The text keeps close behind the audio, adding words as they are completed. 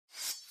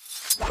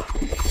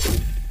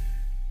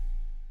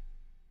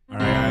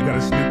got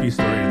a Snoopy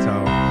story to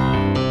tell.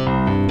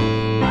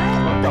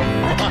 What the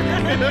fuck?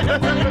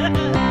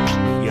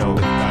 Yo,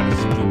 got a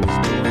Snoopy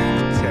story to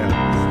tell.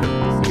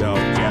 Yo,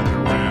 gather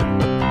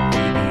around.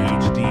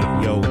 ADHD,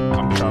 yo,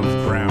 I'm Charles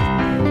Brown.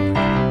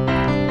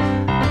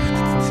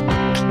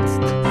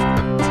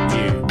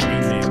 Yeah,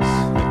 remix.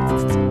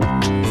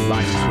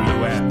 Lines where you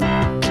at?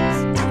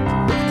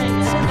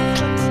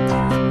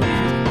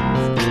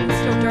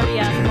 Mr. Dirty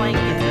Ass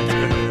Blanket.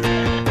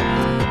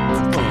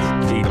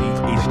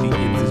 ADHD in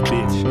this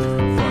bitch.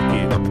 Fuck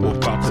it, we're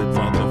about to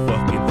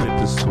motherfucking flip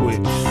the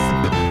switch.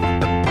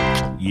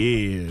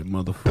 Yeah,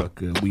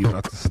 motherfucker, we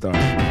about to start.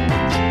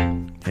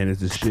 And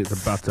it's the shit's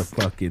about to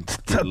fucking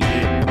get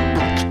lit.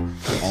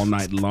 All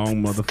night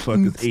long,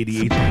 motherfuckers.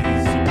 ADHD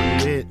is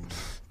super lit.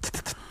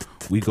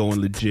 We going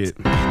legit.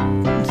 Yeah.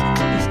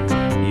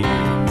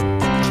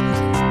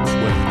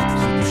 Welcome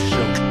to the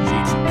show,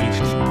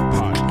 ADHD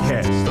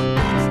podcast.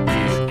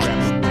 Yeah,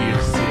 grab a beer,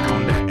 sit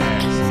on the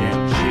ass and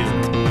chill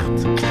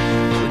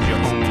with your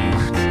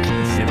homies.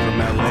 And from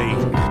LA,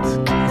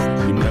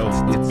 you know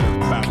it's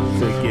about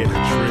to get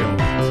trill.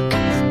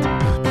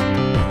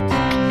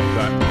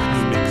 Got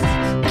remix,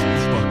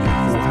 fucking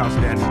Full House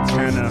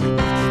Dantana.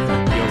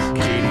 Yo,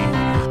 Katie,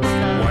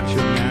 watch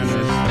your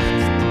manners.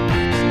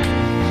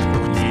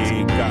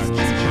 Yeah, got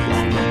Gigi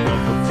on the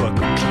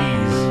motherfucking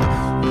keys.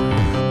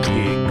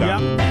 Yeah,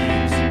 got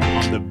beats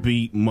on the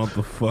beat,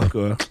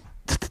 motherfucker.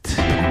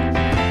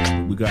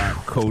 We got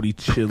Cody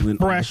chilling.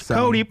 Fresh on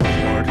the Cody.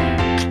 soundboard.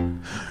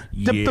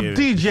 The Yeah,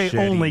 DJ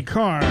Shetty. only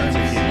cars.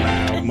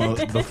 Loud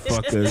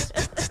motherfuckers.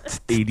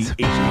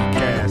 ADHD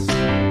cast.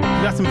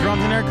 You got some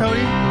drums in there,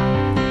 Cody?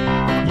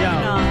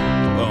 Yeah.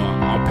 No.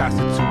 I'll pass it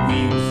to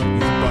Weems.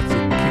 He's about to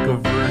kick a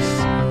verse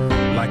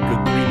like a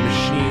green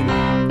machine.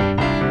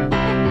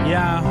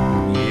 Yeah.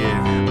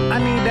 Yeah. I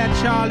need that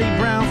Charlie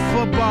Brown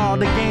football.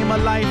 The game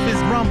of life is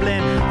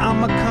rumbling.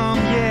 I'ma come,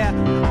 yeah.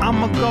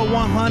 I'ma go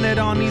 100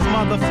 on these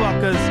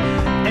motherfuckers.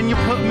 And you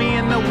put me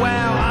in the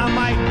well. I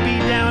might be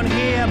down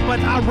here, but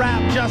I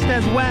rap just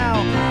as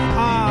well.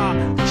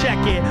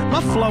 Check it.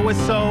 My flow is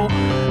so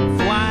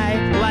fly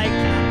like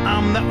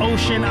I'm the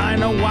ocean. I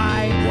know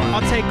why.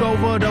 I'll take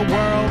over the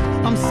world.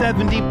 I'm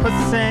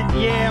 70%.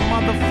 Yeah,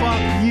 motherfuck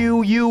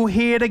you. You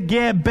here to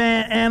get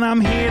bent. And I'm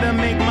here to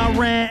make my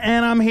rent.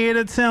 And I'm here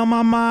to tell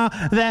my mom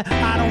that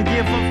I don't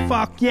give a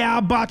fuck. Yeah, I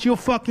bought you a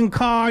fucking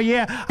car.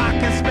 Yeah, I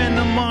can spend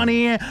the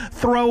money and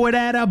throw it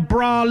at a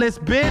braless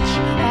bitch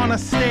on a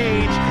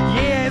stage.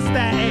 Yeah, it's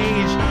that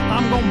age.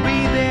 I'm gonna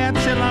be there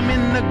till I'm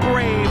in the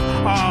grave.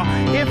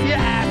 If you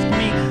ask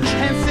me,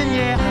 Henson,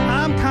 yeah,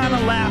 I'm kinda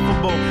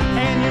laughable.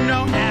 And you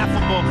know,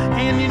 affable.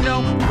 And you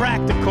know,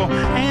 practical.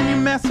 And you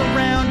mess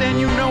around and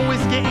you know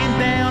it's getting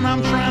down.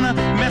 I'm trying to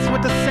mess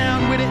with the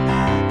sound with it.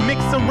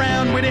 Mix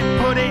around with it,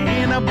 put it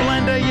in a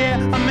blender, yeah.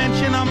 I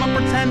mention I'm a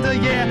pretender,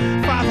 yeah.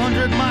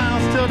 500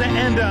 miles till the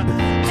end of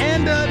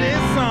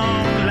this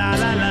song. La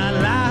la la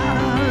la,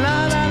 la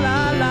la la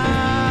la.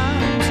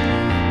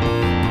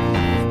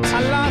 I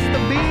lost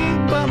the beat,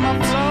 but my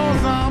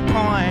flow's on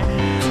point.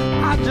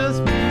 I just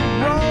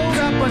rolled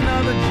up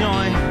another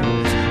joint.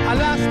 I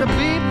lost the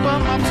beat, but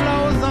my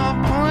flow's on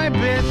point,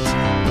 bitch.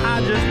 I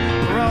just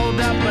rolled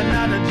up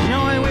another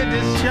joint with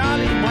this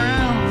Charlie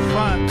Brown.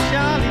 Fuck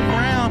Charlie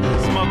Brown.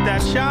 Smoke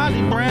that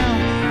Charlie Brown.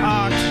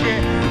 Oh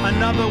shit,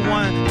 another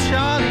one.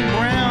 Charlie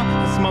Brown.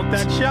 Smoke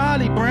that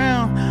Charlie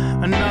Brown.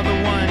 Another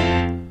one.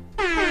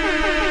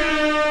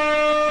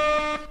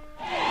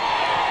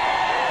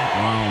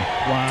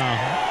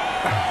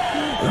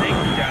 Wow.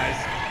 Thank you guys.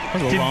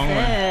 That was a long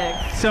one. Sick.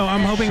 So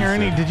I'm hoping,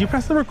 Ernie, did you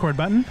press the record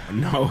button?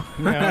 No.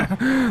 Yeah.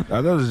 I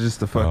thought it was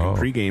just a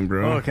fucking pregame,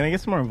 bro. Oh, can I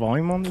get some more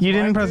volume on this? You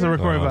didn't mic, press the dude?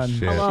 record Oh, button.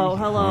 shit. Hello,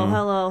 hello,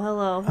 hello,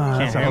 hello.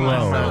 Can't hear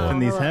Hello. myself in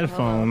these Hello,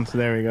 headphones.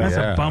 There we go. That's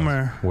a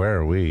bummer. Where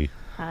are we?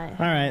 Hi.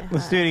 All right,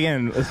 let's do it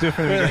again. Let's do it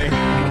from the beginning.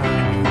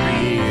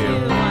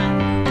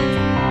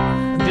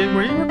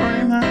 Were you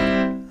recording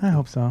that? I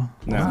hope so.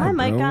 No. Hi,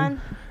 mic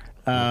on.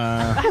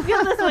 I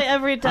feel this way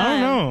every I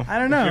time. don't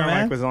know. Your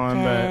man. mic was on,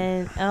 but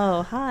And,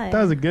 oh, hi.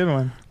 That was a good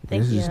one.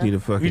 Thank You just need a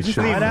fucking we just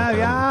shot. need, What up,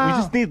 y'all? we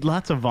just need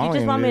lots of volume. You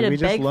just want me dude. to We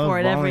just beg love for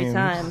it every volumes.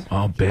 time.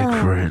 I'll beg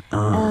for it.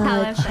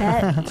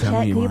 Chet, Tell me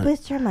can you what. please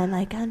turn my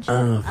mic on, Chet?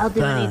 I'll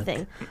do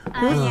anything.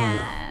 Who do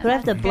I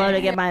have to blow to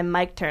get my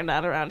mic turned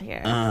on around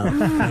here?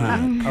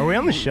 Are we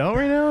on the show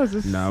right now? Is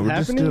this No, we're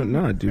just happening?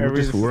 doing dude. Or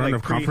We're on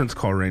like a conference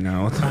call right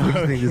now. What the fuck do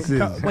you think this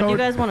is? When do you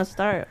guys want to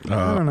start?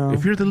 I don't know.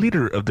 If you're the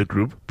leader of the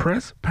group,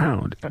 press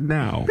pound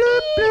now.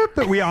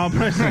 But we all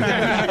pressed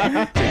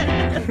that.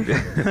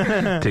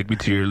 Take me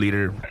to your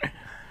leader.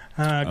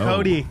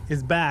 Cody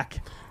is back.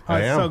 Oh, I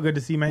it's am. so good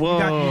to see, man. You Whoa.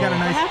 got a What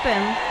nice,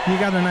 happened? you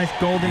got a nice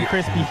golden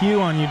crispy hue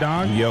on you,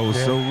 dog. Yo,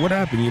 so what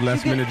happened? You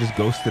last minute just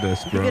ghosted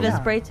us, bro. You get a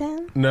spray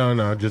tan?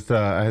 No, just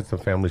I had some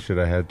family shit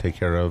I had to take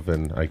care of,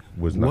 and I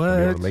was not going to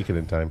be able What? to make it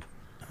in time.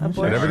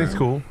 Abortion. everything's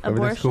cool.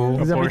 Everything's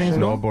cool. Is everything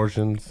No cool?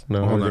 abortions.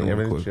 No, Hold on,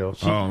 everything's real chill.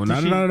 quick. Oh,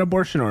 not an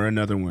abortion or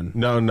another one.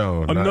 No,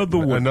 Another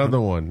one. Another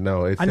one.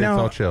 No, it's I know.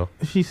 all chill.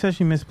 She says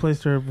she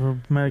misplaced her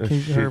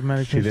medication. Her She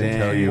medication. didn't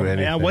tell you anything.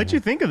 Yeah, what'd you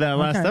think of that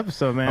last Okay.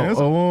 episode, man? It was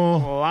Oh,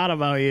 a lot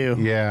about you.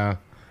 yeah.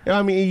 Yeah,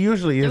 I mean, it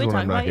usually Did is we when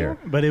talk I'm not about you? here.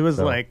 But it was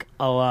So- like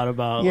a lot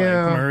about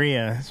Yeah. like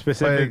Maria But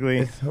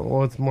specifically.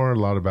 it's more a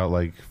lot about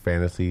like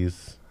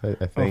fantasies.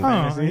 I think. Oh,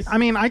 Fantasies? I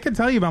mean, I could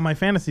tell you about my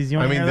fantasies. You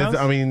I want to mean, hear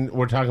those?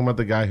 we're talking about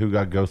the guy who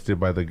got ghosted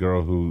by the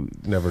girl who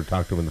never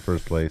talked to him in the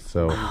first place.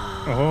 So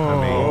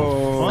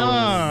Oh,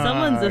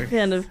 Someone's a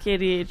fan of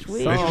KDHW.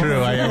 it's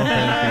true. I am a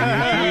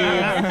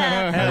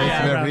fan. I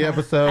listen to every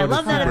episode. I It's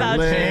love that super about you,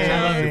 lit,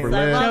 Jones. super I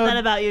lit. love that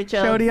about you,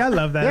 Jones. Jody, I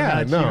love that Yeah,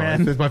 about no, you,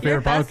 man. it's my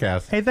favorite best.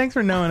 podcast. Hey, thanks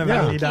for knowing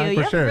about me, Thank dog. you. You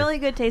for have sure. really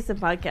good taste in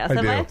podcasts. I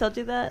Have do. I told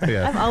you that?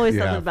 Yeah. I've always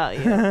Yeah. thought about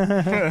you.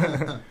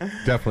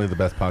 Definitely the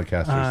best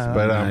podcasters.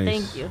 But nice.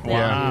 Thank you. Thank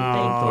Yeah. you.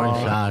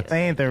 Thank you. Shots.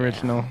 They ain't the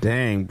original.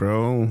 Dang,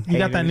 bro. You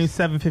got that Haters. new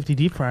 750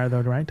 deep fryer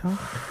though, right, Tom?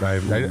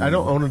 I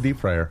don't own a deep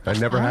fryer. I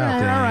never All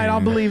have. right,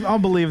 I'll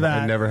believe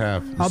that. I never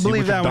have. I'll See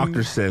believe what that your one.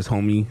 doctor says,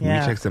 homie.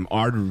 Yeah. He checks them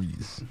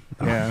arteries.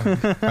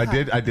 Yeah. I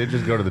did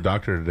just go to the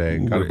doctor today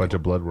and got a bunch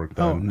of blood work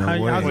Oh, done. No how's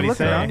way. it What'd he look,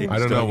 say? dog? I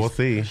don't know. We'll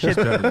see. Shit,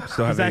 Still is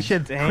have that age.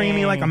 shit Dang.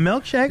 creamy like a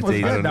milkshake? What's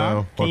It's I good, don't know.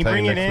 dog? Can you tell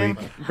bring it next in?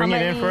 week. Bring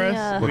it in for us.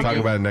 many, We'll talk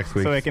about it next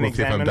week. So I can We'll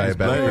see if I'm examine his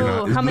diabetic or blood.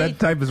 not. His How many- blood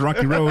type is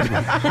Rocky Road.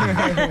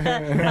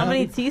 How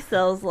many T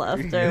cells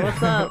left? Or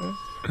what's up?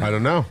 I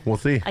don't know. We'll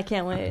see I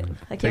can't wait. I can't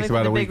Takes wait for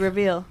about the a big week.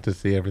 reveal. to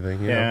see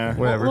everything. Yeah.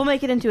 Whatever. We'll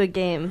make it into a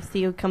game.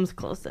 See who comes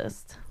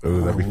closest. Ooh,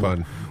 that'd be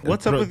fun.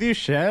 What's up with you,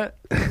 Shet?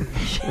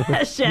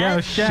 Shet.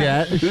 Yo, Shet.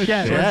 Shet. What's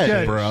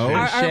good? bro.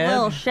 Our Shed?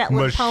 little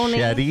Shetland pony.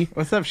 Machete.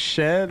 What's up,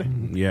 Shed?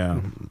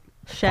 Yeah.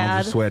 Palms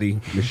Shad. are sweaty.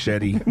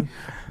 Machete.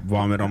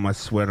 Vomit on my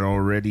sweater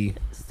already.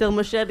 Still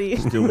machete.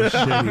 Still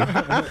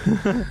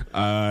machete.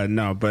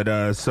 No,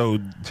 but so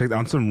check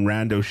out some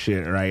rando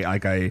shit, right?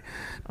 Like I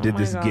did my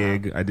this God.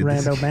 gig. I did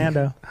Rando this.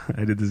 Bando.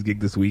 I did this gig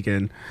this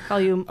weekend.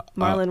 Call you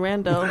Marlon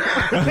Rando.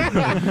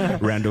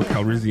 Rando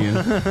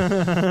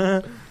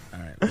Calrissian. All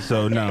right.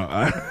 So no.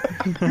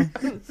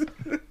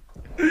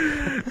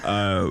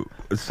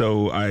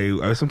 So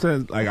I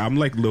sometimes like I'm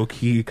like low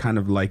key kind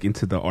of like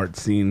into the art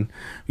scene.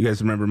 You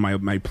guys remember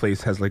my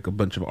place has like a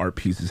bunch of art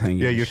pieces hanging.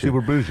 Yeah, and you're shit.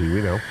 super bougie.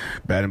 We know.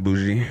 Bad and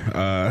bougie.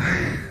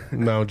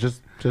 No,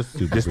 just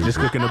super Just bougie.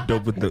 cooking up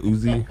dope with the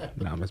Uzi.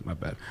 No, that's my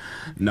bad.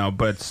 No,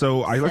 but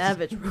so I like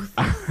Savage.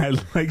 I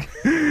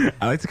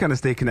like to kind of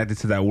stay connected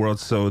to that world.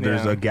 So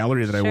there's Yeah. a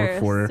gallery that I work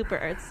for. Super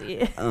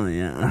artsy. Oh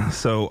yeah.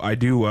 So I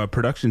do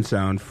production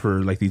sound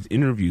for like these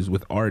interviews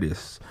with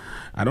artists.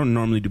 I don't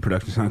normally do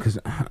production sound because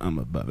I'm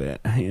above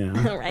it. Yeah.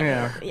 Right.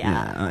 Yeah.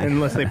 Yeah.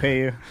 Unless they pay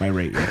you. My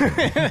rate.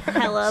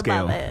 Hella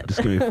Scale. above it.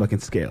 Just give me a fucking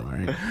scale, all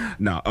right?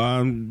 No,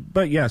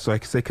 but yeah, so I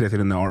can stay connected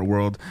in the art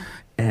world.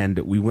 And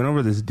we went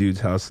over this dude's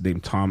house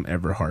named Tom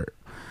Everhart.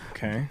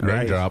 Okay. Name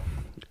Right. drop.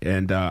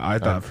 And I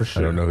thought for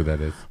sure. I don't know who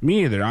that is.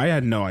 Me either. I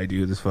had no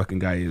idea who this fucking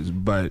guy is.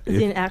 But Is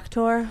he an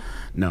actor?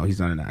 no, he's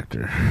not an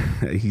actor.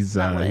 he's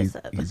Not what I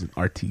said. he's an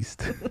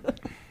artiste.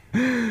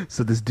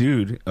 So this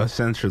dude,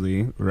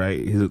 essentially, right?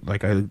 He's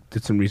like, I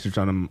did some research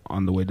on him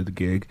on the way to the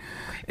gig,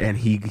 and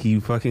he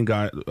fucking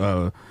got.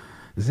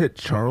 Is it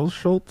Charles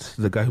Schultz,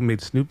 the guy who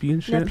made Snoopy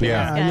and shit?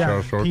 Yeah. Yeah, Yeah.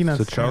 Charles Schultz. Peanuts.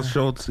 So Charles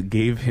Schultz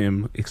gave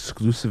him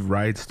exclusive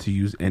rights to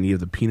use any of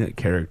the Peanut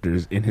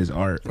characters in his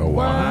art. Oh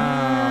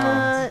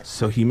wow. What?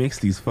 So he makes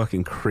these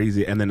fucking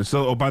crazy, and then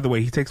oh by the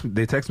way,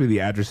 they text me the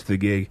address to the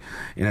gig,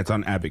 and it's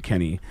on Abbot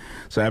Kinney.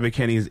 So Abbot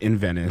Kinney is in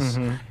Venice,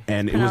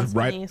 and it was Pronounced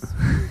right,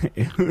 Venice.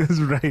 it was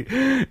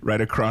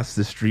right across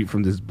the street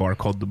from this bar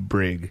called the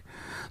Brig.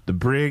 The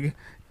Brig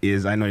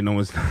is I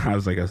was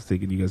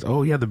thinking you guys,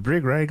 oh yeah, the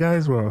Brig, right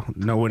guys? Well,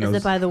 no one Is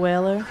knows. it by the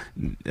Whaler?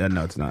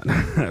 No, it's not.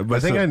 But I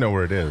think I know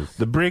where it is.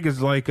 the Brig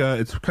is like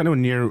it's kind of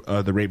near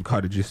the Rape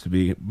Cottage used to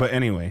be. But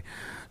anyway,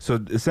 so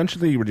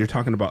essentially, what you're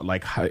talking about,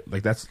 like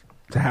that's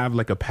to have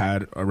like a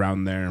pad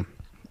around there.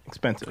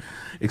 Expensive.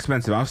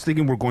 Expensive. I was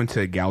thinking we're going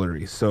to a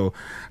gallery, so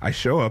I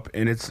show up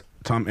and it's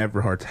Tom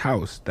Everhart's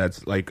house.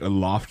 That's like a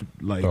loft,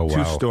 like Oh,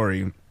 wow.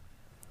 2-story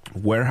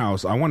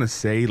warehouse. I want to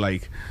say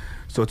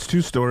so it's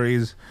 2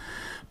 stories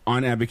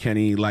on Abbot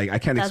Kinney. Like I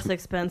can't. That's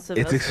expensive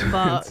It's as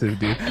fuck. expensive,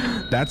 dude.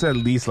 That's at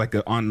least like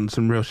on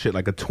some real shit,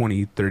 like a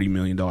 $20-30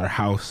 million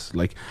house.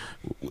 Like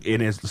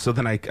it is. So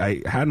then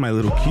I had my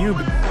little cube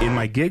in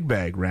my gig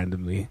bag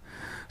randomly.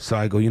 So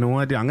I go, you know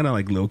what, dude, I'm gonna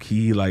like low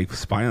key like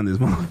spy on this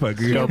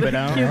motherfucker. Scope it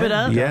out. Cube it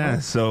up. Yeah.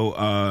 So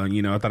I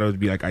thought it would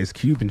be like Ice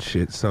Cube and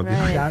shit. So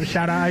Right.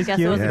 Shout out Ice Guess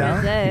Cube. what was yeah,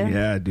 gonna say.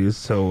 yeah, dude.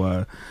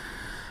 So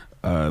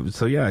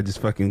yeah, I just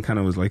fucking kind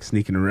of was like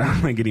sneaking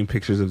around, like getting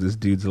pictures of this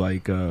dude's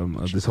like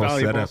of this whole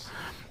Valuables. setup.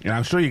 And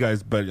I'm sure you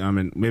guys, but I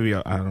mean, maybe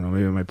I don't know.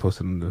 Maybe I might post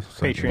it on the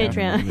site.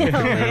 Patreon.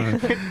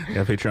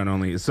 Yeah, Patreon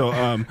only. So,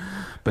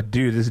 but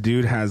dude, this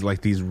dude has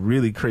like these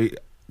really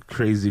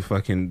crazy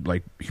fucking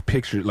like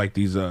pictures, like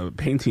these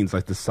paintings,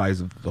 like the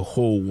size of the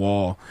whole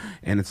wall,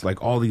 and it's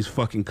like all these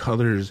fucking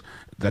colors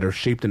that are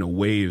shaped in a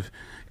wave,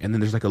 and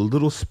then there's like a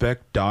little speck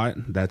dot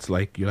that's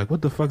like, you're like,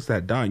 what the fuck's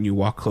that dot? And you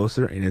walk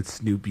closer, and it's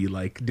Snoopy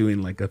like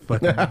doing like a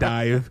fucking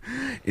dive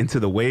into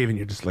the wave, and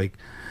you're just like,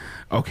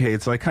 okay,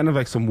 it's like kind of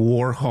like some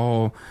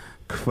Warhol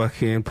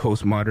fucking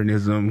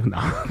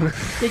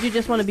postmodernism. Did you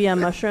just want to be on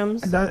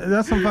mushrooms?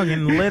 That's some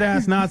fucking lit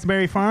ass Knott's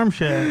Berry Farm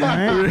shit,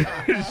 right?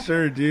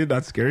 Sure, dude.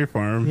 That's Scary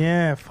Farm.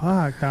 Yeah,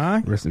 fuck,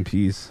 dog. Rest in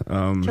peace.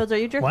 Chills, are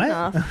you jerking What?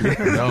 off?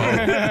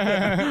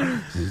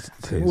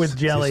 With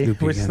jelly,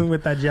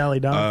 with that jelly,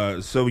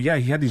 dog. So yeah,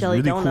 he had these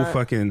Jelly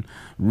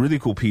really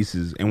cool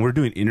pieces, and we're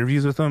doing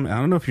interviews with him. I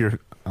don't know if you're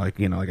like,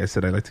 you know, like I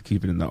said, I like to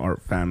keep it in the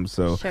art fam.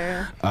 So,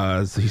 Sure.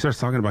 So he starts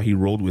talking about he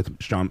rolled with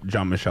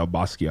Jean-Michel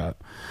Basquiat.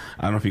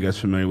 I don't know if you guys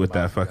are familiar with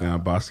that fucking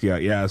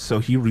Basquiat. Yeah, so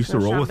he used to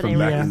roll with him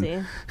back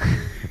in.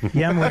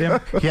 Yeah, I'm with him.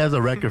 He has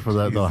a record for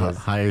the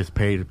highest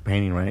paid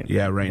painting, right?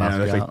 Yeah, right now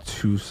that's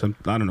Basquiat.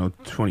 like I don't know,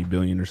 20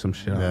 billion or some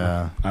shit.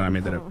 Yeah. I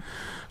made that up.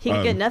 He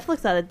could get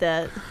Netflix out of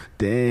debt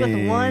Dang.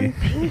 with one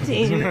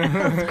painting.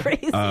 That's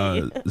crazy.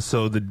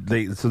 So the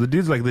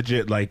dude's like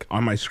legit, like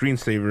on my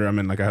screensaver. I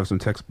mean, like I have some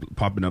text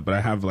popping up, but I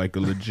have like a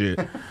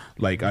legit,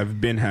 like I've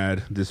been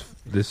had this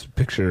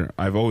picture.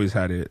 I've always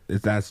had it.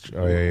 That's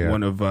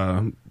one of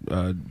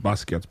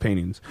Basquiat's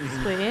paintings.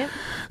 Sweet.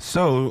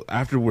 So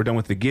after we're done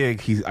with the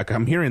gig,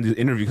 I'm hearing the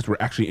interview because we're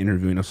actually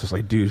interviewing. I was just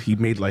like, dude, he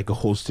made like a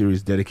whole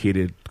series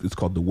dedicated. It's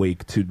called The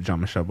Wake to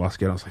Jean-Michel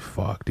Basquiat. I was like,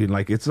 fuck, dude.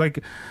 Like it's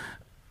like.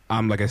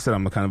 Like I said,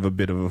 I'm kind of a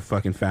bit of a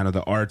fucking fan of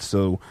the art.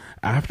 So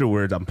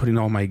afterwards, I'm putting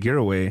all my gear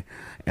away,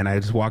 and I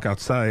just walk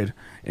outside,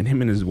 and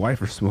him and his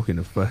wife are smoking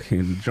a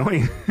fucking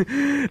joint,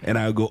 and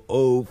I go,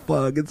 "Oh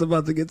fuck, it's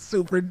about to get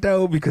super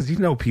dope," because you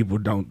know people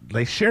don't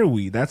like share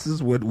weed. That's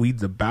just what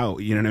weed's about.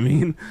 You know what I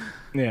mean?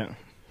 Yeah.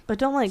 But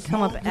don't like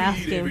come up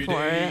asking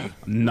for it.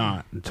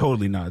 Not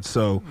totally not.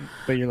 So,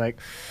 But you're like,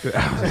 You're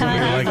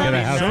like,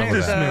 gonna have some of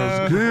something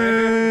that. smells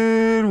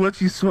good. What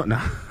you smell?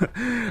 No.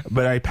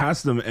 But I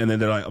passed them, and then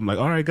they're like, I'm like,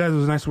 all right, guys, it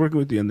was nice working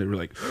with you. And they were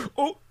like,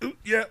 oh,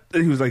 yeah.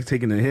 And he was like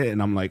taking a hit,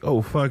 and I'm like,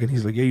 oh fuck. And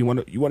he's like, yeah, you want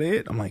a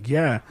hit? I'm like,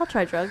 yeah, I'll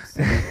try drugs.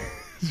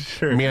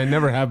 sure. I mean, I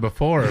never have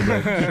before,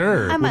 but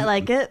sure. I might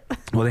like it.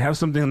 Well, they have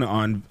something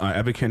on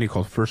Abbott County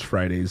called First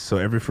Fridays. So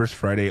every first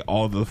Friday,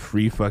 all the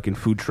free fucking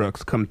food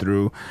trucks come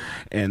through,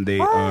 and they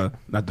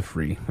not the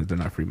free, they're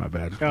not free. My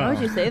bad. Why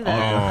would you say that?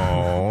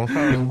 Oh,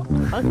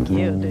 Fuck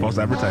you, dude. False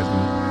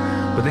advertisement.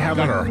 But they have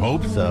got like, our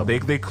hopes up.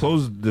 They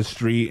close the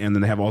street, and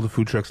then they have all the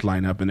food trucks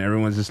line up, and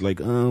everyone's just like,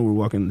 oh, we're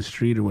walking the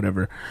street or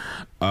whatever.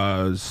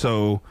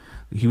 So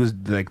he was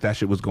like, that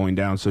shit was going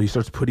down. So he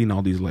starts putting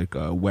all these like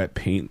wet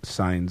paint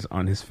signs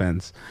on his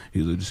fence.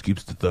 He like, just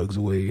keeps the thugs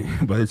away.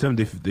 By the time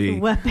they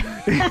Weapon.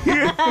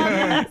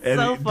 and,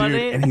 so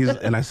funny. Dude,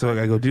 and I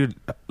go, dude,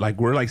 like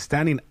we're like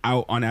standing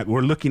out on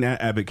we're looking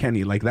at Abbott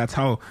Kenny. Like that's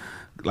how.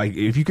 Like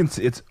if you can,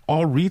 it's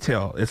all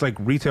retail. It's like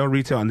retail,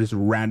 and this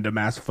random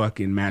ass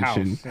fucking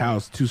mansion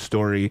house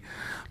 2-story.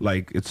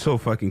 Like it's so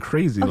fucking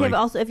crazy. Okay, like, but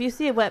also if you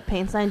see a wet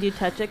paint sign, do you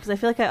touch it? Because I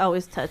feel like I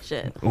always touch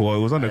it. well, it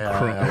was on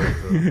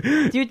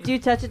the Do you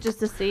touch it just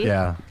to see?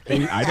 Yeah.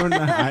 I don't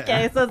know.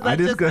 Okay, so it's not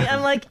just me.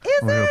 I'm like, is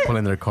We're gonna it? put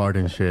in their card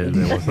and shit. And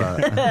then what's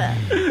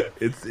that?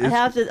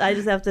 I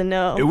just have to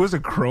know. It was a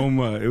chrome.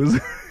 It was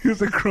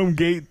a chrome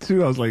gate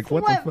too. I was like,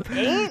 what Wet the fuck?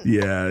 paint?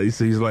 Yeah.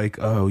 So he's like,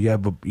 oh yeah,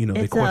 but you know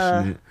they It's,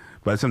 question it.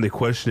 By the time they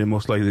question it,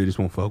 most likely they just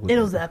won't fuck with it.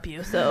 It'll zap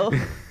you. So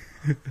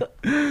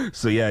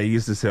So yeah, he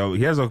used to sell.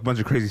 He has a bunch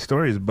of crazy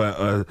stories,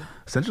 but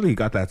essentially he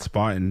got that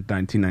spot in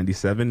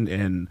 1997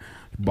 and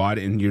bought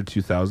it in year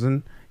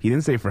 2000. He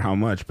didn't say for how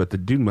much, but the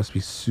dude must be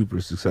super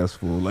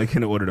successful, like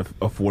in order to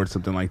afford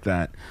something like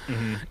that.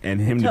 Mm-hmm.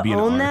 And him to be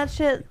own that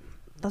shit,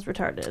 that's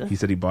retarded. He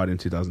said he bought it in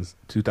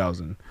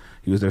 2000.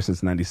 He was there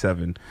since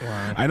 97.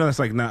 Wow. I know that's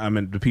like not. I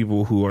mean, the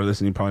people who are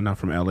listening probably not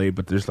from LA,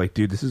 but there's like,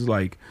 dude, this is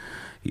like.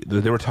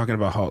 They were talking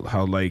about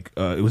how like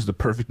it was the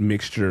perfect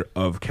mixture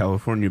of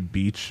California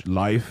beach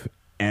life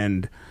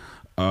and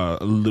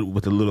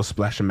with a little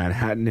splash of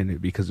Manhattan in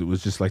it, because it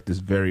was just like this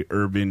very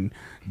urban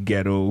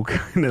ghetto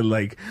kind of,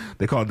 like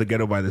they call it the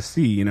ghetto by the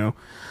sea, you know.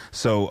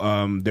 So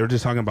they were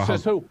just talking about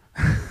says who?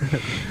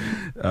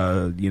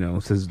 You know,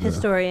 says the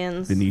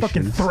Historians. Venetians.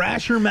 Fucking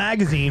Thrasher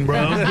magazine,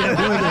 bro.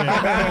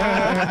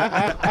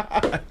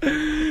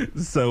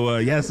 So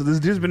yeah, so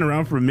this dude's been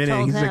around for a minute.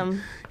 Told He's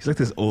him. like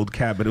this old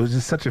cat, but it was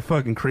just such a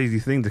fucking crazy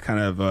thing to kind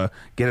of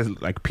get us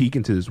like peek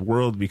into this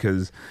world,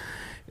 because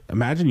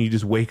imagine you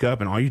just wake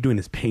up and all you're doing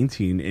is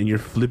painting, and you're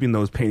flipping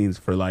those paintings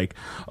for like,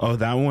 oh,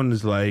 that one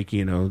is like,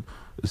 you know,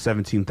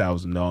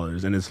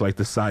 $17,000, and it's like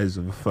the size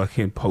of a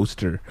fucking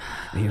poster,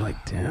 and you're like,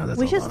 damn, that's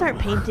We a should lot start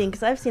of money. painting,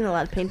 because I've seen a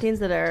lot of paintings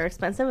that are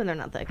expensive and they're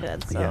not that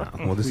good. So Yeah,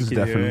 well, this We is could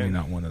do definitely it.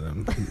 not one of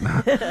them.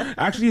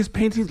 Actually, his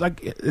paintings,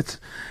 like it's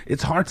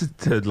hard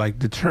to like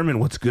determine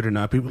what's good or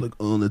not. People are like,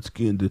 oh, that's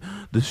good.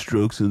 The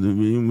strokes of the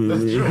you know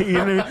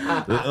what I mean?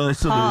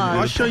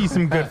 I'll show you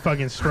some good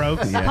fucking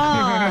strokes.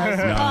 Pause.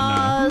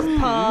 No.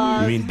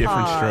 Pause. You mean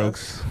different pause.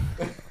 strokes?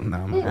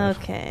 No.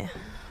 Okay.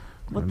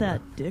 What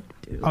that dick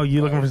do? Oh,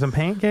 you looking for some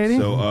paint, Katie?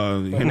 So,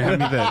 you can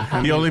hand me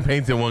that. He only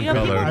paints in one You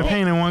know, color. I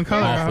paint in one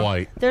color. Off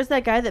white. There's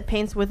that guy that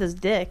paints with his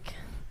dick.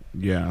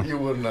 Yeah.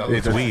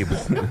 It's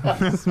weebs.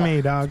 That's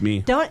me, dog.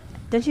 Me. Don't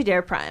you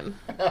dare prime.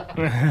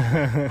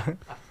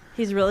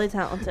 He's really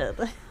talented.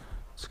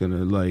 It's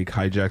gonna like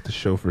hijack the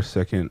show for a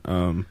second.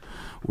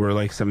 We're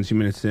like 17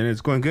 minutes in.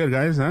 It's going good,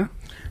 guys, huh?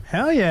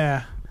 Hell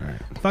yeah. All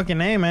right.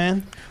 Fucking A,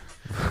 man.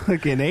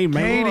 Fucking A,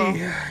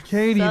 man.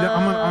 Katie,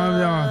 have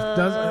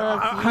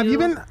you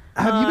been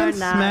not.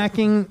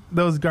 smacking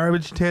those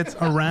garbage tits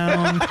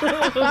around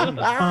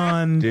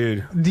on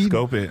Dude, Do you-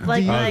 scope it.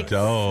 Like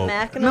dope.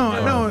 smacking No,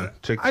 him. no.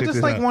 Check I just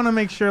this like out. want to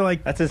make sure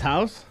like That's his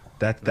house?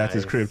 That's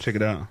his Nice. crib. Check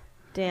it out.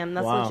 Damn,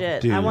 that's Wow.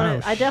 legit. Dude. I want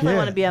Oh, to. I definitely shit.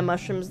 want to be on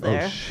mushrooms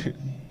there. Oh shit.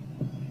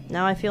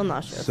 Now I feel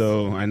nauseous.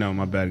 So I know,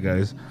 my bad,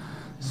 guys.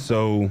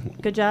 So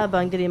Good job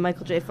on getting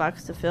Michael J.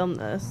 Fox to film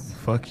this.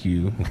 fuck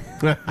you.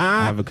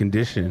 I have a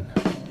condition.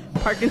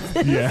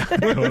 Parkinson's. Yeah.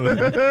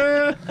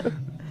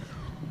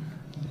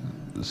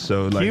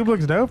 So like Cube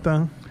looks dope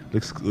though.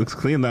 looks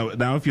clean now.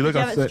 Now if you look Did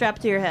you have it outside,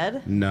 strapped to your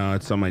head? no,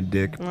 it's on my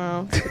dick.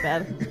 Oh, too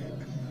bad.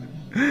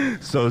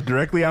 So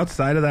directly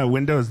outside of that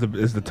window is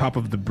the top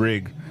of the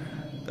brig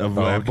of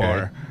that okay.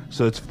 bar.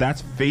 So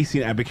that's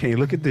facing Abercrombie.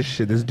 Look at this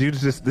shit. This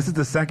dude's just. This is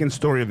the second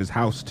story of his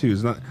house too.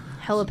 It's not,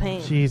 Hella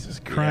paint. Jesus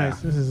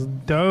Christ, Yeah. this is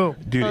dope.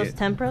 dude. Those it-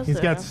 Tempros? He's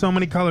got so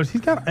many colors.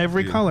 He's got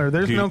every dude, color.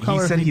 There's dude, no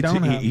color said he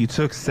don't have. he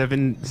took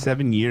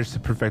seven years to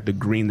perfect the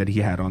green that he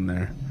had on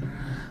there.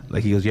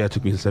 Like he goes, yeah, it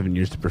took me 7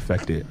 years to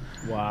perfect it.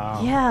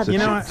 Wow. Yeah, So You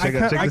know, check-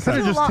 I check could this have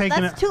out. just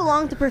taken that's it. too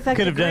long to perfect.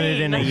 Could have the done it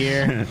in a green.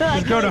 year.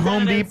 Just Go to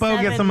Home Depot,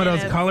 get some of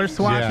those color Yeah,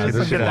 swatches, there's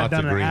and get that lots done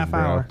of in a green, half bro.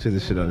 hour. To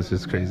this shit out. It's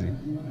just crazy.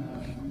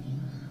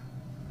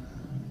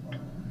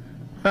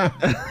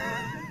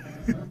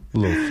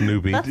 Little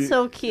Snoopy. That's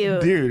so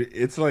cute. Dude,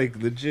 it's like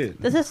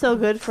legit. This is so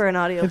good for an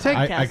audio It take-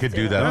 podcast. I could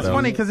do too. that. That's though.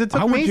 funny because it How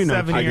took would me you know?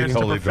 7 I could years to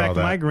totally draw perfect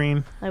that. my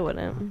green. I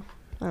wouldn't.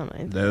 I don't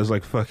know. That was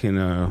like fucking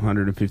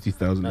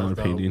 $150,000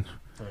 painting.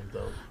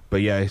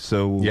 But yeah,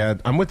 so Yeah,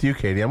 I'm with you,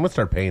 Katie. I'm gonna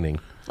start painting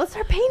Let's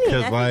start painting. I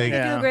 'Cause, think like- you do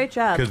Yeah. a great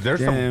job. because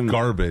there's Damn. some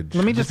garbage.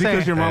 Let me just just say,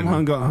 because your mom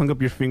And- hung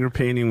up your finger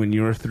painting when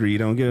you were 3,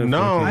 don't get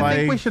No, fucking- I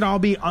think we like- should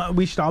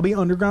all be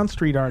underground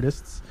street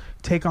artists,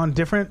 take on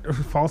different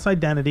false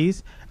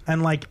identities,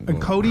 and like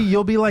Cody,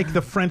 you'll be like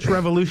the French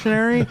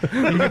Revolutionary,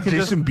 and you can just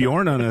Jason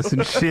Bjorn on us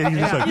and shit. He's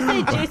just you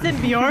like, say Jason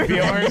Bjorn? Baby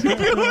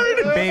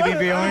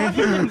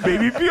Bjorn.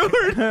 baby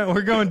Bjorn.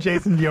 we're going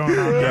Jason Bjorn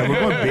on. Yeah, we're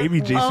going baby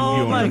Jason Oh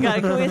Bjorn. my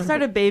god! Can we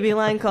start a baby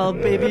line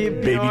called Baby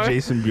Baby Bjorn?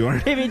 Jason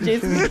Bjorn. Baby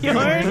Jason Bjorn.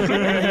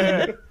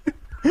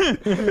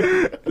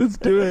 Let's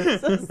do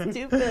it. So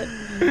stupid.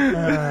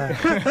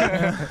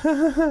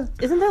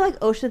 Isn't there like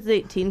Ocean's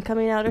 18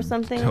 coming out or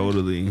something?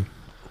 Totally.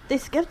 They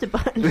skipped a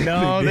bunch.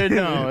 No,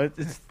 no.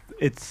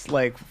 It's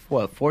like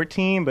what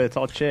 14, but it's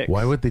all chicks.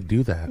 Why would they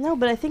do that? No,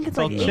 but I think it's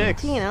all like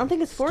chicks. 18. I don't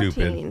think it's 14.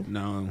 Stupid.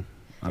 No.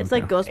 It's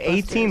like Ghostbusters.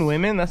 18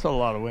 women? That's a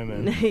lot of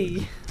women.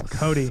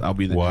 Cody, I'll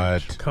be the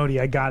What? judge.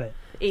 Cody, I got it.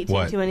 18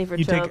 What? too many for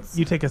You totes.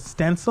 take a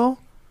stencil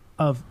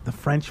of the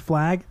French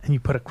flag and you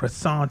put a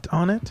croissant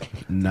on it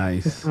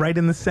Nice. right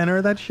in the center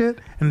of that shit,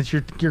 and it's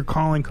your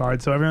calling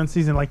card. So everyone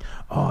sees it like,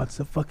 oh, it's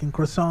a fucking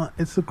croissant.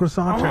 It's the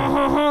croissant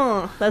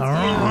train. That's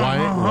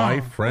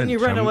Why French? When you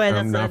run away,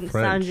 I'm that's not the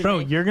French. sound you Bro,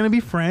 make. you're gonna be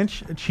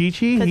French. Chi-Chi,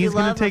 'Cause you he's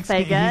gonna love take a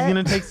baguette? he's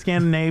gonna take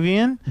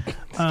Scandinavian.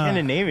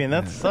 Scandinavian,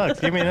 that sucks.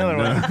 Give me another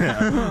one.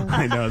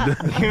 I know.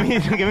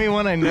 give me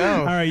one I know.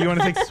 All right, you want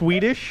to take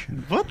Swedish?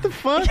 What the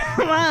fuck?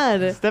 Come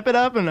on. Step it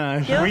up a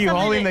notch. Give Were us you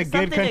something holding the good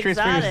something countries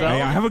for exotic. yourself?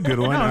 Hey, I have a good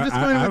one. No, I'm just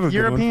I going have with a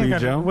good one for European you,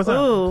 country. Joe. What's up?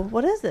 Ooh,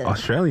 what is it?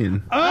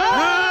 Australian.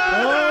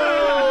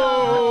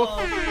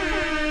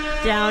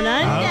 Down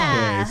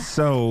under. Okay,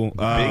 so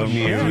Big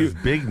news.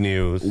 Big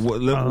news.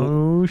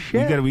 Oh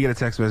shit! we got a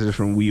text message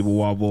from Weeble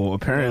Wobble.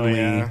 Apparently,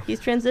 yeah. He's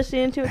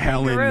transitioning into a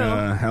Helen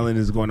kangaroo. Helen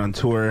is going on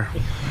tour.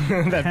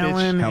 That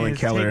Helen Helen is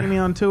Keller. taking me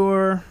on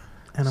tour,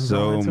 and I'm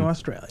So- going to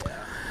Australia.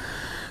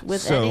 with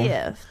so- Eddie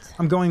Ift.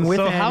 I'm going with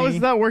So Andy. how is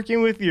that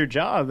working with your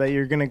job that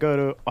you're going to go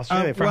to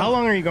Australia? For well- how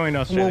long are you going to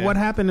Australia? Well, what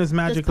happened is Does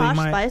magically Posh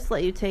my Spice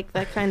let you take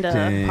that kind of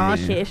Dang.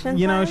 vacation?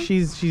 you know time?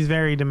 she's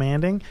very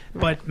demanding,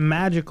 but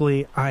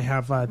magically I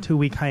have a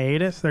 2-week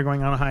hiatus. They're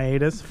going on a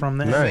hiatus from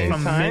the Nice.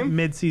 from Time?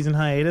 mid-season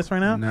hiatus right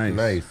now, Nice.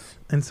 Nice.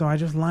 and so I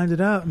just lined it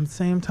up at the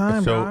same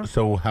time. So bro.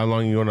 so how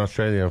long are you in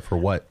Australia for?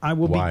 What? I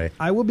will Why?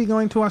 be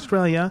going to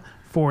Australia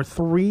for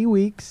 3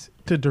 weeks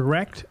to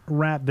direct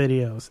rap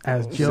videos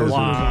as Joe. Says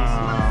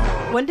Wow.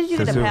 When did you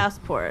get a So-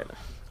 passport?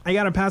 I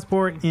got a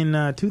passport in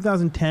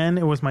 2010.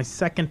 It was my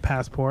second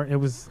passport. It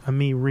was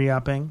me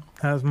re-upping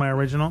as my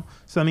original.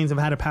 So that means I've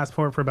had a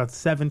passport for about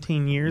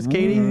 17 years,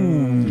 Katie.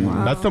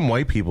 That's some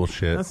white people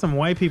shit. That's some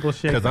white people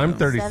shit. Because I'm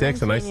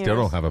 36 and I 17 still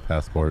years. don't have a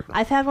passport.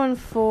 I've had one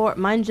for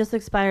mine just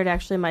expired.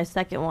 Actually, my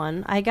second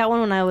one. I got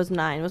one when I was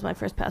 9. Was my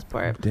first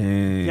passport.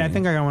 Dang. Yeah, I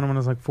think I got one when I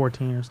was like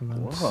 14 or something.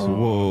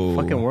 Whoa.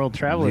 Fucking world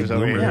travelers Late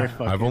over here. bloomer.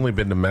 Fucking- I've only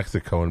been to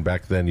Mexico, and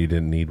back then you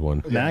didn't need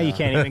one. Now you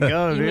can't even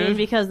go, You mean dude.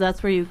 because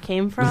that's where you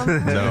came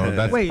from? No,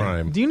 that's Wait,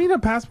 prime. do you need a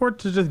passport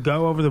to just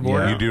go over the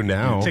border? You do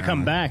now. To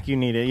come back, you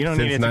need it. You don't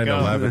need Since it to go.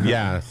 9/11.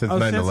 Yeah, since Oh,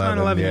 9/11. since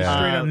 9/11, you yeah.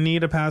 straight up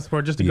need a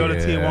passport just to go to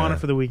Yeah. Tijuana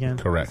for the weekend.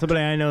 Correct.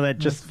 Somebody I know that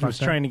just That's was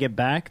fucked up. trying to get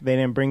back. They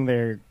didn't bring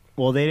their.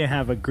 Well, they didn't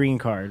have a green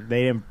card.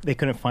 They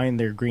couldn't find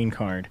their green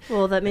card.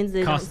 Well, that means they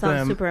don't Cost sound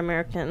them- super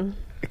American.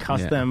 It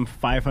cost Yeah. them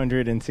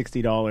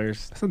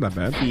 $560 That's not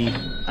that bad. fee.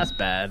 That's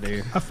bad,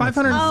 dude. A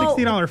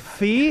 $560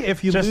 fee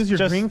if you Just- lose your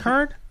just- green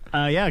card?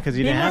 Yeah, because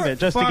you Be didn't have more it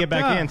just to get fucked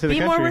back up. into the Be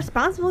country. more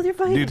responsible with your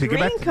fucking Dude, to get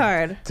green back-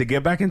 card. To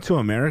get back into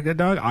America,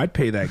 dog, I'd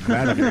pay that.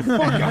 Right?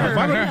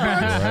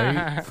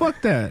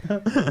 Fuck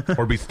that.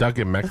 Or be stuck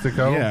in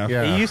Mexico. Yeah.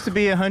 It used to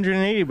be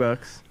 $180.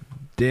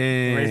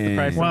 Dang. Raised the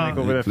price Wow. like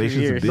over the few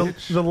Inflation's a years.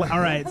 bitch. All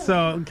right,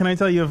 so can I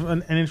tell you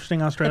an interesting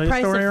The Australia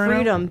price story of right now?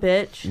 freedom,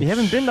 bitch. You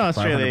haven't been to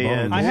Australia 500 yet.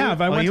 bones. I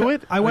have. I Oh, went. you To,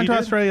 would? I Oh, went you to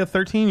did? Australia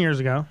 13 years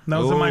ago. That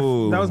was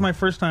Ooh. that was my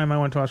first time I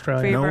went to For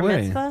Australia. your No bar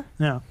way. mitzvah?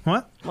 Yeah.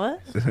 What? What?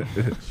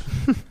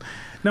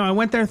 No, I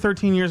went there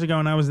 13 years ago,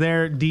 and I was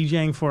there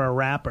DJing for a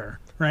rapper.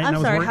 Right. And I I'm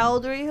was sorry, work- how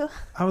old were you?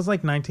 I was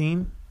like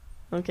 19.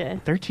 Okay.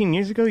 13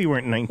 years ago, you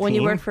weren't 19. When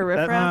you worked for Riff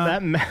That- Raff?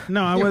 that ma-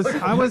 No, I was.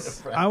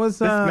 This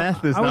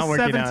math is I was not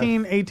working out.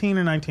 17, 18,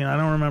 or 19. I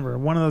don't remember.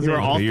 One of those. You were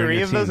ages. all You're in three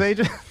your of those teens.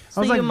 ages?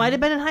 So was you like- might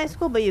have been in high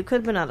school, but you could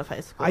have been out of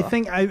high school. I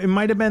think it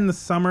might have been the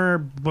summer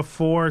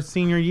before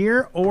senior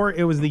year, or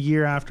it was the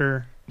year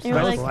after. You were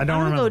high like, school. I don't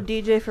I'm remember.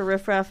 gonna go DJ for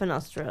Riff Raff in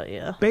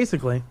Australia.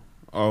 Basically,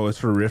 Oh, it's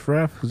for Riff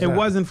Raff? Who's it that?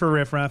 wasn't for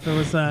Riff Raff. It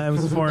was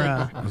for.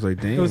 I was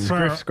like, dang. It was for.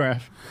 Griff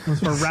Scraff. It was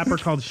for a rapper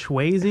called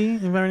Shwazy.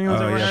 If anyone's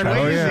Oh, ever yeah, heard of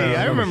Swayze. it.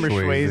 yeah, I remember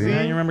Swayze.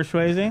 Yeah, you remember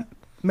Shwazy?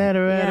 Met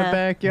her at Yeah. a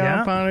backyard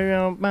Yeah. party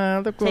on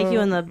by the Take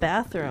you in club. the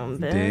bathroom,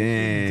 bitch.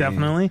 Dang.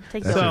 Definitely.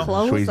 Take That's your a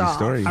clothes Swayze off.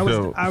 story. I was-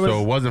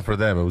 So it wasn't for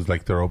them. It was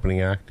like their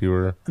opening act. You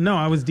were. No,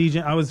 I was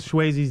DJ. I was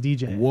Shwazy's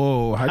DJ.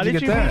 Whoa, how'd How you did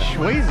get you that? meet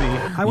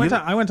Swayze? I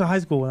went to high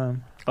school with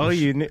him. Oh,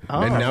 you knew.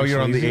 Oh, And now you're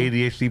on the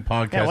Swayze? ADHD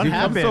podcast. Yeah, what You've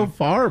come happened? so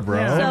far, bro.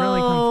 Yeah. So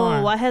really come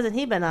far. why hasn't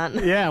he been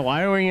on? yeah,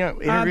 why are we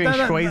interviewing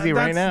Swayze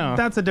right that's- now?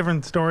 That's a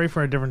different story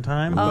for a different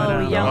time. Oh,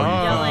 but, yelling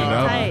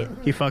no. tight.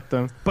 He fucked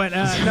them. But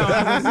no,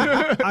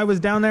 I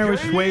was down there with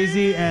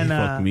Shwazy and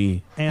Fuck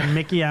me. and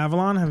Mickey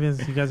Avalon. Have you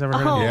guys ever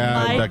heard Oh, of him?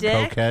 Yeah, my that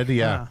dick. cokehead.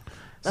 Yeah.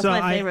 That's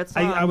my favorite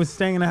song. I was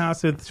staying in a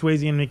house with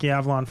Swayze and Mickey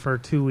Avalon for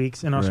 2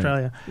 weeks in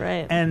Australia.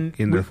 Right. And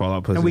In their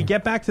Fallout pussy. and we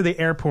get back to the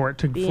airport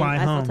to Being fly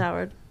Eiffel home,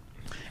 Towered.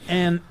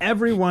 and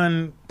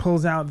everyone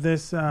pulls out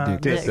this.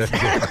 Dicks.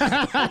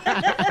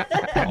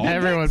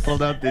 Everyone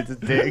pulled out this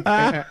dick. We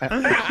are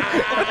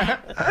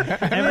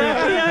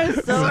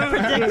so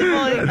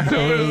predictable and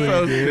gay.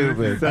 so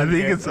stupid.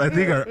 I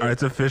think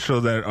it's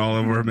official that all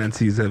of our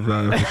mentees have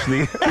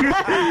officially.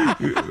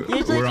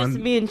 Usually We're just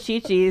on- me and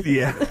Chi-Chi's.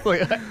 Yeah,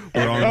 we're all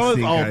That in was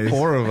sync, all guys.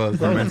 four of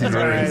us. Our mentees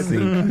are in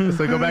sync.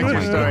 So go back to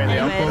your story. They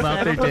all Anyways, pulled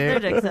out their everyone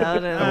pulled dick. dicks out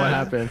and, And what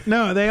happened?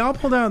 No, they all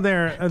pulled out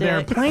their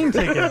Dicks. plane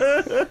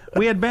tickets.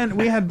 We had been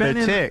The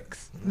in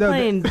chicks.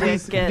 Plane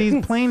these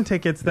ticket. plane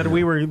tickets that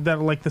we were that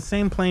were like the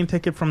same plane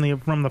ticket from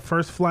the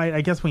first flight. I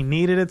guess we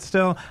needed it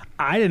still.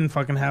 I didn't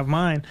fucking have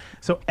mine,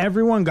 so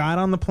everyone got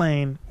on the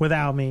plane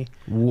without me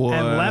What?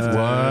 and left.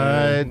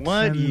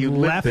 What? And You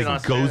left. left in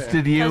Australia.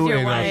 Ghosted you 'Cause you're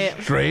in white.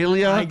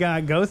 Australia? I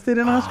got ghosted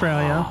in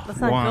Australia. That's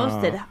not Wow.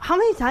 ghosted. How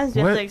many times do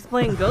you have What? to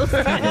explain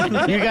ghosted?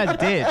 You got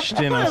ditched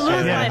in I'm gonna lose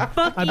Australia. my I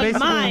fucking basically-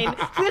 mind.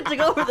 We have to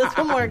go over this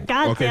one more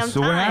goddamn Okay,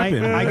 so what time.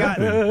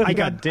 happened? I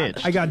got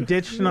ditched. I got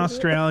ditched in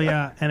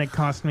Australia, and it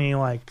cost me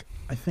like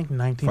I think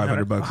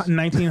 $500 bucks.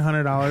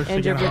 $1,900 to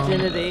And your get home.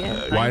 virginity.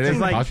 Why did it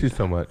Like- cost you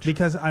so much?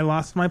 Because I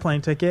lost my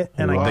plane ticket,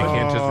 and They I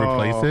can't just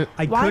replace it?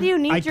 Why do you I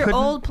need your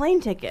couldn't- old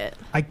plane ticket?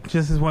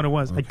 This is what it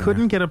was. I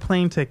couldn't get a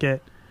plane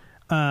ticket.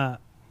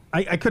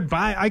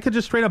 I could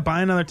just straight up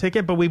buy another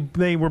ticket, but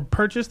they were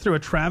purchased through a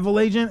travel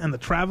agent, and the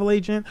travel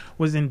agent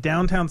was in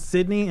downtown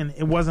Sydney, and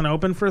it wasn't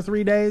open for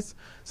 3 days,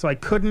 so I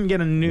couldn't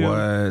get a new.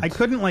 What? I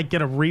couldn't like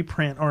get a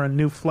reprint or a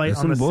new flight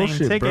That's on the some same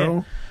bullshit, ticket,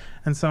 bro.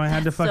 and so I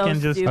had to So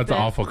fucking just. stupid. That's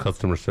awful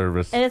customer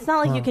service. And it's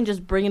not like you can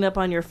just bring it up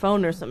on your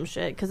phone or some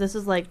shit, because this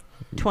is like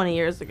 20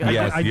 years ago. Yeah.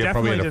 Yes, I you probably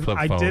definitely had a did. flip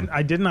I phone. did.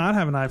 I did not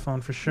have an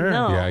iPhone for sure.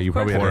 No. Yeah, you of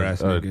course probably Poor had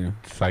ass a nigga.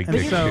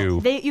 psychic So-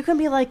 too. You can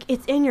be like,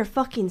 it's in your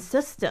fucking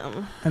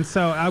system. And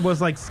so I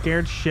was like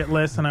scared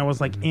shitless, and I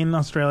was like in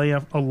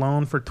Australia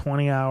alone for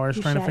 20 hours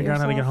You trying to shat figure out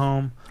how to get yourself?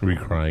 home. Were you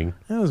crying?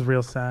 It was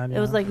real sad. It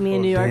was yeah. like me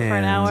in New York for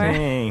an Damn. hour.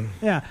 Dang.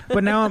 Yeah,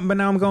 but now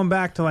I'm going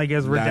back to like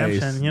as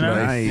redemption, you know.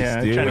 Nice,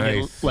 Yeah, dude. trying to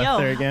Nice. get left Yo,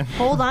 there again.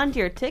 hold on to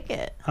your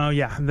ticket. Oh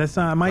yeah, this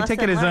my Less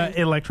ticket than is mine.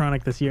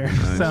 electronic this year. She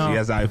So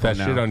has iPhone That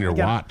now. shit on your I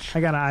got- watch.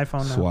 I got an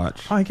iPhone now.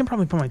 Swatch. Oh, I can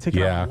probably put my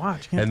ticket on the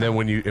watch. Can't And then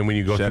when you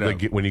go Shut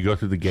through up. when you go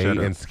through the gate Shut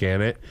up. and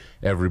scan it,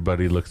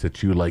 everybody looks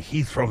at you like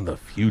he's from the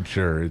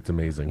future. It's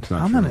amazing.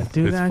 not I'm true. gonna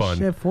do It's that fun.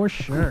 shit for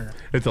sure.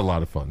 It's a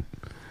lot of fun.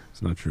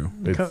 It's not true.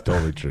 It's Co-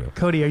 totally true.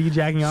 Cody, are you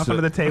jacking off So-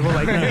 under the table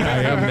like me?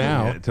 I am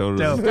now. Yeah, totally.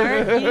 Dope.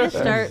 You just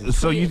start.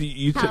 So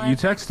you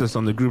text us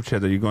on the group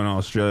chat that you're going to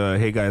Australia.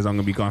 Hey guys, I'm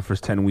gonna be gone for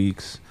 10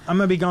 weeks. I'm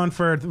gonna be gone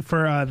for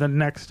the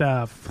next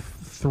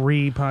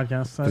 3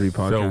 podcasts. 3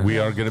 podcasts. So we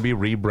are going to be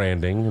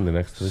rebranding in the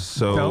next.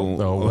 So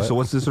No, what? so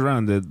what's this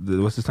around?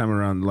 What's this time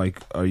around?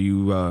 Like, are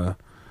you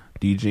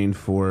DJing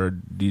for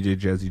DJ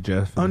Jazzy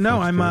Jeff? Oh and no,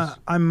 Flex Chris?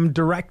 I'm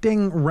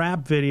directing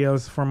rap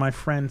videos for my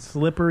friend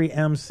Slippery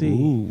MC.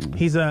 Ooh.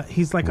 He's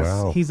like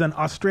Wow. he's an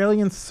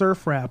Australian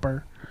surf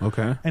rapper,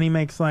 Okay. and he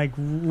makes like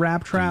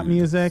rap trap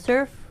music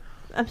Surf.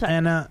 I'm sorry.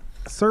 and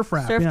surf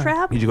rap. surf yeah.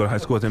 trap. Did you go to high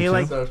school with him He too?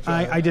 like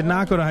I did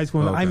not go to high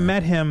school. Okay. I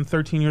met him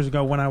 13 years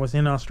ago when I was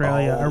in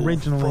Australia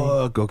originally.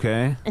 Fuck.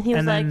 Okay. And he was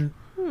and like, then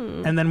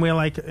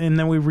and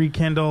then we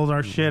rekindled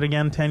our shit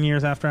again 10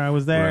 years after I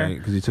was there. Right,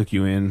 because he took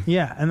you in.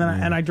 Yeah, and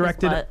then I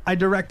directed what?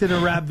 a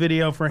rap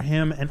video for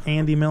him and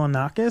Andy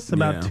Milanakis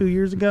about Yeah. 2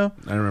 years ago.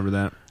 I remember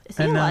that. is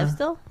he and, alive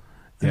still?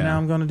 And Yeah, now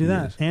I'm going to do he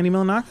that. is. Andy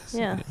Milanakis?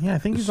 Yeah. Yeah, I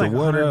think he's So like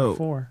what,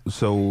 104.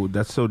 So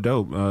that's so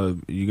dope.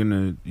 You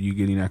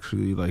getting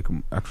actually like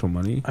actual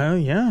money? Oh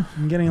yeah,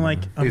 I'm getting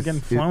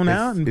flown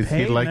out and is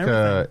paid. he like and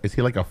everything. is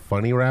he like a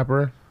funny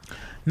rapper?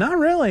 Not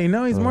really.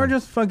 No, he's more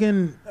just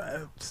fucking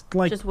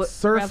like Just what-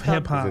 surf rap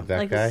hip Is hop, it that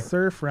Like guy?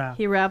 surf rap.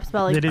 He raps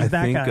about It like is I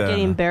that think, guy.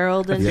 getting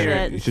barreled and Yeah, shit.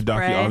 you and should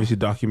spray. obviously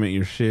document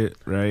your shit,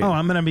 right? Oh,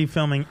 I'm gonna be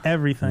filming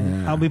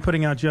everything. Yeah. I'll be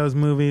putting out Joe's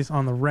movies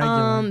on the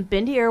regular.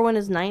 Bindi Irwin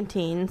is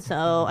 19,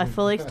 so I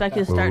fully expect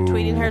you to start Ooh.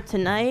 tweeting her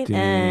tonight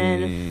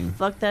Dang. and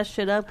fuck that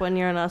shit up when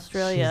you're in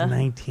Australia. She's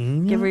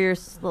 19. Give her your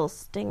little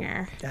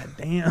stinger. God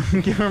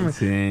damn. Give her.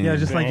 Dang. Yeah,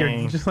 just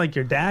Dang. like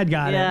your dad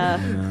got Yeah.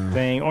 Yeah.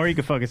 Dang. Or you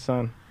could fuck his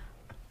son.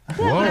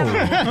 Whoa! it.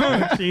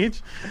 Oh,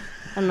 Cheech.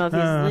 I don't know if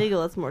he's Uh.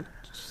 legal. It's more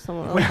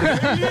someone else.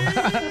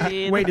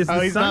 Wait, is the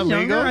he's son not younger?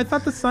 legal? I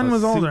thought the son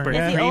was older. Super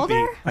Is he creepy.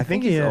 older? I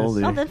think he he's is.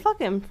 older. Oh, then fuck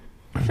him.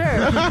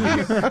 Sure.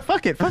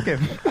 Fuck it. Fuck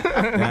him.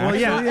 Well,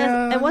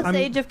 yeah. And what's I'm-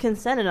 the age of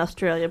consent in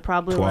Australia?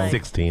 Probably 12. like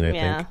 16, I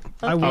yeah. think.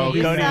 I Okay, will you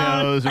be- Cody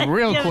sound knows like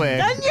real you've quick.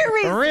 Done your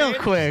research. Real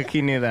quick,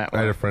 he knew that I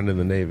had one. a friend in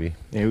the Navy.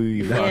 Yeah.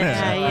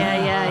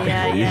 Yeah.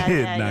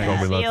 Told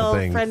me The lots of old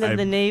things. friend of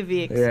the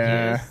Navy excuse.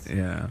 Yeah.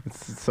 Yeah.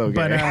 It's so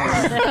But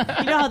gay.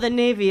 You know how the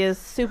Navy is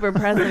super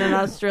present in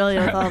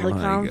Australia with all the Oh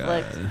my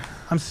conflict. God.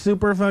 I'm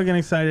super fucking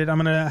excited. I'm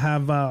gonna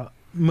have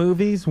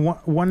movies,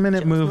 1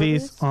 minute Jim's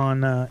movies movies?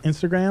 on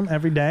Instagram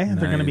every day.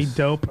 They're gonna be Nice.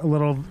 dope,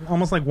 little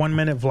almost like 1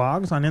 minute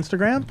vlogs on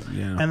Instagram,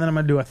 Yeah. and then I'm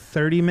gonna do a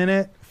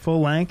 30-minute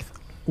full length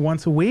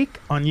once a week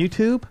on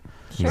YouTube.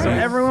 Sure. So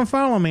Nice. everyone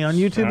follow me on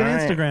YouTube and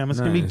Alright. Instagram. It's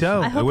gonna be Nice.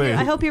 dope.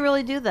 I hope you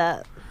really do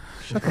that.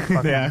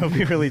 Yeah, I hope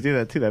you really do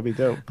that too. That'd be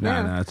dope.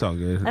 Yeah. Nah, it's all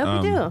good. I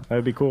hope you do.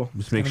 That'd be cool.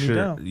 Just make gonna be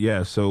sure. dope.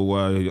 Yeah. So,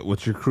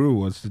 what's your crew?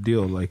 What's the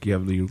deal? Like, you're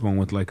going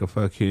with like a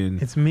fucking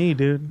It's me,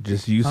 dude.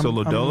 just you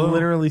solo dolo. I'm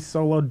literally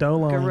solo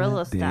dolo. in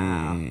Gorilla it. style.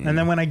 Dang. And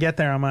then when I get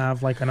there, I'm gonna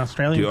have like an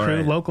Australian Dude, crew,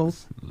 alright.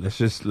 locals. let's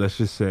just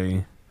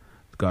say,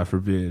 God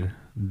forbid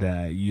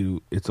that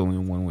it's only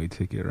a one way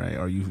ticket, right?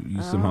 Or you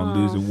somehow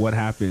lose it. What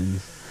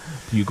happens?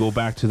 Do you go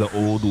back to the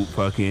old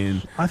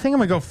fucking? I think I'm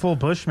gonna go full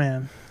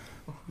Bushman.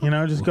 You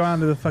know, just go out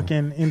into the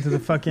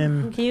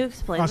fucking Can you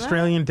explain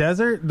Australian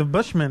desert, the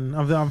Bushman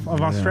of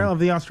Australia, of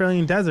the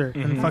Australian desert,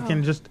 and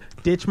fucking just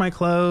ditch my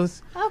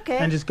clothes that? Okay.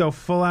 and just go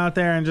full out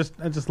there and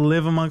just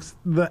live amongst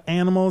the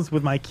animals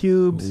with my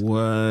cubes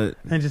What?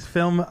 and just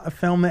film the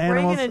Where are you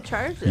animals. going to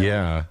charge them?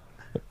 Yeah.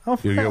 I'll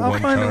You get I'll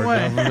one find a charge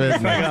way. off of it.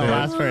 It's not gonna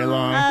last very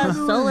long.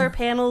 Solar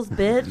panels,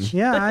 bitch.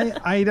 Yeah,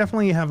 I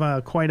definitely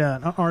have quite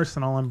an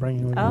arsenal I'm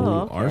bringing with me. Oh, Ooh,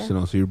 okay.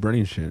 Arsenal. So you're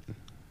burning shit.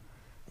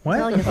 What?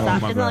 Isn't it my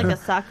like bad. a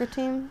soccer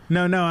team?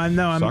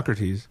 I'm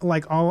Socrates.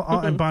 like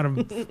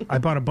I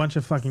bought a bunch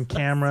of fucking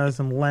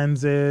cameras and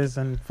lenses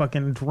and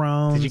fucking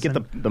drones. Did you get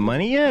and- the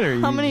money yet? Or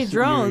How you many just-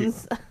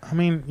 drones? I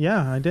mean,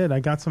 yeah, I did.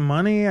 I got some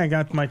money. I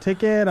got my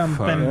ticket. I've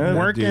Fuck, been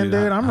working, dude.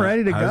 I'm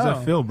ready to how go. How does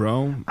that feel,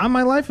 bro?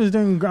 My life is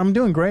I'm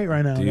doing great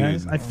right now, Dude.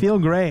 guys. I feel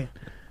great.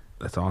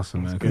 That's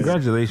awesome, man.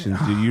 Congratulations,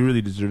 dude. You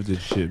really deserve this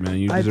shit, man.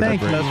 You I deserve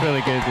thank a you. break. That's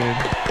really good,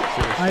 dude.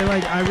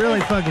 I really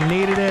fucking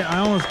needed it. I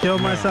almost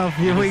killed myself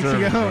a few weeks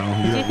Deserve it, ago. bro. Do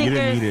you You think didn't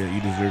there's- need it.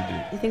 You deserved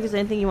it. You think there's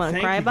anything you want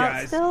to Thank cry you, about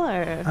guys. still,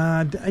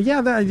 or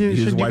Yeah, You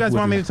just should you wipe guys with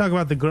want me it. to talk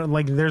about the girl?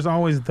 Like, there's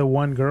always the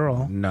one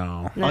girl.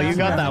 No. No, Oh, you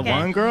got that's that okay.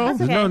 one girl?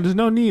 That's okay. There's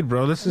no need,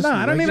 bro. Let's just. No,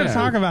 I don't like, need to yeah.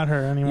 talk about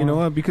her anymore. You know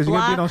what? Because you're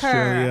gonna be in Block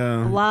Australia.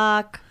 her.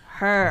 Block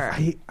her.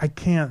 I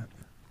can't.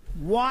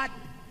 What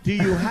do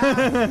you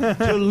have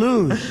to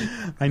lose?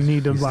 I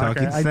need to He's block her.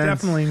 talking I sense.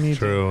 definitely need to.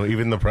 True.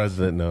 Even the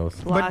president knows.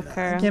 Block But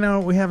her. you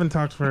know, we haven't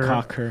talked for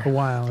Cock her. a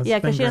while. It's Yeah,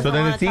 'cause been she great. doesn't So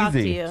then wanna it's talk to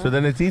easy. you. So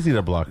then it's easy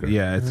to block her.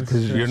 Yeah, it's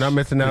because You're not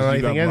missing out on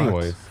you got anything blocked.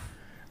 anyways.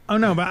 Oh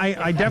no, but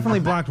I definitely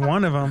blocked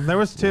one of them. There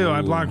was two.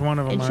 I Ooh. blocked one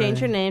of them. And change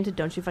her already. name to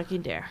Don't You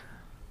Fucking Dare.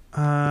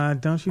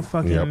 Don't you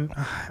fucking?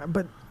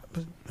 But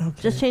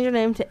Just change your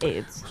name to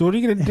AIDS. So what are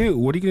you gonna do?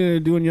 What are you gonna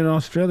do when you're in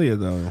Australia,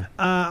 though?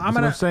 I'm That's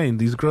what I'm saying.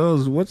 These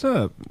girls, what's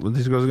up? Well,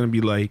 these girls are gonna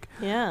be like,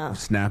 Yeah.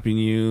 snapping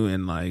you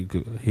and like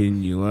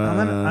hitting you up.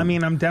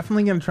 I'm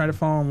definitely gonna try to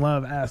fall in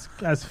love as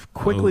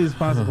quickly as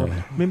possible.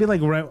 Maybe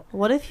like right.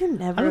 What if you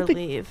never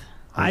leave?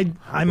 I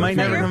might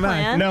never come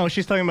back. No,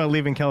 she's talking about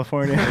leaving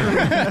California.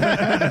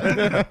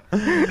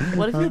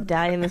 What if you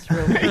die in this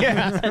room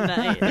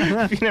tonight?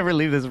 If you never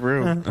leave this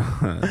room.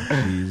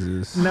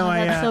 Jesus. No,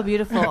 That's so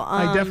beautiful.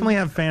 I definitely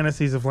have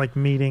fantasies of like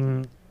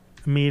meeting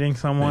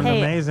someone Hey,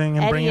 amazing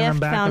and Eddie bringing them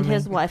F back. found with me.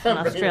 his wife in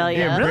Australia.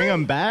 Yeah, bring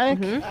him back.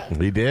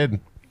 He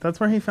did. That's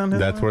where he found his.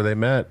 That's wife? where they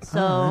met.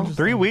 So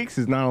 3 weeks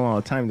is not a lot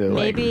of time to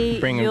Maybe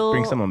like bring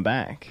you'll- someone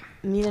back.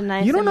 meet a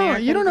nice You don't know.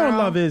 American You don't know what girl.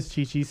 love is,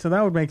 Chi-Chi. So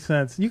that would make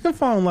sense. You can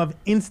fall in love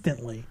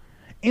instantly,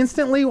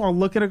 or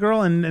look at a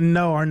girl and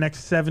know our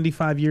next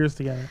 75 years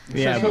together.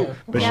 Yeah,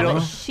 but Yeah, she'll, but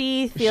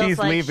she feels she's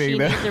like leaving, she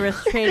though. needs a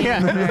restraining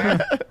order.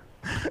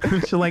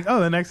 She's like, oh,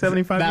 the next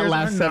 75 That years,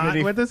 last I'm 70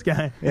 not with this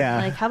guy. yeah.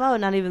 Like, how about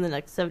not even the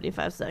next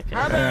 75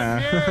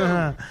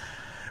 seconds?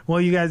 Well,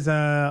 you guys,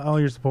 all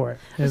your support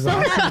is So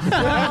awesome.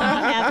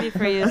 happy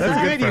for you. That's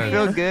So good. You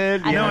feel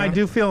good. I No, know. I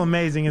do feel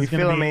amazing. It's You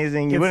gonna feel be,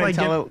 amazing. You it's wouldn't like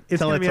tell it's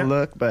it gonna be to a-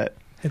 look, but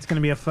It's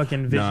gonna be a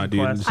fucking vision Nah,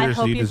 dude. quest. I Seriously,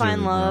 hope you you deserve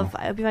find it, love. bro.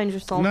 I hope you find your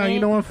soulmate. No, you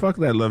know what? Fuck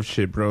that love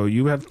shit, bro.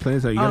 You have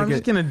plans that you Oh, gotta I'm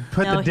just get. gonna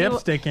put No, the he w-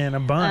 dipstick in a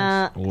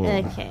bunch. Whoa.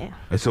 Okay.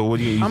 So what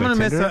do you use? I'm gonna like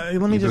miss. Tinder?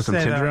 Let me You just put some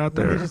say Tinder that. out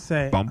there. Let me just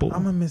say, Bumble.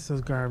 I'm gonna miss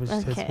those garbage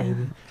tits, Okay.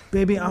 baby.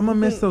 Baby, I'm gonna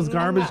miss those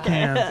garbage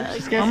cans.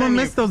 I'm gonna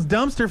miss those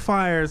dumpster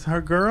fires, her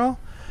girl.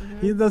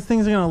 Those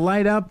things are gonna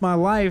light up my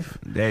life.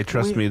 Hey,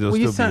 trust me, they'll will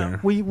you still be send, there.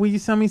 will you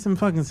send me some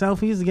fucking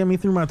selfies to get me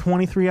through my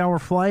 23-hour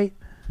flight?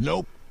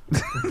 Nope.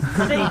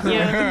 Thank you.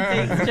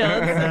 Thanks,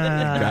 Jones.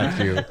 Got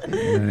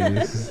you.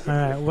 Nice. All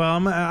right. Well,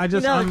 You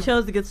know,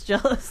 Jones gets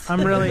jealous.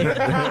 I'm really.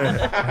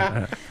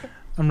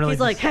 I'm really. He's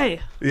like, hey,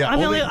 Yeah, I'm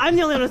the only-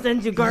 only one who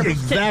sends you garbage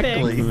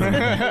Exactly. tit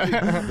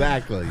pics.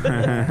 Exactly.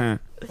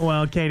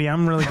 Well, Katie,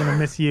 I'm really gonna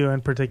miss you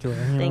in particular.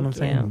 You know Thank what I'm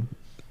saying? you.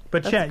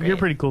 But That's Chet, you're great.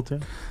 pretty cool too.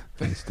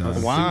 Thanks,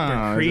 dog.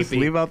 wow, just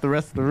creepy. leave out the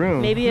rest of the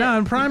room. Maybe No,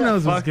 and Prime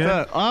knows what's Fucked good.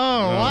 up. Oh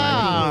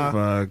wow.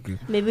 Fuck.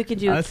 maybe we could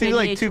do. It seems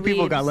like KDH two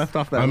people got weebs. left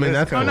off that I mean, list.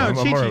 that's Oh cool. no, I'm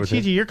alright Chi-Chi, with Chi-Chi,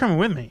 it. you're coming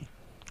with me.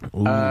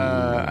 Ooh.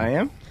 I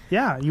am.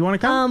 Yeah, you want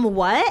to come?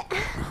 What?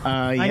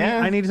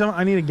 Yeah. I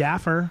need a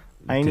gaffer.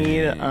 I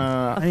need A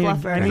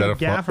fluffer. I need Is that a a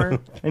gaffer.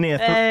 I need a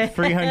Hey,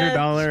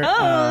 $300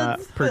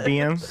 Jones. per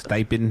diem.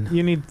 Stipend.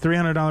 You need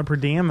 $300 per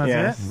diem. That's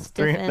Yeah,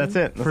 it. that's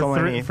it. That's all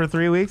I need. For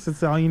 3 weeks.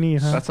 That's all you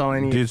need, huh? That's all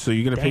I need. Dude, so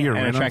you're gonna pay Damn. your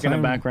and a rent on track in the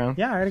time? background.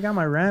 Yeah, I already got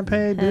my rent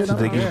paid, dude. Did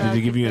they Oh, give, yeah. did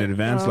they give you an Keep it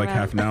advance, like going.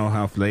 half now,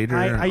 half later?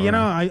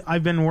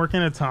 I've been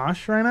working at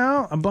Tosh right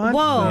now a bunch.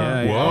 Whoa.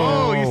 Yeah, yeah.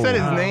 Whoa, you said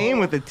his name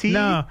with a T?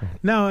 No.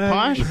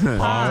 Posh?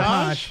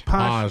 Posh.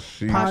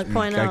 Posh. Posh.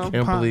 Point I oh.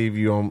 can't believe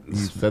you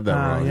said that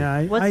wrong.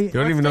 Yeah, What's, I, You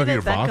don't even know who David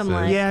your boss Beckham is.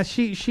 like? yeah.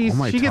 She Oh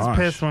my she gets Tosh.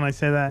 pissed when I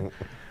say that.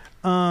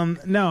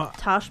 No.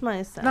 Tosh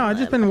my son. No, I've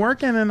just been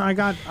working and I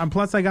got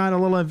plus I got a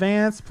little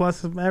advance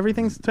plus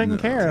everything's taken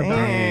care of.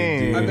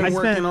 Dang. I've I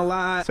spent a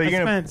lot. So I you're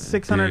gonna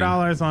spent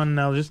 $600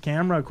 on just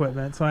camera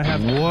equipment, so I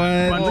have What?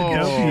 bunch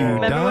of dope. You Remember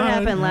what done?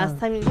 happened last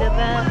time you did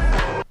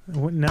that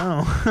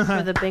No.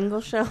 for the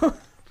bingo show?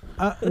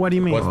 What do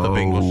you mean? What's the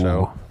bingo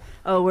show?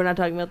 Oh, we're not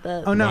talking about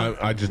that. Oh no.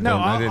 I just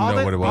don't. I didn't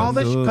know what it was. All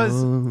this,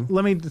 because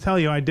let me tell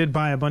you, I did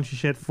buy a bunch of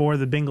shit for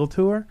the bingo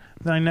tour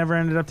that I never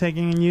ended up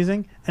taking and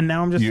using, and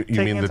now I'm just You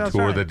taking mean it the to tour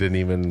Australia. that didn't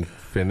even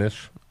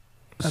finish?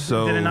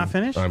 So Did it not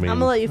finish? I mean, I'm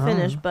gonna let you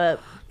finish, but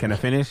Can I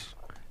finish?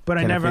 But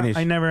I Can I never finish?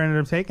 ended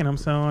up taking them,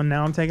 so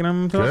now I'm taking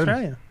them to Good.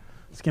 Australia.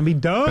 It's gonna be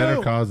dope.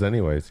 better cause,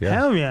 anyways. Yeah.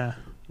 Hell yeah.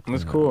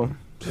 That's cool.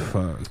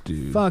 Fuck,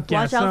 dude. Fuck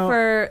yeah. watch out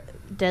for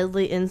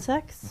deadly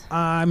insects.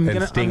 I'm And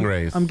gonna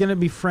stingrays. I'm gonna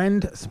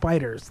befriend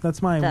spiders.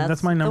 That's my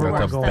That's my number the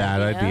one That's a goal. worst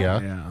bad idea.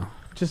 idea. Yeah.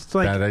 Just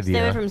like Bad Stay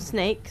away idea. from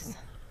snakes,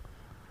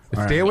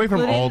 Stay away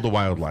from Including- all the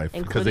wildlife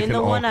because they including can the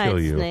all one-eyed kill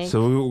you. snake.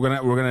 So we're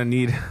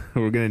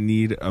gonna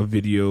need a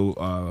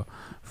video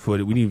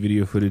footage. We need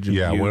video footage of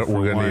Yeah, you we're for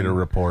gonna need a one.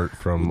 report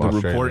from The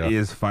Australia. report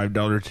is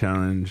 $5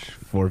 challenge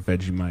for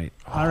Vegemite.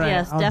 all right.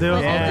 Yes, I'll do definitely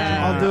it. do that.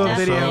 I'll do a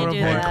Definitely video do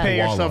report. that. Pay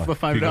yourself the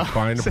Koala. If you can $5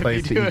 find a if you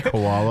place to do eat it.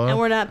 koala. and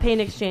we're not paying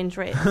exchange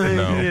rates.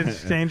 No.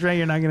 Exchange rate.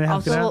 You're not gonna have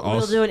Also, to. we'll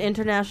Also- do an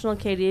international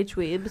KDH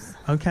Weebs.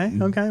 Okay.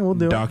 We'll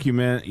do it.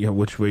 Document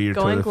which way your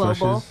Going toilet global.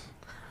 flushes.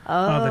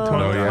 Oh, the Oh,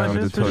 toilet Oh, yeah,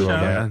 flushes the for toilet,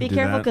 sure. yeah. Be do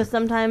careful that. because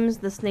sometimes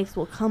the snakes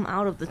will come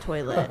out of the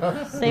toilet.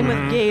 Same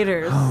with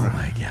gators. Oh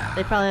my god.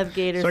 They probably have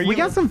gators. So are We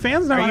got some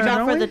fans now. Watch don't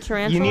out for we? the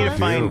tarantulas. You need to Ew.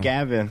 find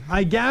Gavin.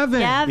 Gavin.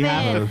 You have to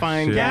Gavin.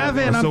 find Shit.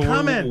 Gavin, So I'm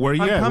coming. where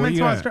you I'm at? coming Where you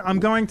to at?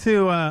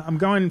 Australia. I'm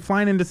going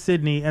flying into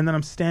Sydney, and then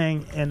I'm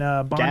staying in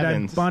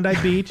Gavin's. Bondi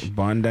Beach.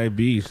 Bondi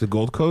Beach, the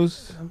Gold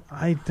Coast.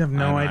 I have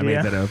no I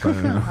idea. made that up.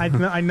 I don't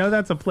know. I know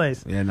that's a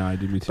place, Yeah, no, I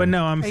did me too. but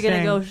no, I'm Are you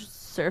staying. gonna go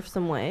surf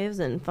some waves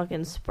and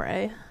fucking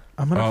spray?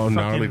 I'm gonna Oh, fucking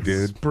gnarly,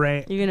 dude.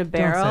 spray. You're gonna Don't say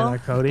barrel?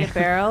 that, Cody. Get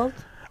barreled?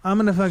 I'm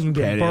gonna fucking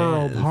get Pet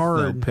burrowed it.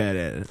 hard. So pet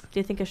it. Do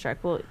you think a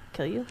shark will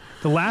kill you?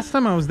 The last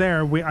time I was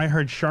there, I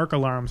heard shark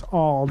alarms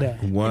all day.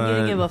 What? And you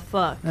didn't give a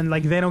fuck. And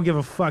like they don't give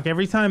a fuck.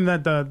 Every time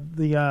that the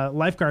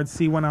lifeguards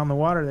see one out in the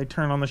water, they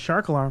turn on the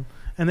shark alarm,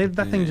 and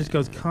that thing just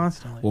goes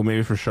constantly. Well,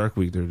 maybe for Shark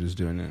Week they're just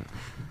doing it.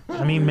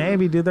 I mean,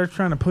 maybe, dude. They're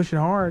trying to push it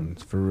hard.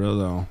 It's for real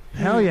though.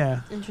 Hell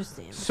yeah.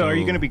 Interesting. So are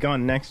you going to be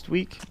gone next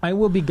week? I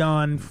will be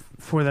gone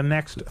for the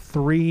next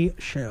 3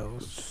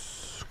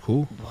 shows.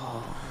 Cool.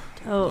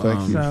 Oh,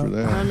 Thank you So- for I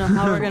that. don't know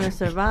how we're going to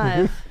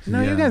survive.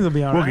 No, Yeah. you guys will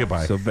be all We'll right. get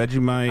by. So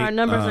Vegemite. Our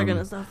numbers are going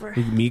to suffer.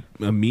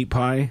 A meat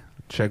pie.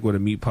 Check what a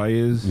meat pie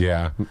is.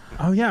 Yeah.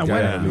 Oh yeah, what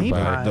Yeah, a meat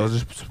but pie. those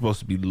are supposed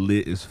to be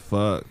lit as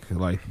fuck.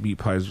 Like meat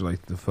pies are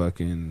like the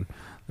fucking.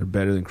 They're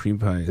better than cream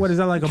pies. What is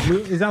that like a blue?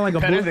 Is that like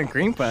a Better blue? than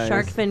cream pies.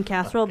 Shark fin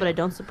casserole, but I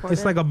don't support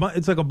It's it. like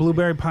it's like a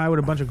blueberry pie with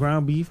a bunch of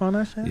ground beef on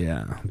that shit.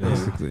 Yeah,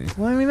 basically.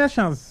 Well, I mean that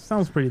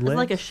sounds pretty It's lit.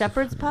 like a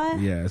shepherd's pie?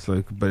 Yeah, it's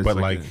like, but it's But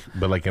like,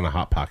 like in a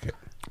hot pocket.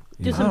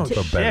 Do some Oh t-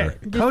 So better.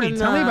 shit, Do Cody, some,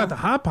 tell me about the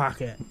hot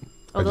pocket.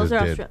 Oh, I those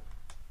just are did. Austra-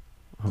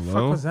 hello.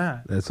 Fuck was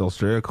that? That's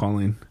Australia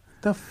calling.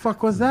 The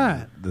fuck was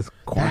that? This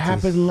That Qantas.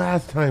 happened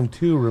last time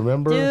too.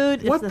 Remember? Dude,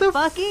 it's What the, the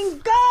fucking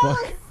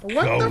ghost!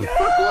 What the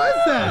fuck was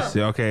that?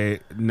 See, okay,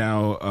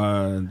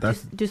 now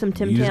that's Do some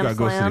Tim you just Tam got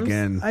ghosted slams.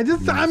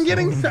 again. I'm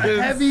getting so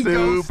heavy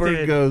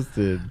Super ghosted.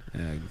 ghosted.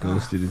 Yeah,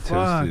 ghosted and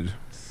Fuck. toasted.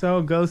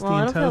 So ghosty Well,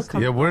 I and don't feel toasty.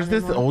 com- Yeah, where's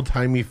this anymore. old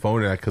timey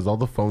phone at? Because all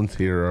the phones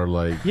here are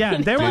like Yeah,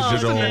 there was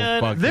just digital.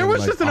 dude. fucking, There was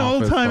like, just an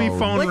office old-timey phones.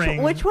 phone.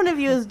 ring. Which one of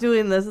you is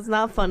doing this? It's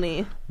not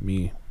funny.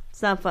 Me,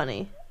 It's not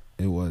funny.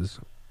 it was.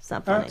 It's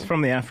not funny. It's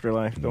from the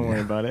afterlife. Don't worry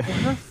about it.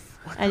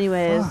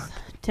 Anyways,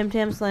 Tim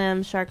Tam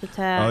Slam, Shark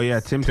Attack. Oh yeah,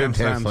 Tim Tam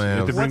Slams. You have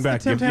to What's bring the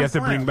back. Tim You Tam have to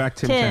bring Slam? back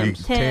Tim Tim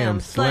Tams. Tam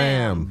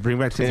Slam. Bring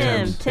back Tim Tim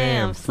Tams.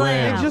 Tam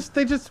Slam.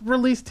 They just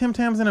released Tim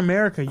Tams in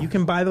America. You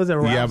can buy those at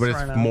Ralph's Yeah, but it's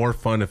right now. more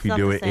fun if you It's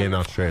do not it the same. in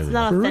It's Australia.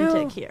 not For real?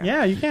 authentic here.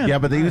 Yeah, you can. Yeah,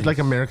 but they use like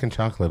American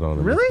chocolate on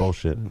it. Really? It's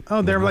bullshit.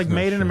 Oh, they're like not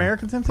made in sure.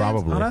 American Tim Tams?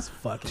 Probably. Oh, that's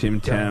fucking Tim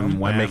Tam. I'm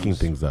Whams. making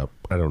things up.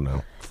 I don't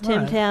know.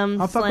 Tim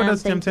Tam I'll fuck Slam. with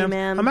those Tim Thank you, Tams.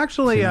 man. I'm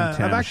actually, Tim I've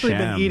Tam actually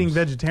been Shams. eating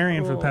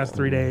vegetarian for the past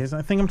 3 days.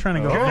 I think I'm trying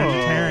to go Oh.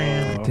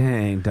 vegetarian.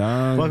 Dang,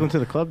 dog. Welcome to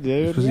the club,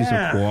 dude. Supposed to eat some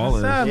Yeah, koalas.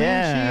 what's up, Yeah.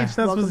 man? Cheech, that's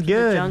Welcome what's to the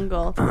good.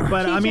 jungle. But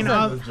I Cheech mean, is a-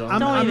 I'm don't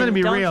gonna even-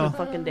 be don't real. you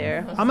fucking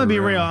dare. I'm gonna be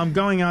For real. real. I'm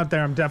going out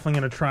there. I'm definitely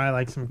gonna try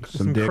like some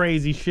dick.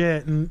 crazy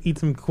shit and eat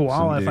some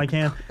koala Some if I dick.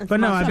 can. And But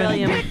some no,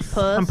 Australian puss.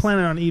 I'm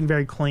planning on eating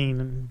very clean.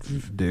 And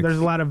Dicks. there's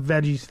a lot of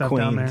veggie stuff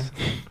down there, Queens.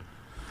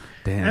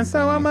 Damn. and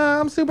so bro.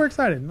 I'm super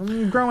excited.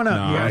 I'm growing up.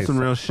 No, you that's guys. some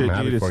real shit, I'm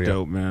happy dude. It's for you.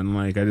 dope, man.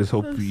 Like, I just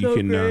hope you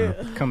can.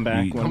 Come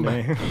back You- one come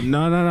day.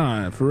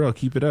 No, for real.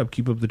 Keep it up.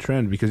 Keep up the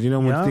trend because you know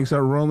when Yeah. things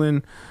start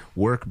rolling,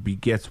 work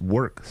begets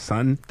work,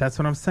 son. That's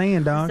what I'm saying,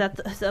 Is dog. that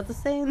the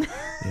saying?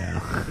 Yeah.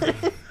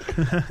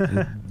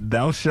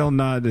 Thou shall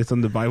not. It's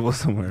on the Bible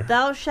somewhere.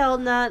 Thou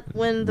shalt not,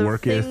 when the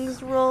Worketh.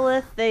 things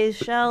rolleth, they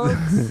shall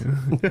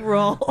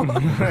roll.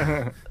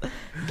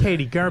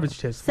 Katie, garbage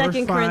tits.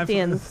 Second Verse 5,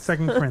 Corinthians. 2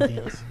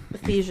 Corinthians.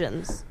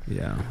 Ephesians.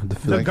 Yeah. The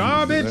Thank you for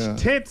garbage that.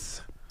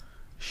 tits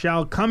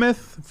shall cometh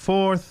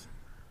forth.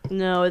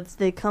 No, it's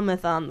they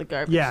cometh on the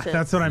garbage Yeah, tits.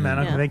 that's what I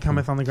meant. Yeah. They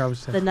cometh on the garbage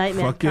tits. The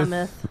nightman Fucketh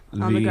cometh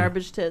on the thee.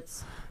 garbage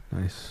tits.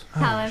 Nice.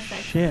 Oh,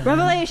 shit.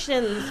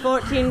 Revelations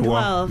 14:12.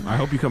 Well, I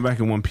hope you come back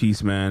in one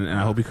piece, man, and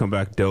I hope you come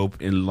back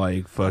dope in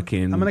like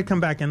fucking. I'm gonna come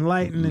back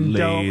enlightened and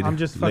dope. I'm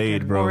just fucking.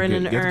 laid, bro. Or in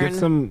an Get urn.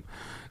 some.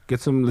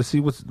 Let's see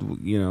what's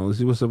let's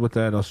see what's up with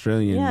that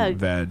Australian Yeah.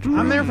 veg.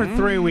 I'm there for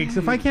 3 weeks.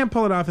 If I can't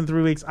pull it off in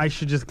 3 weeks, I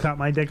should just cut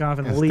my dick off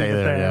and And leave stay it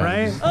there, there, yeah.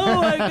 right?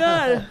 Oh my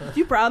god! Do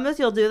you promise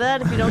you'll do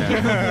that if you don't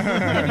get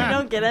if you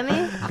don't get any?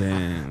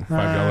 Dang,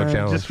 $5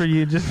 challenge. Just for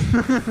you, just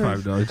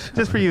 $5.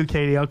 just for you,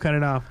 Katie. I'll cut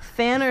it off.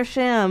 Fan or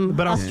sham?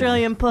 But I'll-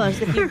 Australian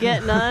puss. If you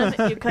get none,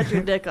 you cut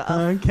your dick off.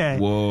 Okay.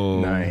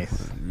 Whoa,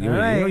 Nice. You,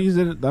 Alright. you don't use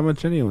it that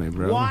much anyway,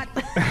 bro. What?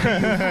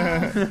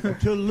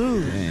 To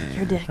lose.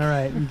 Your dick. All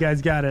right, you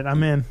guys got it.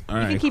 I'm in. All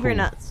You right, can keep your cool.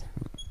 nuts.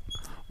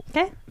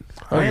 Okay.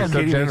 Oh, you're so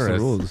Katie makes the generous.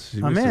 rules.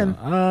 She I'm makes the- in.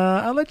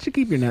 I'll let you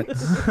keep your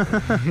nuts.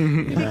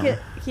 You can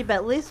keep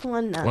at least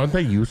one nut. Aren't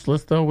they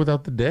useless though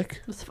without the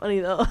dick? It's funny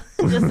though.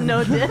 Just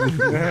no dick.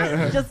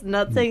 Just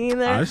nuts hanging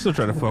there. I still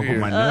try to fuck with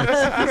my nuts,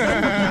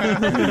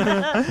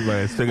 but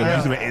it's still gonna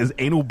use them as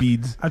anal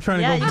beads. I'm trying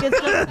to Yeah, go. you can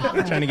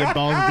still. Trying to get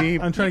balls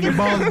deep. I'm trying to get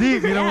balls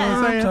deep. You know what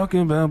I'm saying?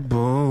 Talking about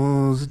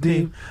balls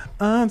deep,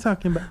 I'm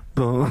talking about.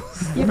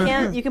 balls.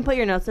 You can put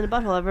your nuts in a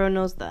butthole. Everyone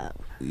knows that.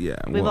 Yeah,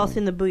 We've well, all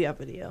seen the Booyah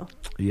video.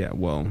 Yeah,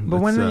 well,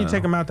 But when you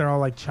take them out, they're all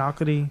like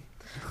chocolatey.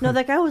 No,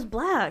 that guy was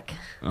black.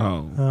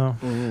 Oh,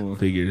 Oh,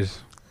 figures.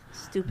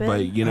 Stupid.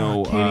 But you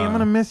know, Katie, I'm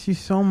gonna miss you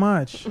so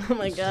much. Oh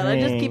my god, I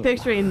just keep Dang.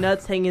 picturing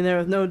nuts hanging there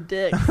with no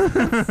dick.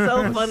 It's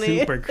so funny.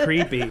 Super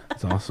creepy.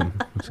 it's awesome.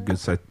 It's a good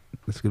sight.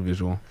 It's a good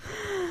visual.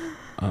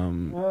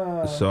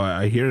 So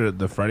I hear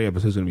the Friday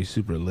episode is gonna be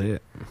super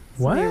lit.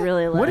 What? Be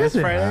really What lit. is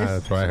it?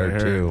 That's what I heard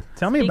too.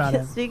 Tell me about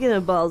it. Speaking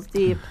of balls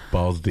deep,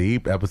 Balls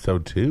deep,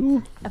 episode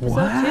 2. episode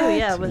What? 2,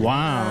 yeah, with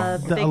Wow.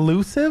 The big,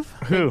 elusive?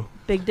 Who?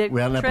 big dick We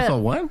had an trip.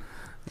 episode 1?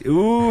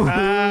 Ooh.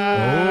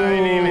 I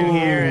didn't even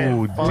hear it.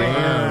 Ooh,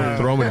 damn.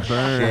 Throwing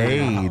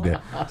shade.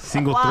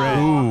 Single Wow. thread.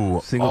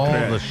 Ooh, Single all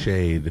thread. the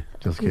shade.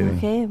 Just kidding.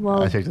 Okay,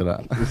 well, I checked it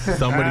out.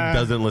 Somebody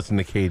doesn't listen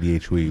to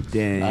KDH Weebs.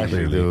 Dang. I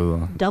actually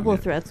do. Double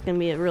Threat's gonna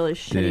be a really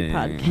shitty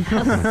Dang.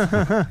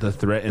 podcast. The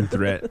Threat and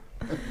Threat.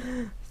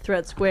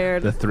 Threat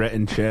squared. The Threat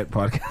and Chat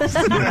podcast.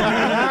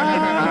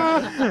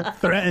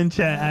 Threat and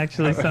Chat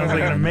actually sounds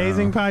like an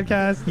amazing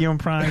podcast. You and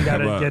Prime got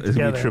to Well, get it's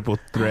gonna be together. Triple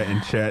Threat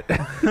and Chat.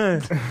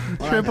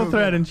 Triple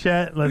Threat and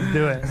Chat. Let's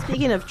do it.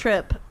 Speaking of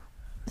Trip,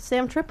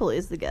 Sam Tripoli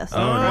is the guest. Oh,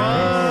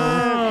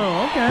 nice.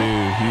 Oh, okay.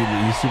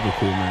 Dude, he's super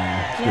cool,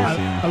 man. It's Yeah.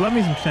 good I love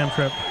me some Sam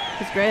Trip.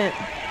 It's great.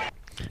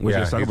 seeing. What you Yeah,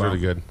 guys talk he's about? really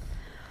good.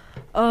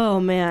 Oh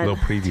A man, little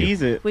preview.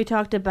 Tease it. we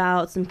talked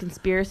about some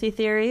conspiracy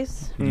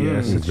theories.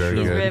 Yes, Mm, it's very true.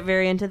 He's good.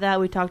 very into that.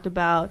 We talked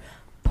about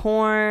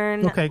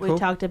porn. Okay, We cool.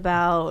 talked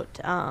about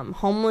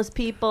homeless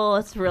people.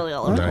 It's really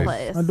all over the Nice.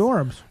 place.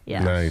 Adorbs.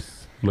 Yeah.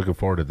 Nice. Looking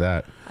forward to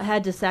that. I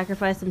had to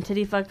sacrifice some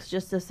titty fucks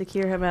just to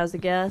secure him as a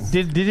guest.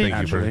 Did he? Thank you for,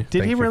 Actually. Did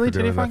thank he you for really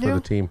doing titty that fuck for you?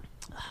 the team.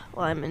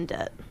 Well, I'm in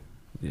debt.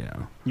 Yeah.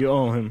 You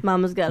owe him.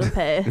 Mama's got to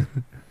pay.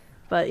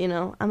 But,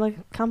 I'm a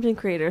content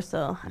creator,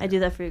 so I do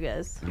that for you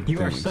guys. You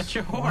are such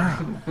a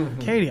whore.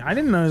 Katie, I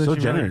didn't know that So you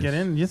really generous. get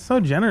in. You're so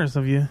generous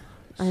of you.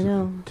 I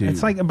know. Dude.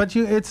 It's like, but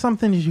it's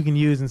something that you can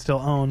use and still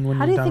own when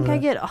How do you're you done think I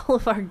with it. get all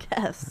of our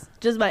guests?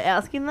 Just by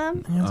asking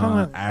them? Yeah, it's all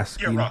about-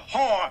 asking. yeah,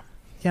 I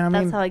That's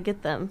mean, how I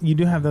get them. you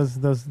do have those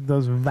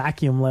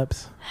vacuum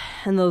lips.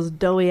 And those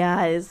doughy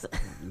eyes.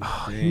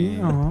 Oh,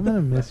 I'm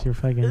gonna miss your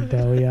fucking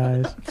doughy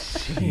eyes.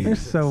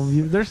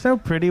 They're so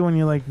pretty when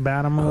you like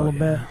bat them a little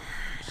bit.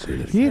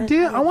 You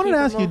do. I wanted to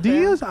ask you. Do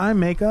you use eye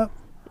makeup?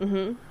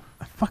 Mm-hmm.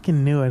 I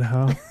fucking knew it,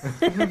 ho.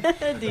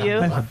 Do you?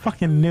 I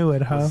fucking knew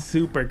it, ho.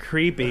 Super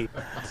creepy.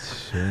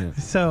 Shit.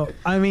 So,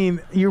 I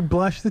mean, your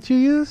blush that you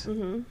use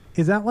Mm-hmm.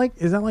 is that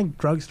like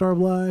drugstore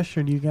blush,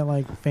 or do you get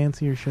like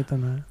fancier shit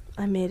than that?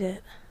 I made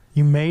it.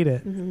 You made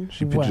it. Mm-hmm.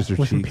 She What, pinches her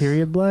with some cheeks.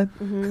 period blood?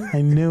 Mm-hmm.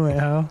 I knew it,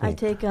 ho. I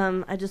take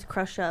I just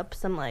crush up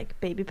some like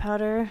baby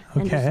powder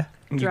and Okay.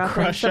 just drop in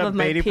crush some up of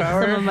my baby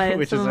powder, some of my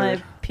which some is of our-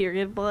 my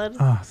period blood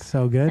Oh,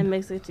 so good. and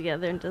mix it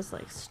together and just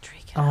like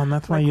streak it. Oh, and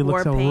that's why like you look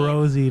war so paint.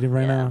 rosy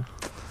right Yeah. now.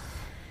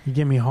 You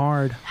get me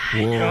hard.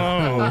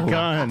 Oh,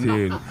 God.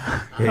 Dude.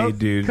 Hey,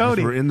 dude.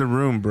 Cody. We're in the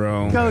room,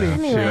 bro. Cody.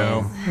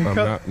 Anyways, I'm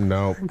not.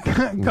 No.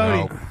 Cody,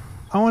 No.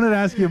 I wanted to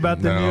ask you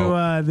about the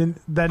No. new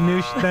that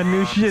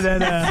new shit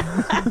at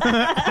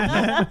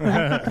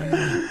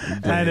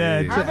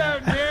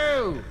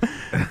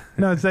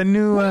no, it's that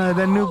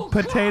new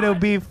potato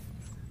beef.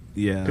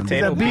 Yeah.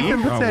 Potato That beef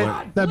and Oh, potato.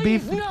 what? That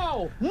beef.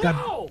 No!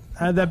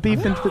 That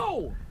beef and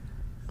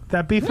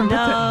that beef and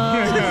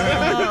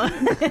potato.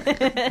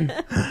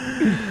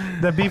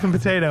 That beef and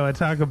potato at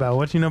Taco Bell.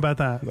 What you know about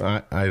that?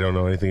 I don't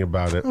know anything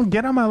about it.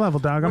 Get on my level,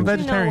 dog. I'm What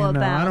you know vegetarian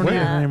now. I don't about eat it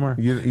that? anymore.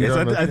 You Yes,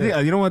 don't know I think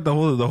shit. you know what the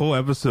whole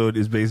episode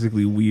is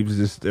basically Weaves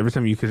just every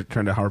time you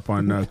trying to harp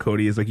on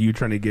Cody, it's like you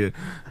trying to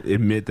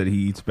admit that he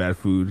eats bad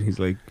food. He's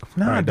like,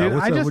 No, all right, dog, dude,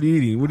 what's I up? just- What are you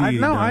eating? What are you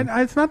eating? No, dog?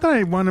 it's not that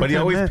I want him But he to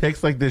always admit.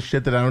 picks like this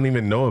shit that I don't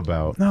even know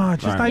about. No,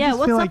 it's just Right. I yeah, just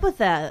what's feel up like with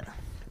that?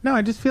 no,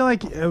 I just feel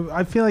like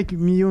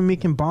you and me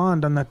can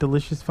bond on that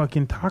delicious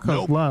fucking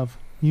tacos love.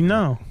 You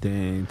know.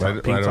 Dang, I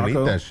pink don't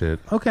taco? eat that shit.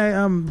 Okay.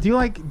 Do you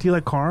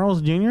like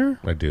Carl's Jr.?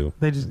 I do.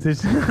 They just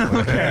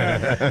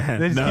okay.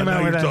 They just No, came now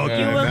out with you're that. talking.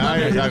 You would now love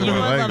you're it. talking You would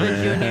about love it,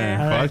 language. Junior.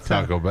 All right, Fuck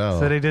Taco Bell.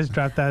 So they just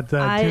dropped that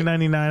I-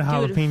 $2.99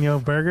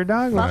 jalapeno burger,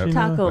 dog. Fuck What you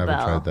Taco know? I haven't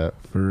Bell. tried that.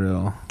 For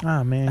real.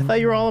 Oh man. I thought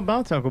you were all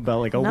about Taco Bell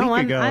like a No,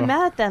 week ago. I'm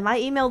mad at them. I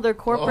emailed their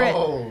corporate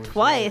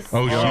twice.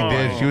 Oh, she Oh.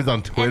 did. She was on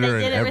and Twitter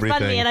they and, didn't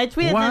respond to me, everything. and I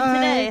tweeted them White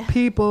today.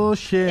 people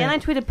shit. And I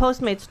tweeted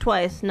Postmates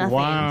twice. Nothing.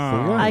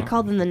 Wow. I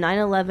called them the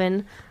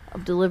 911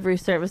 of delivery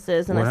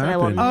services, and What I said I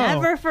will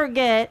happened? never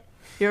forget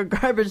your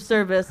garbage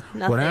service.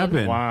 Nothing. What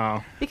happened?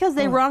 Wow. Because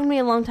they wronged me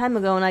a long time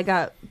ago, and I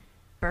got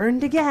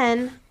burned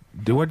again.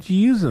 Do what you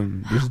use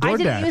them? There's DoorDash. I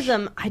didn't use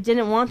them. I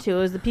didn't want to. It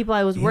was the people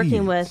I was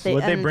working with.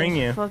 What'd they and bring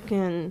just you?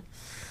 Fucking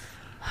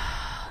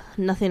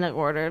nothing I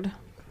ordered.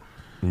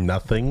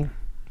 Nothing.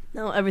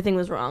 No, everything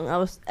was wrong.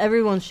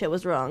 Everyone's shit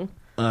was wrong.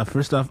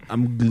 First off,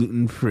 I'm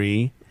gluten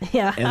free,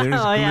 Yeah. and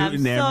there's oh, yeah, I'm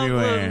gluten so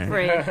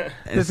everywhere.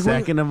 gluten-free. And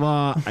second of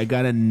all, I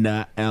got a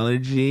nut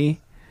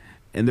allergy,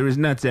 and there was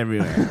nuts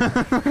everywhere.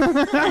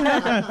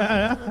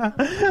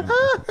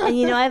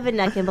 And I have a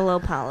neck and below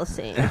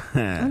policy.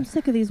 I'm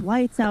sick of these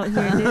whites out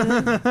here,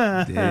 dude.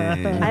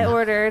 Dang. I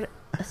ordered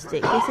a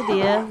steak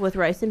quesadilla with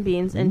rice and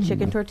beans and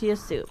chicken tortilla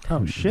soup.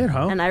 oh shit,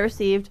 ho. And I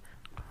received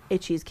a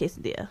cheese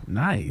quesadilla.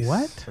 Nice.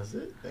 What?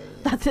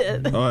 That's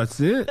it. Oh, that's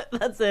it?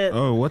 That's it.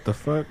 Oh, what the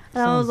fuck?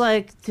 And I was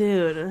like,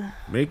 dude.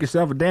 Make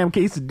yourself a damn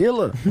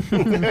quesadilla.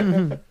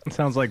 It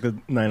sounds like the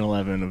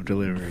 9/11 of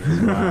delivery.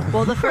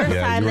 Well, the first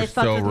Yeah, time you they were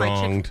fucked so with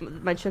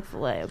wronged. my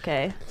Chick-fil-A,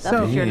 okay? That's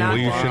So- what you're not Well,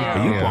 you gonna shouldn't- do.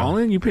 Are you Yeah.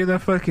 balling? You pay that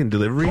fucking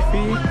delivery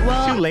fee?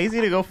 Well, Too lazy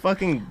to go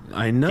fucking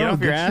I know. get off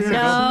your get ass and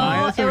your- go buy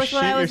no, us it some was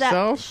when shit I was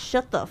yourself? at.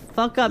 Shut the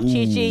fuck up, Chi-Chi.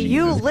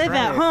 You live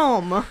at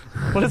home.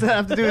 What does that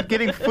have to do with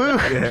getting food?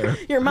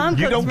 Your mom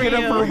You cooks don't get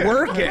up for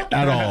work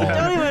at all.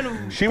 Don't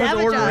even. She was have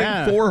a ordering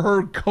job. for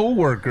her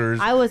coworkers.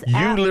 I was You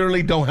at-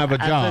 literally don't have a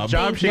job. The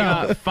job she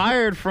got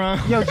fired from.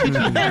 Yo,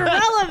 Chi-Chi.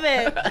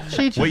 Irrelevant.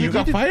 Chi-Chi, Wait, you did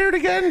got fired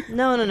again?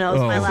 No. It was my Oh.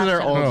 This is last her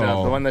job. old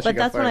job, the one that she But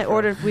got that's when I fired from.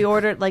 ordered. We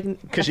ordered like a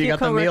Because she few got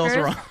the meals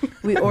coworkers. wrong.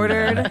 We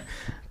ordered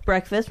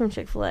breakfast from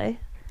Chick-fil-A.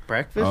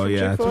 Breakfast Oh from yeah,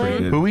 that's Chick-fil-A?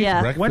 pretty good. Who eats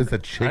Yeah. breakfast at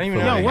I don't even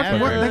Chick-fil-A? know Yo,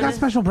 Yeah, what? yeah. They got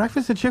special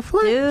breakfast at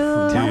Chick-fil-A?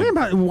 Dude, Tell me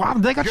about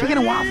it. They got chicken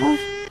and waffles.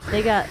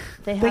 they got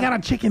They got a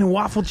chicken and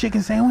waffle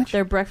chicken sandwich.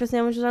 their breakfast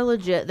sandwiches are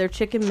legit. They're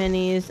chicken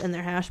minis and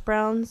their hash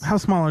browns. How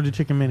small are the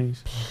chicken minis?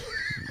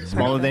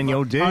 Smaller than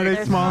your dick. Are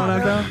they small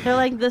enough though? They're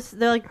like this.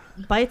 They're like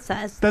bite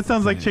sized. That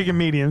sounds like chicken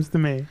mediums to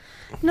me.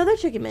 No, they're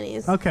chicken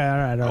minis. Okay, all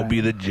right. I'll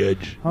be the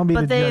judge. I'll be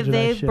But the judge of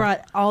they that shit.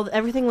 brought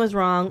everything was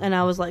wrong, and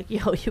I was like,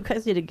 "Yo, you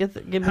guys need to give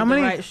me How the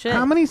many? right shit."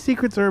 How many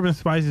secrets urban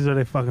spices are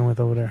they fucking with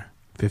over there?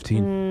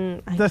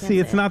 15. I Let's can't see.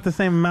 It's say. not the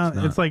same amount.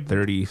 It's like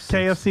 30.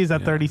 KFC's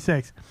at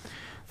 36.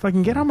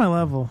 Fucking get on my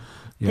level.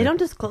 They don't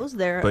disclose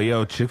their. But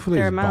yo, Chick-fil-A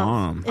their is amounts.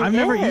 bomb. It I've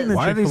never is. eaten a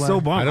Why are they Chick-fil-A.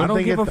 so bomb? I don't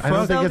think give a it's. I don't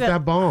fuck. think So it's good.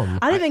 that bomb.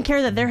 I don't even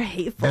care that they're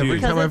hateful Every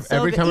because time it's so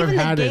every good. time I've Even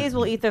had the it, gays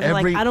will eat there. They're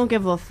every- like, I don't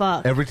give a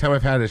fuck. Every time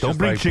I've had it, it's Don't just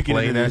bring like chicken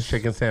plain into ass this.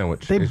 chicken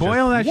sandwich. They It's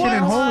boil just- that shit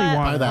in holy What?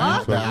 water.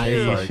 That Fuck icy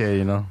you. shit,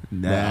 you know.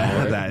 Nah,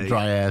 that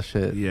Dry ass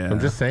shit. Yeah.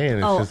 I'm just saying.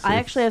 It's Oh, just, I it's-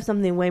 actually have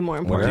something way more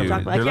important Whatever. to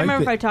talk about. I They're can't like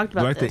remember the- if I talked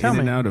they're about like the this. Tell in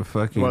me. and out of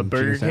fucking What,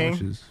 Burger chicken King?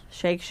 sandwiches.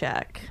 Shake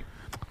Shack.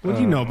 What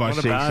do you know about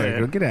what Shake about Shack? it?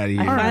 Girl? Get out of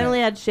I here. finally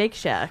had Shake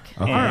Shack.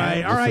 Okay. All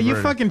right, all right. What's You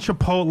the fucking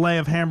Chipotle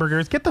of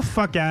hamburgers. Get the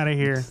fuck out of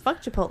here.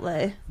 Fuck Chipotle.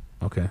 verdict?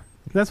 Okay.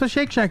 That's what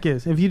Shake Shack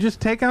is. If you just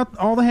take out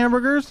all the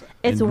hamburgers,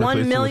 It's And replace 1 it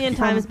with- million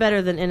times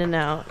better than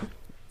In-N-Out.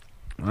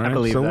 All right,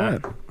 believe so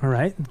that. what? all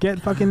right, get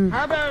fucking. And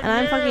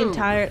I'm fucking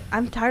tired.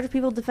 I'm tired of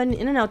people defending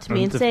In-N-Out to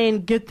me I'm and def-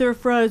 saying, get their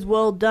fries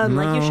well done.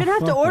 Like, you No, shouldn't have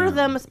to fuck order that.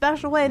 them a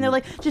special way. And they're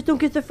like, just don't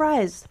get the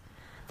fries.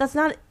 That's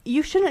not.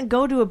 You shouldn't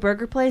go to a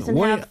burger place and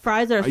What? have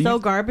fries that are Are so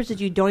you- garbage that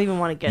you don't even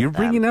want to get You're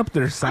them. bringing up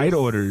their side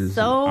orders.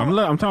 so-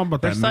 I'm talking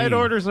about Their that side main.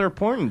 orders are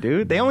important,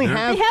 dude. They only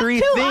have They have 3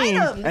 2 things,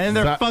 items. and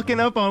they're That- fucking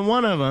up on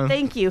one of them.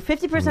 Thank you.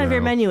 50% of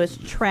your No. menu is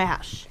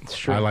trash. It's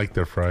true. I like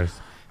their fries.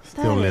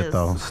 Still That lit is-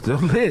 though. Still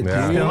lit.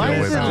 Yeah. dude. Why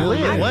is it Still lit?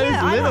 lit. What is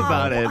Yeah, I lit know.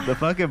 about it? The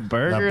fucking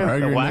burger,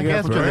 burger, the whack nigga, ass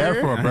that's what you're there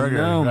burger. for, a burger.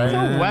 I know, right?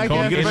 man. Whack Call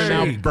ass In and burger.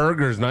 Out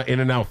burgers, not In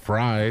and Out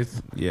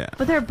fries. Yeah.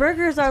 But their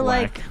burgers are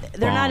like,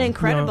 they're not Bomb.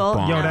 incredible.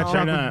 Bomb. Yo, No. that They're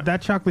chocolate, not.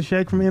 that chocolate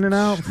shake from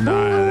In-N-Out. Nah,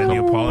 that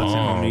Neapolitan,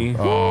 homie.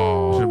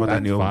 Oh, What about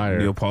that that's fire.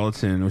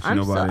 Neapolitan? What you I'm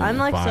know so, about I'm it?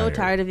 like so Fire.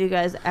 tired of you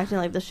guys acting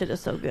like this shit is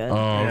so good. Oh,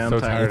 Yeah, I'm so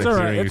I'm tired. tired It's of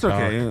alright. hearing It's you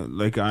talk. okay.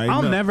 Like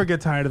I'll never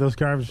get tired of those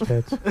garbage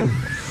tits.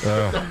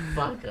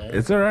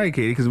 It's all right,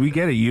 Katie, because we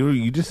get it.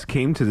 You just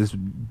came to this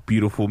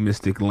beautiful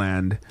mystic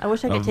land. I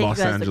wish I could of take Los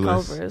you guys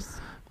Angeles. to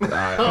Culver's.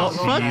 Oh,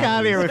 fuck out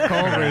of here with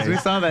Culver's. We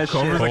saw that shit.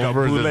 Culver's like a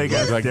Culver's is bootleg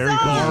ass like- Dairy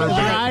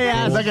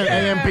Yeah, It's like an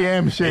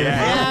AM/PM shit.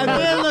 Yeah, it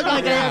did look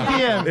like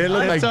AM/PM. It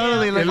looked like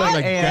totally it looked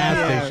like gas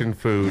AM/PM. station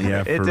food.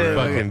 Yeah, It for did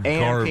look fucking AM/PM.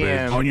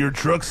 garbage. On your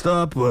truck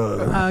stop.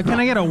 Can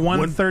I get a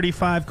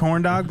 135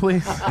 corn dog,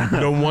 please?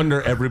 No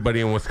wonder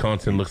everybody in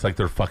Wisconsin looks like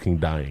they're fucking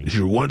dying. It's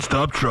your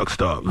one-stop truck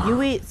stop.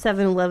 You eat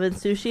 7-Eleven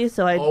sushi,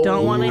 so I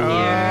don't want to hear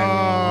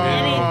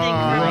anything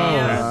from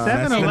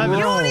you. 7-Eleven.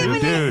 You don't even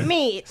Dude. eat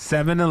meat.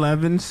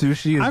 7-Eleven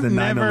sushi is I've the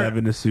never-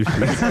 9/11 of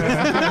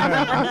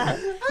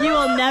sushi. You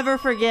will never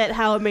forget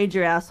how it made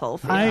your asshole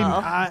feel.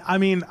 I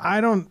mean,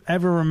 I don't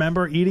ever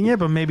remember eating it,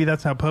 but maybe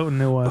that's how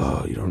potent it was.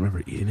 Oh, you don't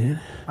remember eating it?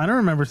 I don't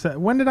remember.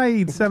 When did I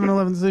eat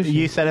 7-Eleven sushi?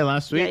 You said it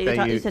last yeah, week you,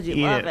 that you said you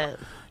eat love it it.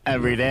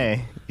 every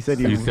day. You said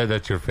You said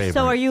that's your favorite.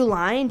 So are you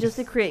lying just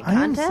to create I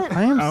am. content?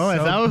 I am. Oh, is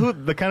so- that who,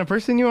 the kind of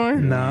person you are?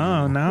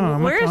 No, no.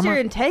 Where's your I'm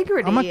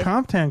integrity? I'm a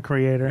content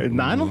creator.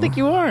 No, I don't think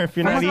you are. If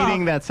you're not First of all,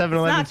 eating that it's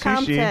 7-Eleven not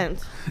sushi.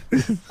 content.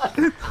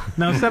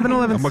 No,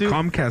 7-Eleven I'm a sushi.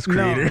 Comcast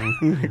creator.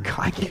 No.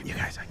 I can't. You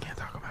guys, I can't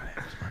talk about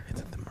it.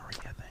 It's the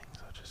Maria thing.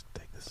 So just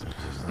take this.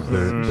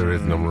 there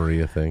is no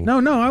Maria thing. No,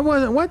 I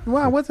wasn't. What?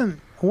 Well, I wasn't.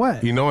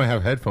 What? You know I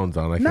have headphones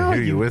on. I can No,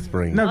 hear you you-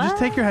 whispering. No, just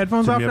take your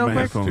headphones Turn off me real up my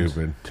quick. headphones.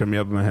 Stupid. Turn me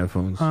up my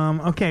headphones.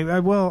 Okay.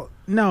 Well,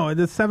 no,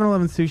 the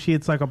 7-Eleven sushi.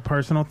 It's like a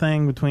personal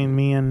thing between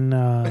me and.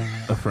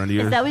 A friend of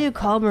yours. Is that what you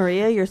call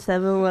Maria, your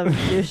 7-Eleven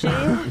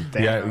sushi?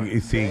 Yeah, you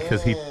see,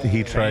 because he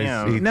tries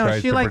Damn. No,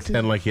 tries she to likes-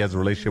 pretend like he has a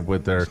relationship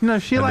with her. No,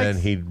 she and likes- then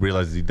he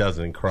realizes he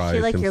doesn't and cries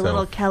She like your himself.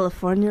 little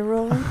California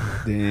roll?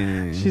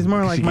 Dang. She's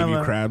more like she my give you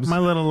little, crabs. my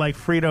little like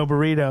Frito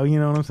burrito. You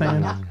know what I'm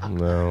saying?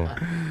 No.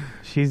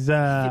 She's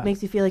It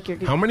makes you feel like you're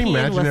How many peeing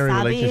imaginary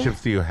wasabi.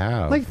 relationships do you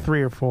have? like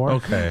 3 or 4.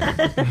 Okay.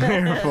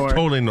 Therefore-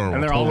 Totally normal.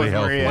 And they're all totally with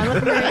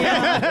healthy.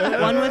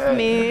 Maria. One with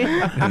Maria,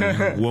 one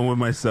with me, One with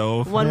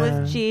myself. one Yeah.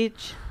 with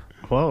Cheech.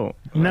 Whoa.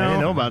 No, I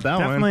didn't know about that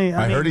one. definitely.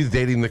 I mean, heard he's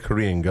dating the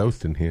Korean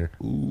ghost in here.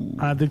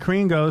 the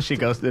Korean ghost. She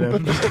ghosted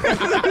him.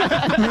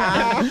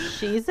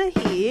 She's a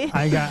he.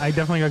 I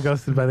definitely got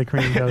ghosted by the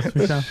Korean ghost.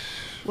 Michelle.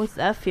 What's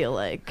that feel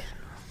like?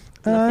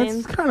 It's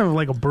Nothing? kind of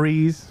like a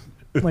breeze,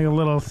 like a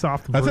little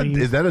soft breeze.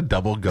 Is that a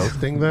double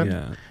ghosting then?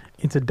 Yeah.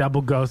 It's a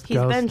double ghost. He's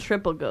ghost. been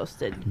triple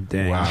ghosted.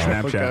 Dang. Wow.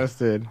 Snapchat.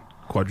 Ghosted.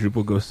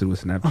 Quadruple ghosted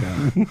with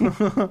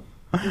Snapchat.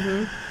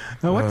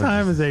 Now, what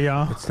time is it,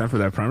 y'all? It's time for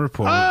that Prime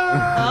Report.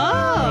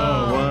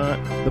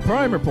 The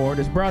Prime Report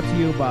is brought to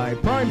you by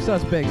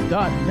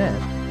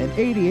PrimeSuspects.net and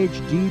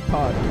ADHD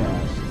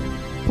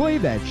Podcast. Play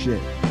that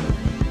shit.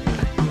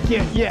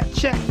 Yeah,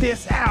 check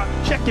this out.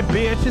 Check it,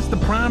 bitch. It's the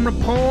Prime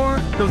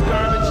Report. Those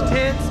garbage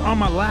tits are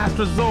my last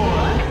resort.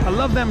 I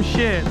love them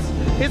shits.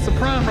 It's a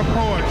Prime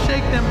Report.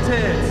 Shake them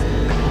tits.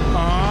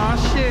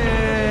 Aw,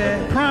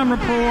 shit. Prime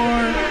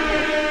Report.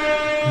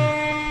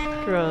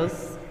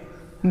 Gross.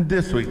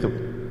 This week,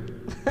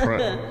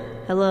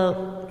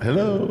 Hello.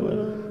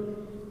 Hello.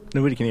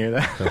 Nobody can hear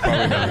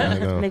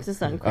that. Makes it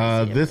sound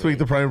crazy. This week,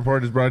 the Prime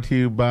Report is brought to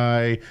you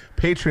by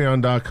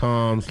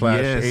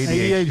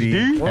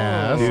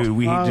Patreon.com/ADHDcast. Dude,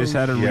 we just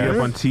had a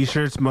re-up on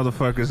t-shirts.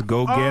 Motherfuckers,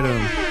 go get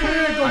them.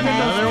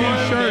 Another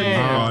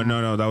one?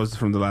 Oh, no, that was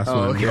from the last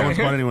one. okay. I haven't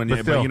bought anyone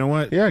yet, but you know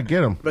what? Yeah,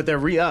 get them. But they're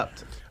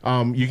re-upped.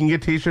 You can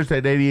get t-shirts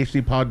at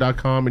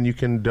ADHDpod.com, and you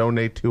can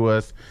donate to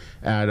us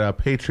at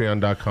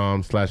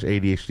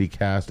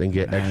patreon.com/ADHDcast and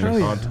get extra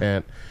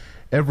content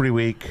every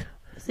week.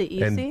 Is it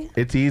And easy?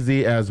 it's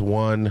easy as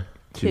 1,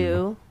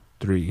 2,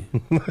 3.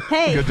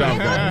 Hey, Good job, you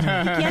guys.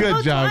 can't Good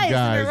go job, twice in a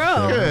guys.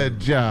 row. Good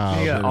job.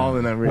 You got all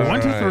the numbers.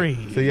 1, 2, All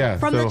 3. So yeah,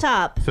 From the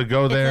top. So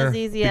go It's there. as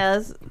easy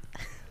as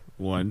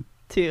 1,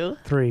 2.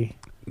 3.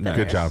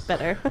 Good job.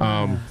 Better.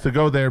 So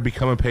go there,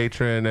 become a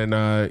patron,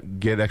 and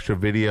get extra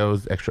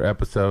videos, extra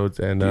episodes,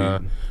 and go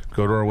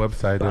to our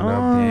website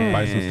and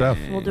buy some stuff.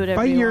 We'll do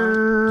whatever you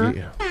want.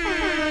 Yeah.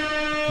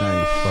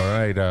 Nice. All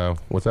right.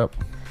 What's up?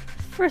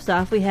 First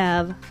off, we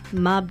have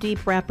Mobb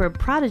Deep rapper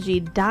Prodigy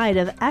died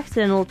of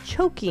accidental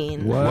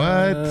choking.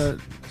 What?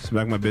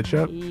 Smack my bitch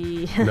up?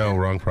 Yeah. No,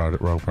 wrong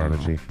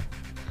prodigy.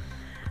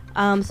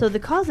 So the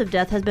cause of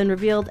death has been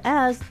revealed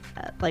as,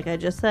 like I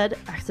just said,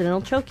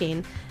 accidental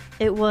choking.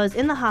 It was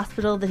in the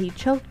hospital that he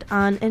choked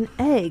on an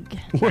egg.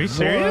 Are you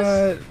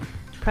serious?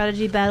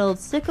 Prodigy battled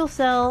sickle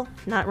cell,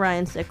 not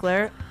Ryan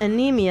Sickler,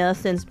 anemia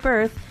since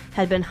birth,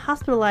 had been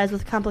hospitalized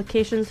with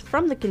complications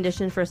from the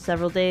condition for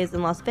several days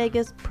in Las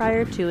Vegas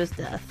prior to his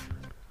death.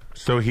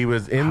 So he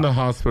was in the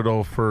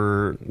hospital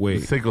for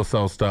sickle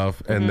cell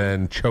stuff, and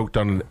then choked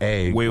on an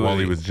egg while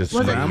he was just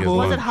Was it, taking his was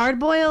lunch. it hard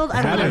boiled?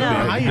 I don't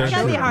know. It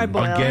gotta be hard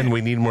boiled. Again,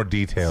 we need more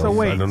details. So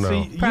wait, I don't know.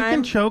 so you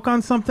can choke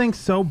on something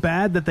so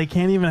bad that they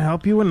can't even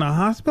help you in the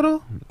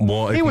hospital?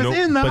 Well, He was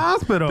in the but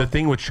hospital. The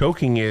thing with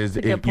choking is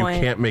That's a if good you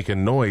point. can't make a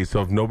noise,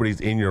 so if nobody's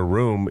in your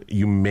room,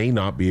 you may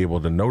not be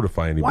able to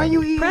notify anybody. Why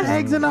you eating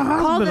eggs in the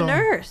hospital? Call the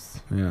nurse.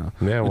 Yeah.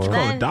 Yeah, well,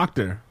 Call a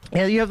doctor.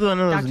 Yeah, you have one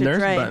of those Dr. nurse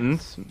Dre.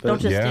 buttons.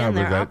 Don't just stand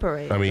there, but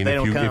operate. I mean, They if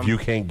don't you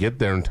come. can't get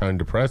there in time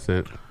to press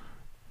it,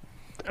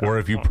 or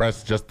if you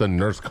press just the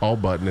nurse call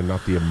button and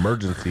not the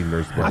emergency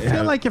nurse I button.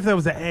 feel like if there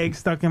was an egg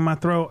stuck in my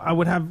throat,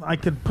 I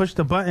could push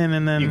the button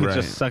and then You could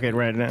just suck it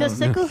right down. Does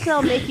sickle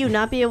cell make you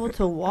not be able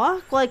to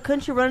walk? Like,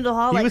 couldn't you run into the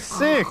hall? He Like, was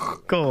sick.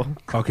 Cool.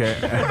 Okay.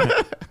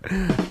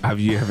 Have any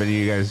of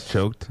you guys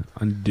choked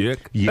on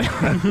dick? Yeah.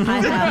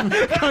 I have.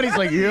 Cody's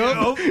like, yep.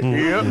 Oh,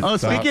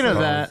 Stop, speaking of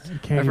stop. that,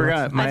 Okay, I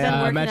forgot. I've been My working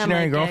on imaginary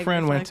my gag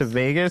girlfriend went to reflex.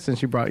 Vegas and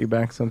she brought you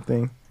back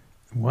something.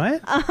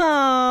 What?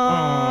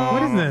 Oh.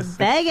 What is this?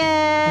 Vegas.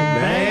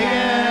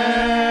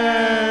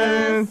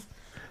 Vegas.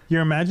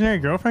 Your imaginary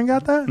girlfriend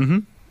got that? Mm-hmm.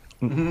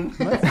 Put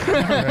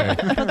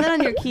that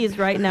on your keys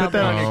right now, Put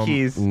that on bro. your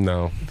keys.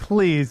 No.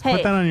 Please Hey,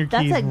 put that on your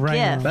that's keys a right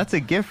gift. now. That's a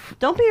gift.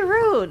 Don't be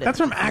rude. That's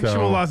from actual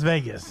So- Las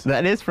Vegas.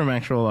 That is from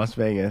actual Las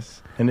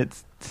Vegas. And it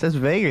says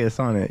Vegas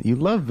on it. You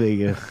love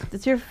Vegas.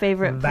 It's your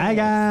favorite place.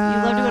 Vegas.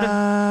 You love to go to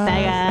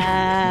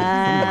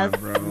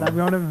Vegas. Love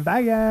going to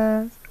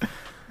Vegas.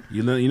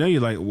 You know you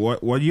like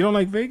what? You don't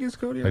like Vegas,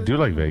 Cody? I do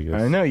like Vegas.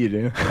 I know you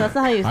do. That's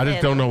not how you say I just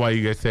it. don't know why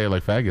you guys say it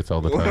like faggots all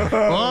the time.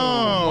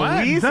 Oh,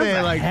 What? we That's say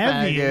a like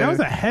heavy. faggot. That was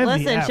a heavy.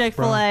 Listen, F,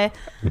 Chick-fil-A.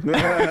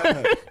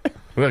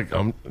 Look,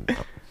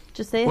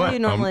 Just say What? how you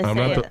normally I'm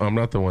say not it. I'm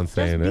not the one Just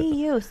saying be it.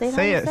 you. Say,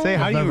 Say how it. you Say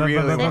how you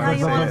really Say how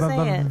you want wanna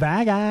to say it.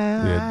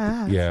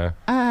 Vegas. Yeah.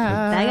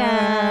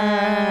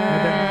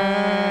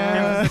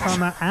 Vegas. Emphasis on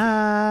the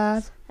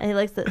eyes. And he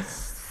likes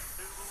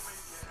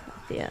this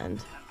at the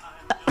end.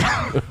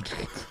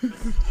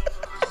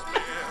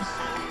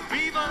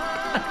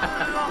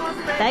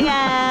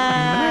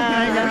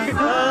 Vegas.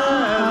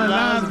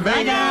 Las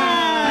Vegas.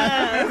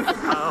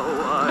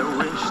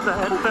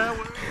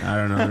 I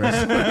don't know. the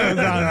rest.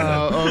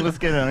 Oh, let's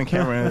get it on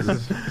camera.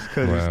 This is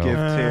Cody's Wow.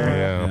 gift here.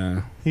 Yeah.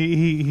 Yeah.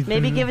 He's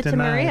Maybe been give it to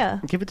denied.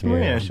 Maria. Give it to Yeah.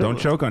 Maria. Don't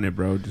choke on it,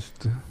 bro.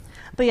 Just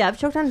But yeah, I've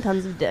choked on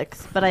tons of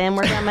dicks, but I am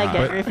working on my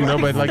gag But reflex. no,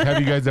 but like, have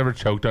you guys ever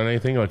choked on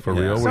anything like for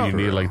Yeah. real, where you For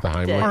need real. like the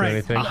Heimlich Dick. or Alright.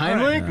 anything? A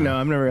Heimlich? Yeah. No,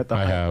 I've never got the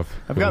I have.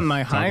 I've gotten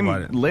my Talk about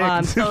it. Heim licked.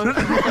 I'm so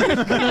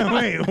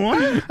Wait,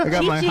 what? I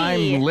got my Chi-Chi.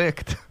 Heim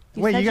licked.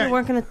 You Wait, said you you got-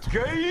 weren't gonna.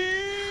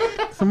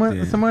 Someone,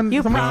 Yeah. someone,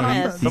 You someone,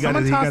 promised.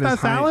 someone tossed that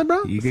salad,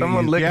 bro.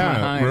 Someone licked my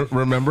Yeah. Heim.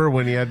 Remember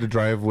when he had to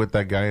drive with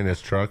that guy in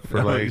his truck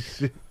for like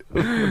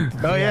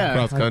Oh yeah.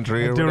 cross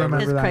country or do whatever.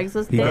 His remember that.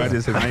 Craigslist He got date.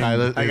 his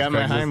Heim. I got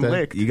my Heim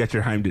licked. You got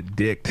your Heim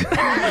dicked.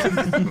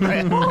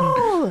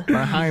 Woo!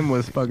 My Heim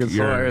was fucking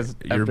sore You're after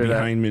that.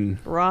 behindman.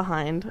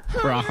 Rawhind.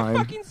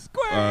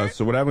 Rawheim.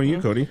 So what happened to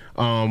you, Cody?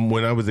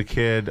 When I was a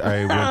kid,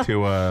 I went to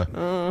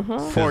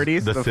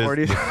 40s, the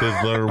 40s. the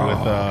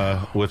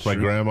Sizzler with my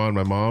grandma and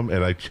my mom,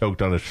 and I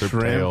choked on a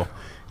shrimp tail.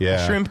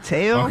 Yeah. Shrimp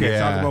tail? Okay, Yeah.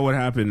 talk about what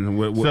happened.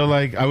 So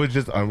like I was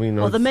just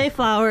Well, the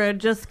Mayflower had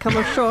just come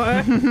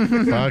ashore.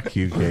 fuck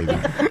you, Katie.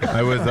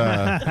 I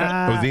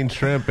was eating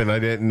shrimp and I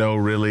didn't know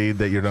really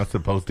that you're not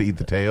supposed to eat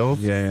the tails.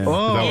 Yeah.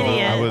 Oh,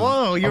 Idiot.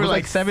 whoa! You I were was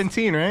like like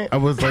 17, right? I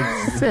was like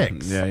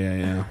 6.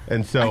 Yeah.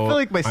 And so I feel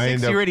like by 6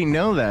 ended you up- already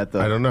know that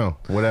though. I don't know.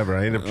 Whatever.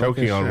 I ended up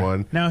choking on sure.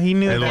 one. No, he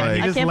knew And, that. like-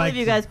 He I just can't liked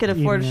believe you guys could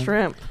afford eating it.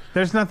 shrimp.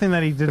 There's nothing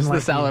that he didn't It's like.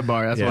 the salad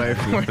bar. That's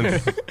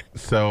why.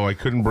 So I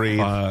couldn't breathe.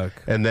 Fuck.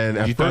 And then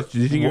at first,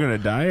 Did you think you were gonna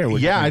die or?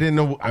 yeah, I didn't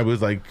know. I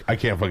was like, I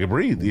can't fucking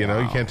breathe. You know,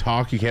 you can't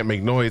talk, you can't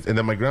make noise. And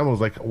then my grandma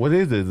was like, "What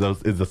is it?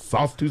 Is the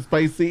sauce too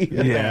spicy?"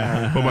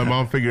 Yeah. But my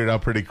mom figured it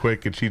out pretty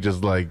quick, and she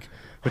just like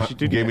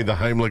gave me the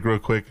Heimlich real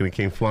quick, and it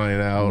came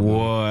flying out.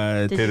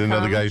 What? Did Hit you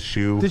another come? guy's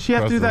shoe. Did she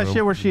have to across do the that room.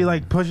 shit where she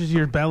like pushes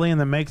your belly and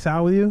then makes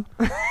out with you?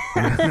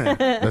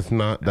 That's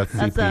That's,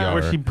 CPR.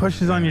 Where she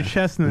pushes on your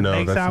chest and then No,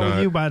 makes that's out with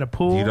not- you by the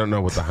pool? You don't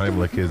know what the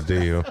Heimlich is,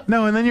 do you?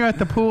 No, and then you're at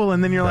the pool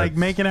and then you're like That's-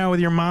 making out with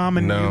your mom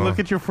and No. you look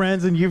at your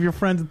friends and you give your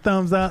friends a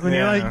thumbs up and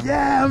Yeah. you're like,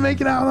 yeah, I'm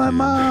making out with my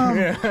mom.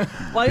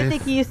 Why do you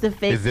think he used to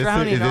fake Is this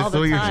drowning all what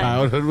the your time?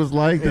 childhood was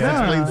like? This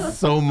Yeah. explains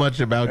so much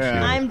about you.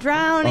 I'm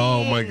drowning.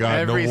 Oh my god!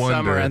 Every no wonder.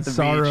 summer at the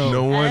Sorrow. beach.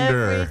 No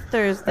wonder. Every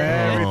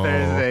Thursday. Every Oh.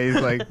 Thursday,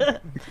 he's like,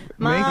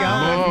 make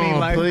out with me,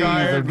 Mom, please,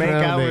 lifeguard. I'm Make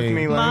out with drowning.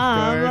 me,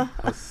 lifeguard.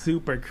 Mom.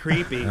 Super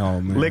creepy.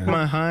 Oh man. Lick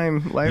my Heim,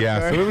 lifeguard.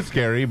 Yeah, so it was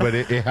scary, but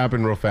it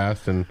happened real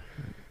fast, and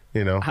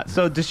you know,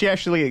 So did she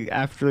actually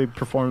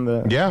perform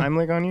the Yeah.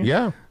 Heimlich on you?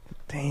 yeah.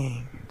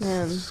 Dang.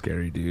 Man. It's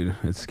scary, dude.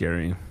 It's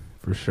scary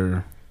for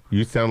sure.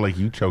 You sound like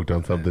you choked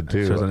on something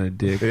too. Shows on a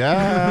dick.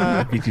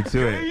 Yeah. Beat you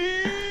to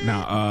it.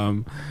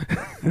 Now,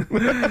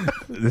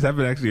 this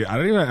happened actually. I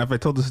don't even know if I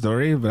told the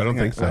story, but I don't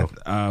think so.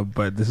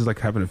 But this is like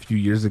happened a few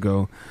years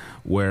ago,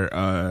 where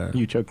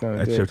You choked on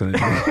I it. choked on a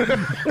dick.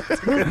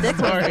 Whose dick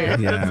was it?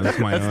 Yeah, it was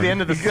my That's own. the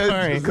end of the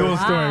story. Cool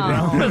story,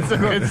 Wow. bro. That's a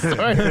good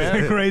story, It's a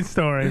man. great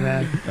story,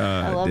 man.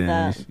 I love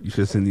that. You should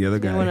have seen the other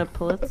You guy. won a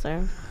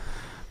Pulitzer.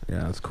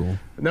 Yeah, that's cool.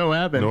 No, what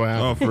happened?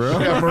 Oh, for real?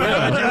 Yeah, for real.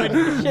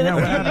 Should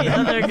have seen the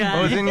other guy.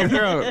 What was in your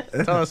throat?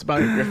 Tell us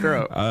about your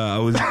throat. I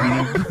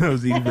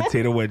was eating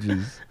potato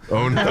wedges.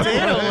 Oh no.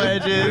 Potato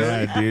wedges.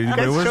 Yeah, dude. You But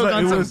guys choke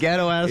on some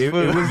ghetto ass it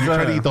food. was You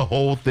try to eat the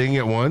whole thing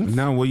at once?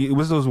 No, well, it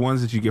was those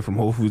ones that you get from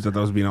Whole Foods. I thought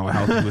was being all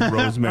healthy with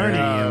rosemary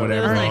and It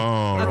whatever. was like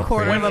Oh, a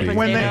quarter of a fancy. potato.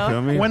 When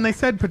Feel me? they when they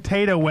said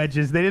potato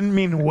wedges, they didn't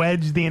mean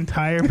wedge the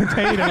entire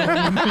potato.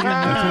 That's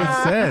what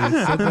it said.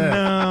 It said that.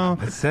 No.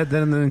 It said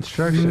that in the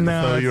instructions.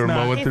 No. So you were it's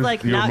not. mowing He's through,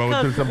 like, you were not mowing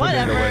through cooked, some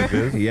potato whatever.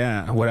 wedges.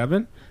 Yeah. What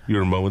happened? You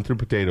were mowing through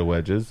potato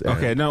wedges. and-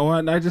 Okay. No.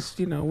 I just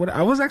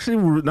I was actually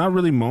not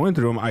really mowing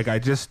through them. Like I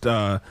just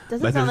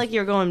Doesn't sound like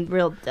you're going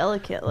real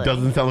delicate. Like.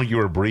 Doesn't sound like you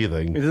were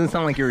breathing. It doesn't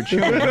sound like you were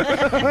chewing.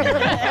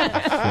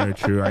 very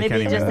true. I Maybe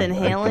can't just even.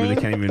 inhaling? I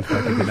really can't even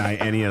fucking deny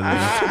any of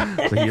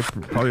this. So you're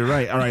probably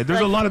right. All right. There's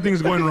a lot of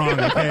things going wrong.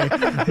 Okay.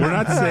 We're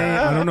not saying.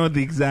 I don't know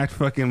the exact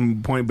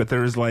fucking point, but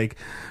there's like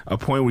a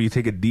point where you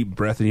take a deep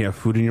breath and you have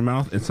food in your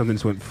mouth, and something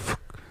just went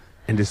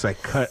and just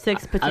like cut.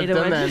 6 potato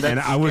done that. wedges. That's And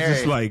I was just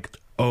scary. like,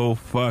 oh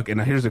fuck.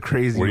 And here's the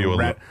crazy. Were you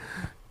rat.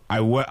 I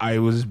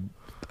was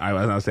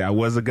not say I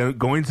wasn't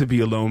going to be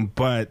alone,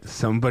 but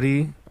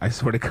somebody, I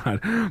swear to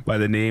God, by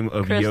the name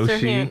of Krista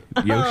Yoshi Hint.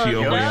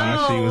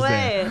 Obayashi no was way.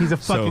 there. He's a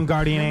fucking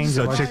guardian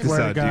angel. So I check this swear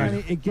to out, God.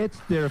 dude. It gets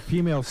their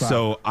female side.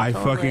 So I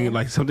Totally. fucking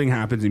like something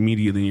happens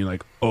immediately, and you're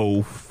like,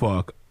 oh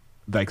fuck,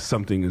 like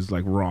something is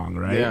like wrong,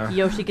 right? Yeah.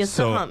 Yoshi gets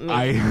So to hump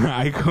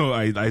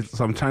me.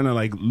 so I'm trying to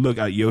like look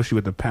at Yoshi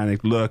with a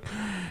panicked look,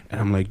 and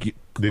I'm like, Did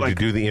you like,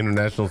 do the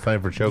international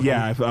sign for choking?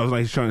 Yeah, I was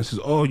like trying to say,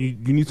 oh, you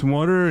need some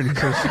water, and he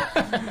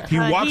says, he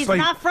walks he's like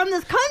not from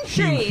this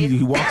country.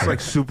 he walks like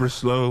super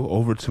slow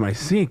over to my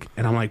sink,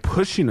 and I'm like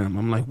pushing him.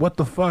 I'm like, what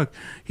the fuck?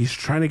 He's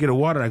trying to get a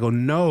water. I go,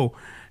 no.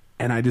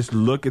 And I just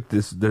look at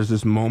this. There's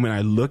this moment.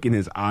 I look in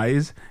his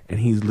eyes, and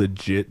he's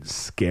legit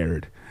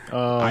scared.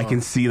 I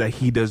can see that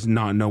he does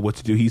not know what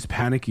to do. He's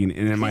panicking,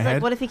 and in my He's head,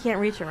 like, what if he can't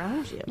reach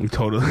around you?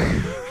 totally.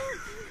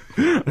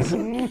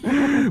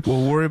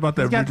 We'll worry about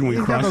that bridge when we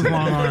He's got cross those it.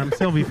 long arms.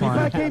 He'll be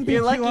fine.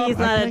 You're lucky he's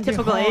not a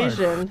typical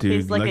Asian. Dude,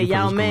 He's like a lucky for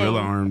Yao those gorilla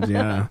Ming. arms,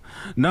 yeah.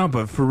 No,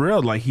 but for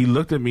real, like he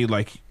looked at me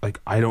like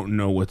I don't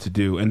know what to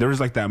do. And there was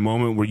like that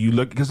moment where you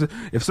look, because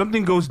if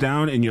something goes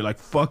down and you're like,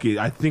 fuck it,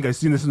 I think I've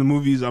seen this in the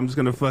movies, I'm just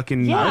gonna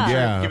fucking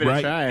Yeah. Give it a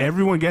right. try.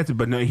 Everyone gets it,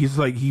 but no, he's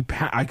like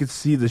I could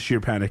see the sheer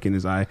panic in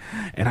his eye,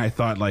 and I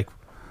thought like,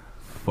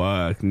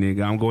 fuck,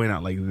 nigga, I'm going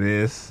out like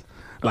this.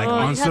 Like Oh,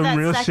 on you some had that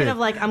real second shit. of,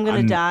 like, I'm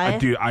gonna die?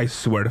 Dude, I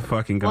swear to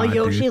fucking Oh, God,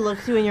 Yoshi dude.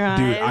 looks you in your eyes.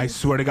 Dude, I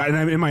swear to God.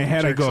 And in my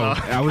head,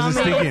 I was just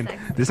Amazing. thinking,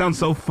 this sounds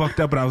so fucked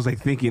up, but I was like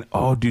thinking,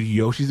 oh, dude,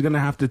 Yoshi's going to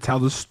have to tell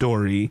the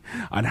story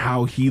on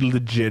how he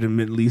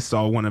legitimately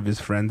saw one of his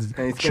friends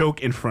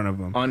choke in front of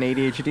him. On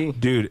ADHD.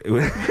 Dude, it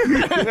was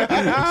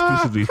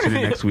exclusively to the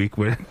next week.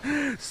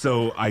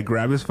 So I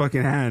grab his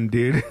fucking hand,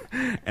 dude,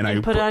 and I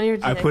put it on your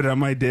dick. I put it on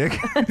my dick.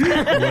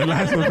 One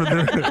last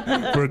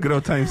one for a good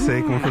old time's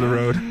sake, one for the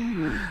road.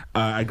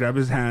 I grab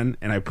his hand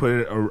and I put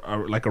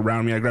it like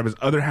around me. I grab his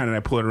other hand and I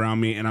pull it around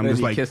me, and I'm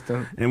just like, kissed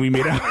him. and we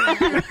made out.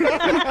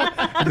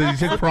 Then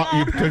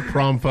you took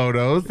prom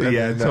photos. And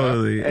Yeah, then,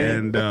 totally.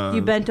 And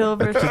You bent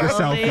over. took a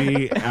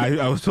slowly. selfie.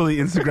 I was totally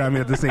Instagramming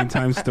at the same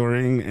time,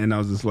 storying, and I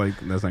was just like,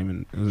 "That's not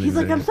even." He's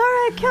like, I'm sorry,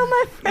 I killed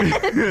my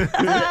friend.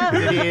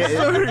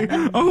 sorry.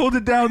 I'll hold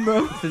it down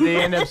though. Did they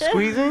end up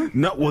squeezing?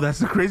 No, well, that's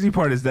the crazy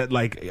part is that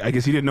like I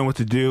guess he didn't know what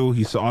to do.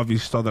 He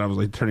obviously saw that I was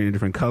like turning a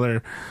different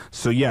color.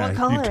 So yeah, What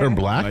color? You turned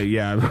black?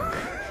 yeah.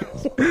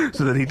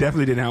 So then he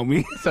definitely didn't help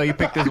me. So you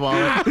picked his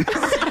wallet.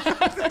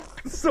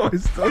 So I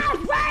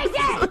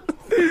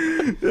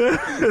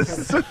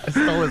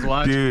Stole his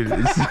watch. dude.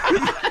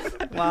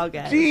 Wow,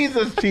 guys.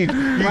 Jesus, Chief.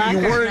 Black You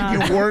or weren't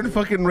not? you weren't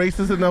fucking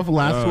racist enough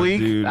last Oh, week.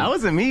 dude. That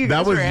wasn't me. That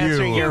guys was were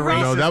answering you. your No,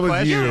 racist that was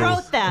question. You you.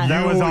 wrote that.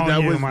 That was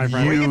all you, my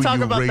friend. We can you, talk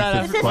you about that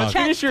racist after. This is fuck.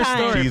 chat Finish your time.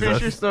 story. Jesus.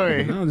 Finish your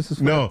story. No, this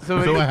is No.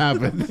 So So what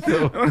happened?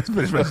 Let's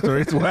finish my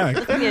story. It's whack.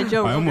 It's gonna be a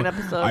Joe I Rogan almost,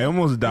 episode. I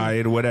almost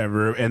died,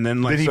 whatever, and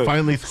then like Did he so,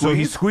 finally So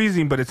he's squeeze?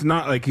 squeezing, but it's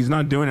not like he's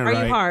not doing it Are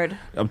right. you hard?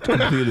 I'm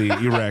completely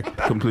erect,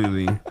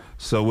 completely.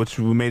 So which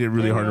made it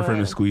really harder for him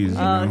to squeeze. You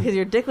know? Because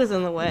your dick was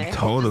in the way.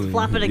 Totally. Just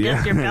flopping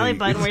against Yeah. your belly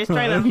button where he's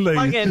trying to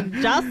Like-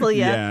 fucking jostle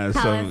you. Yeah,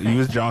 so he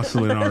was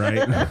jostling all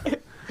right.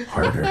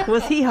 Harder.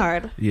 Was he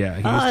hard? Yeah,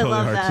 he Oh, was I totally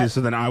love hard that. too. So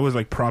then I was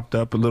like propped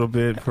up a little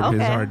bit from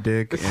his Okay. hard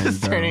dick. This And,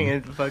 is turning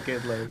into fucking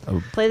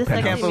like. Play the I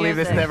second can't believe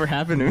this music. never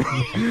happened to me.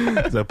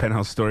 It's a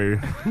penthouse story.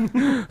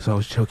 So I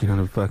was choking on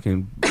a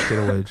fucking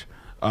potato wedge.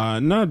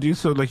 No, dude.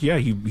 So like, yeah,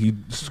 he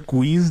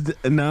squeezed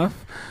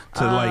enough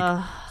to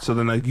like. So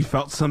then like you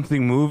felt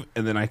something move,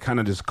 and then I kind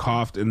of just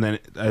coughed, and then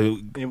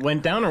It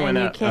went down or And went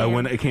you up? can't-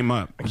 when it came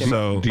up.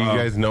 So Do you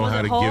guys know Was how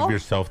it to whole? give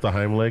yourself the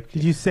Heimlich?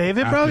 Did you save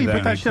it, bro? After You that,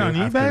 put that shit on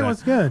after eBay? that.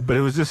 What's good? But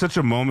it was just such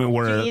a moment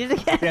where Eat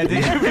it again. Yeah,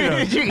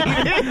 did you eat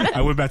it?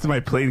 I went back to my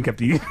plate and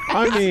kept eating.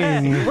 I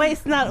mean,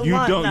 Waste not, You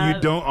want don't. not.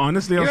 You don't.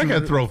 Honestly, I you're was not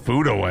gonna throw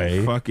food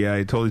away. Fuck yeah, I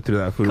totally threw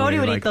that food Cody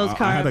away. would eat Like, those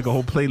I had carbs. like a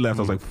whole plate left.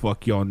 I was like,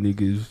 fuck y'all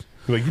niggas.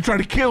 Like you trying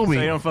to kill me?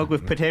 So you don't fuck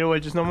with potato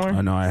wedges no more?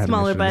 Oh no, I had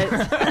Smaller an issue.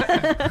 bites.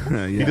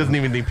 Yeah. He doesn't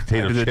even need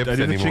potato I did chips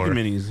the anymore. chicken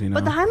minis, you know.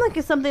 But the Heimlich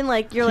is something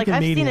like you're Chicken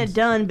like, I've seen mediums. it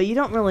done, but you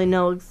don't really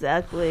know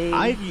exactly.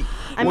 I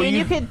well, mean,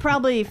 you could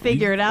probably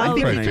figure it I out.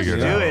 think Try you to just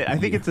figure do it it. out. I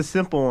think it's a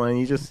simple one.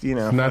 You just, you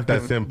know. It's not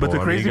that simple. But the I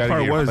mean, crazy you gotta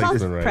part get your was- placement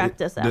Plus right.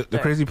 practice after. The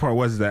crazy part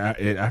was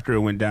that after it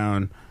went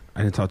down,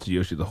 I didn't talk to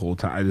Yoshi the whole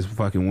time. I just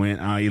fucking went.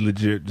 I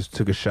legit just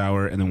took a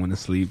shower and then went to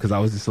sleep because I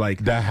was just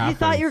like, That You happens.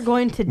 thought you were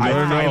going to die.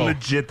 I No.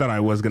 legit thought I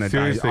was gonna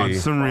Seriously. die on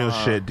some real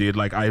shit, dude.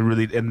 Like I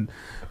really and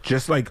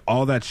just like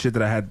all that shit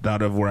that I had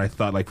thought of where I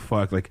thought like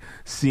fuck, like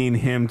seeing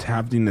him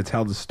having to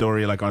tell the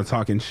story like on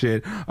talking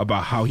shit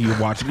about how he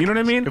watched. You know what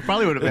I mean? It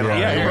probably would have been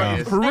Yeah,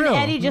 hilarious. for And real.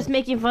 Eddie just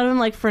making fun of him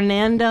like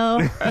Fernando.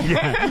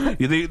 Yeah,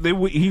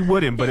 he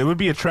wouldn't, but it would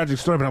be a tragic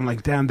story. But I'm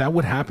like, damn, that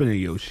would happen to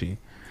Yoshi.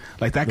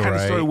 Like that kind of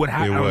Right, story would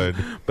happen. it would.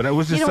 But it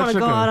was You just don't want such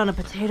to like go a out on a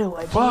potato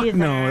wedge fuck either.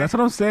 no. That's what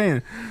I'm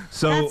saying.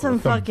 So That's some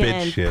bitch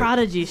fucking shit.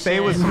 prodigy Say it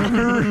shit. was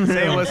some,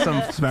 say it was some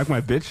smack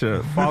my bitch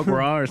up. fog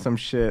raw or some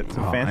shit,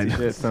 some Oh, fancy I know.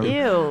 shit. Some,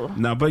 Ew.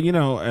 No, but you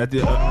know, at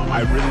the I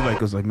really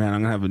like was like, man,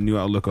 I'm gonna have a new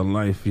outlook on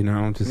life. You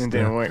know, just It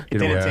didn't work. It you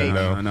know, didn't take.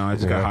 No, I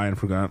just got Yeah. high and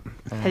forgot.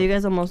 Have you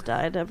guys almost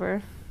died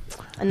ever?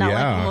 And not like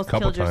Yeah, almost a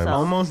couple killed yourself. times.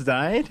 Almost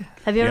died?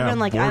 Have you ever Yeah, been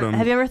like? boredom.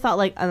 Have you ever thought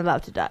like I'm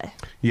about to die?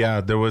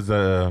 Yeah, there was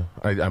a.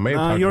 I may have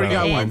talked You already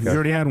about got it. one. AIDS. You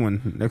already had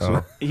one. Next Oh.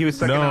 one. He was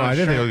sucking No, on a I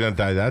didn't think I shirt. was gonna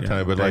die that Yeah,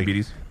 time. But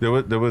diabetes.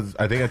 like, there was.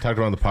 I think I talked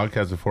about on the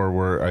podcast before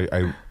where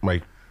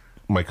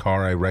my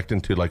car I wrecked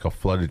into like a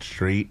flooded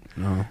street,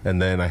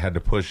 and then I had to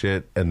push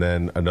it, and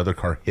then another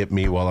car hit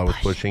me while I was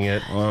pushing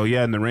it. Oh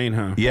yeah, in the rain,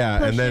 huh? Yeah,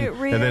 Push and then it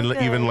real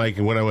even good. like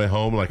when I went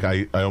home, like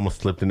I almost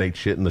slipped and ate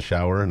shit in the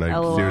shower, and I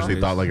LOL. seriously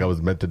thought like I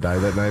was meant to die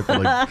that night for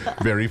like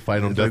very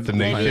Final Maybe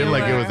Destination, you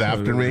like it was were.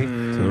 after me.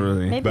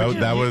 Totally. Maybe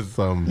That you- was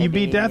You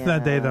Maybe, beat death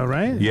that day, though,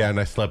 right? yeah, and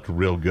I slept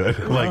real good.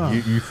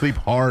 Like you sleep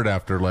hard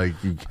after like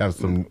you have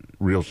some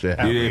real shit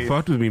happen. Dude, it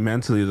fucked with me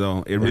mentally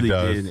though. It really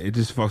does. did. It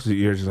just fucks with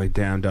your ears. Just like,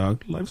 damn,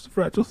 dog, life's a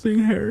fragile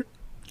thing here.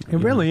 It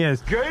really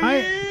is. All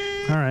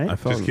right. I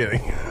felt, Just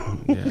kidding.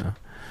 Yeah.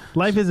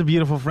 Life is a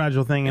beautiful,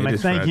 fragile thing, and It I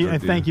is thank you.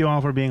 fragile, I thank dude. you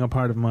all for being a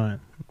part of mine.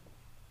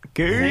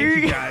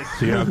 Thank you guys.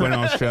 So you're not going to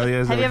Australia?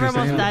 Is Have that you what ever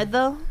you're almost saying? died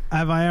though?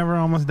 Have I ever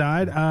almost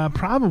died?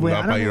 Probably.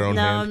 Not I by don't your know. own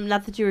No, hand.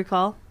 not that you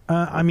recall.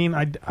 I mean,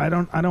 I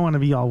don't want to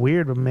be all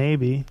weird, but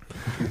maybe.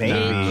 Maybe.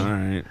 All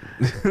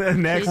right.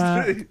 Next.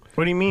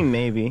 What do you mean,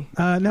 maybe?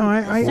 No,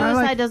 I Suicide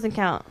like. doesn't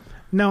count.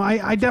 No,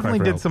 I definitely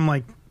for did help. some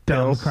like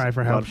dumb cry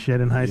for help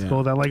shit in high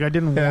school that like I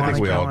didn't Yeah, I want think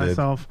to we kill all did.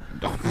 myself,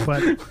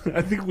 but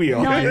I think we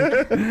all.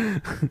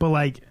 but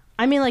like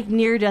I mean, like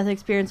near-death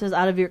experiences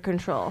out of your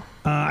control.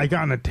 I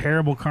got in a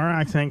terrible car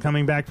accident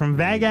coming back from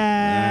Vegas.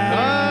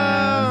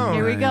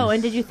 Here we go.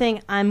 And did you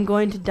think I'm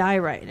going to die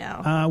right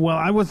now? Well,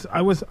 I was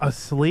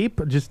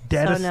asleep, just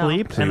dead So no.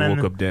 asleep, So and you then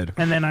woke up dead.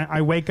 And then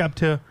I wake up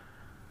to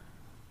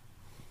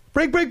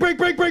brake,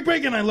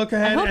 and I look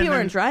ahead. I hope and you then-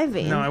 weren't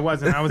driving. No, I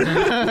wasn't. I was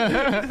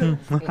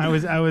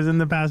in, I was in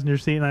the passenger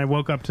seat, and I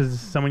woke up to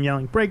someone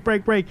yelling brake,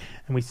 and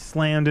we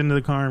slammed into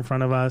the car in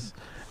front of us.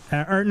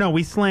 Or no,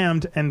 we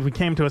slammed and we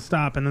came to a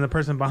stop, and then the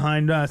person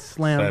behind us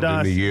slammed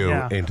us. into you,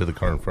 Yeah. into the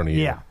car in front of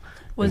you. Yeah.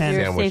 Was And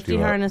your sandwiched safety you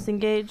up. harness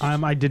engaged?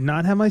 I did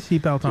not have my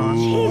seatbelt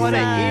on. What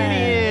an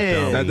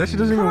idiot! That shit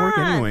doesn't even work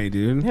Come on. anyway,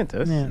 dude. Yeah, it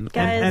does. Yeah.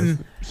 Guys, and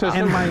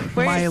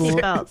wear your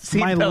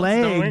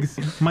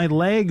seatbelts. my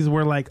legs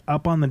were like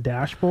up on the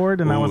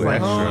dashboard, and I was Ooh, like,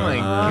 extra. Oh my like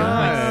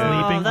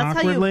god! sleeping that's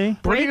awkwardly. how you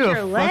break What are you, your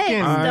a legs,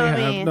 fucking- I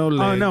dummy. have no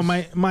legs. Oh no,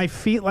 my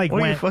feet like What are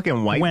you, went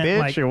fucking white went, bitch,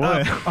 like, or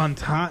what? up on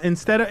top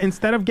instead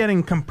of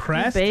getting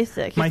compressed.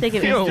 Basic. My He's feet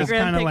taking just Instagram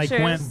kind of like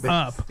pictures. went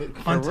up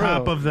on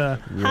top of the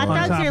Hot on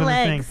dogs top your of the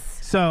legs. thing.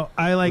 So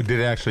I like Did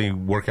it actually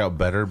work out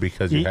better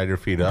because you had your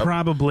feet up?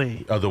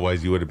 probably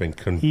Otherwise, you would have been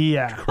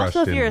yeah. crushed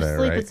Also, if in you're there,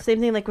 asleep, right? it's the same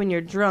thing like when you're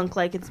drunk.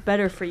 Like, it's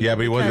better for you. Yeah,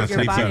 but he wasn't because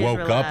your asleep. He body's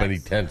woke up and he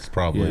relaxed. tensed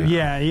probably.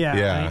 Yeah.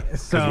 Yeah.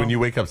 Because So when you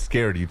wake up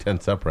scared, you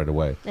tense up right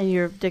away. And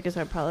your dick is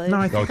hard, probably. no,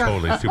 I Oh, think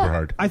totally. Super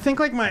hard. I think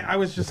like I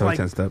was just That's how like it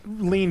tensed up.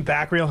 leaned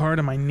back real hard,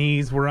 and my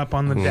knees were up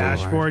on the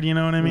dashboard. You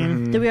know what I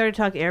mean? Did we already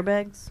talk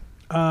airbags?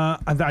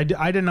 I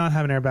did not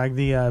have an airbag.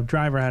 The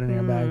driver had an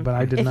airbag, but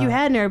I did If not. you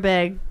had an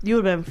airbag, you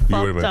would have been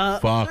You would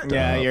have fucked been up. fucked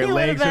Yeah, up. your You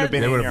legs would have would've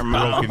been They in would your have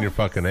mouth. broken your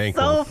fucking So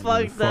ankles.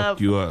 fucked up.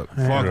 Fucked you up. Fucked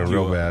Fucked real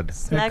you up. bad.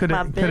 Smack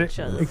my bitches.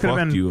 It could have Fucked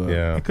been. you up.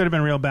 Yeah. It could have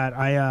been real bad.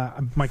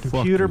 My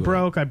computer you up.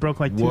 broke. I broke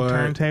like 2 What?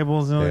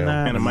 turntables doing Yeah.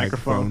 that. And a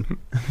microphone.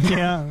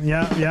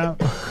 Yeah.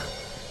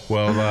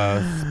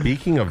 Well,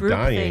 speaking of Group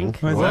dying,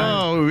 think.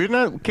 Whoa, we're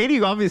not.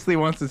 Katie obviously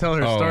wants to tell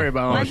her Oh. story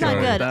about. Mine's how not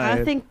she good. died.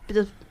 I think.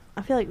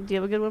 I feel like. Do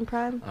you have a good one,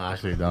 Prime? I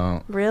actually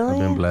don't. Really? I've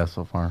been blessed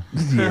so far.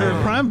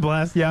 Prime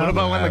blessed. Yeah. What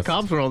about when the Blast.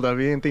 cops rolled up?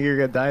 You didn't think you were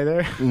gonna die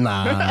there?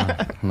 Nah,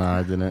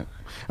 I didn't.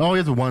 Oh,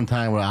 it's one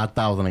time where I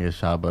thought I was gonna get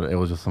shot, but it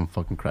was just some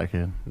fucking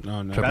crackhead.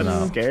 No, no. Tripping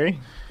That's out. scary.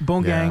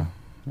 Bone Yeah. gang?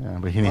 Yeah,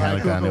 but he didn't have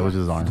a gun. It was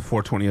his arm. The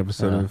 420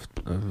 episode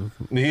of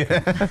yeah,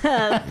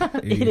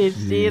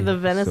 ADHD, the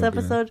Venice So good.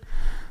 episode.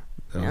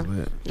 That was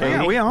lit.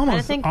 Yeah, we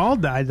almost think- all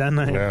died that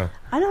night. yeah.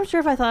 I'm not sure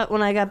if I thought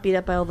when I got beat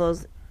up by all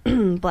those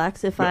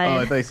blacks if Oh,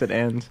 I. I thought you said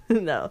end.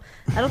 No,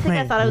 I don't think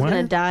I Wait, thought I was what?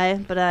 gonna die,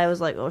 but I was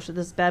like, "Oh shit,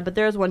 this is bad." But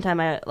there was one time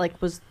I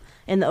like was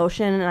in the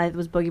ocean and I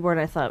was boogie board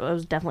and I thought I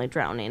was definitely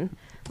drowning.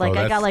 Like I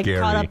that's got like scary.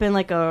 caught up in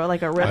like a I've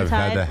had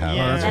riptide, that happen.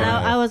 Yeah. and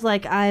I was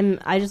like,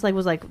 I just like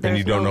was like, "There's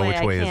you don't no know way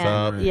which I way is can."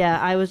 up.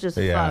 Yeah, I was just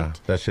Yeah,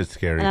 fucked, that shit's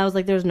scary. and I was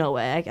like, "There's no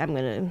way I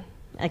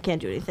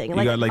can't do anything." And,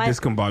 You got like my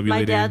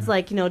discombobulated. dad's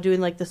like, doing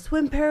like the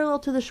swim parallel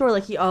to the shore,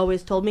 like he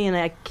always told me, and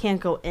I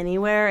can't go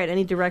anywhere in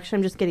any direction.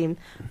 I'm just getting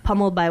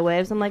pummeled by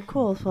waves. I'm like,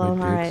 cool, so all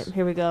right,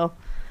 here we go.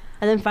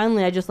 And then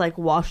finally, I just like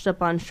washed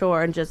up on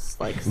shore and just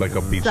like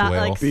a beach whale.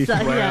 like, Beach yeah,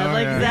 whale,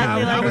 like yeah.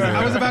 exactly I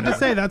like was about to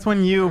say that's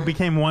when you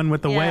became one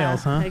with the yeah,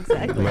 whales, huh?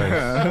 Exactly,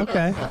 Nice.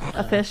 Okay,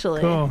 officially.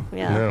 Cool.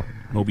 Yeah. Yeah.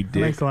 Moby that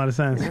Dick. makes a lot of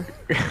sense.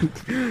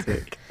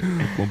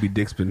 Moby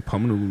Dick's been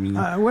pummeling me.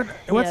 What's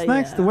Yeah,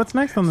 next? yeah. What's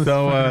next on this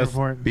So, fucking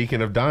report?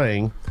 speaking of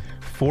dying,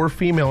 4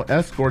 female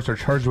escorts are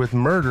charged with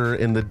murder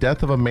in the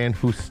death of a man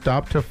who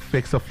stopped to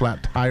fix a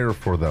flat tire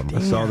for them.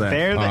 I saw that.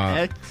 They're the Uh,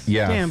 ex.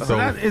 Yeah. Damn, so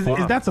that is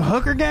four- that's a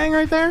hooker gang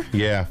right there?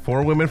 Yeah,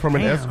 4 women from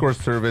an Damn. escort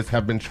service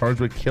have been charged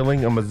with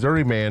killing a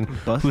Missouri man who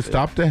Busted.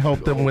 stopped to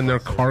help them when their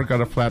car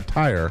got a flat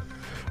tire.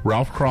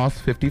 Ralph Cross,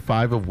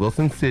 55, of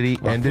Wilson City,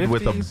 ended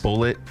with a 50s?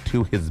 bullet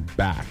to his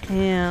back.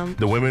 Damn.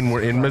 The women were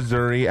in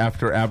Missouri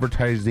after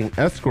advertising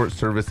escort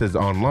services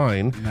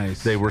online.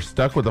 Nice. They were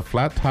stuck with a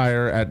flat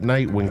tire at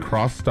night when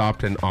Cross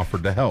stopped and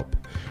offered to help.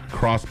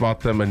 Cross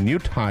bought them a new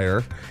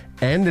tire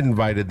and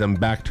invited them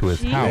back to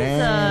his house.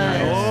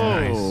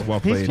 Nice. Well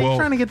He's played.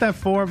 trying to get that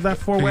four-way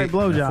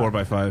blowjob.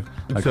 4x5.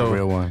 Like a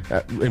real one.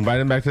 Invited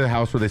them back to the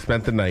house where they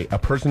spent the night. A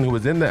person who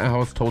was in the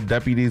house told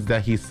deputies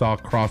that he saw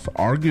Cross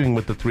arguing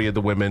with the 3 of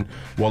the women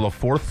while a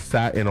 4th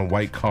sat in a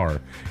white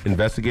car.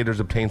 Investigators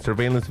obtained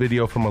surveillance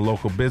video from a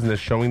local business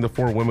showing the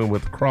 4 women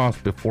with Cross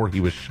before he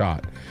was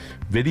shot.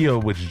 Video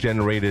which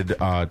generated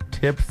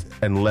tips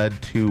and led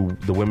to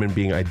the women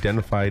being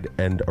identified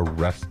and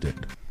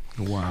arrested.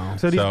 Wow.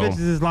 So these So- bitches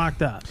is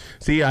locked up.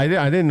 See, I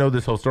didn't know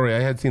this whole story. I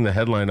had seen the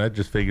headline. I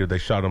just figured they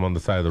shot him on the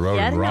side of the road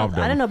Yeah, I and didn't, robbed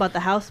know, I him. didn't know about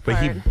the house But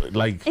part. he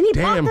like And he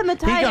bought damn, them a he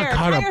got tire.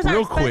 caught Tires up are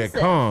real quick,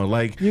 expensive. huh?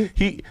 Like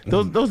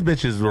those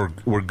bitches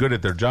were good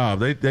at their job.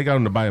 They got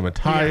him to buy him a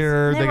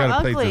tire. Yes. They They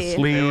got were a place ugly. to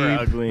sleep. They were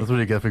ugly. That's what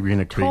you get for being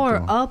a creep. Tore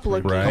though. up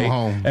looking. Right. Come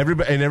home.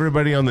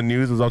 Everybody on the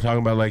news was all talking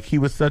about like he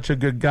was such a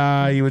good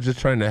guy. He was just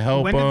trying to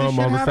help When did this him.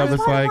 shit All this happen? stuff.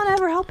 It's I don't like want to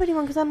ever help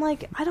anyone because I'm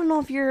like, I don't know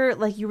if you're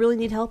like you really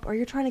need help or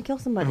you're trying to kill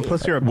somebody.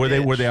 Plus, you're a well,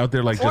 Were they out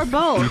there like Or just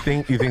both.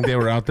 You think they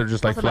were out there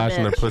just like Both of my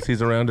flashing their bitch.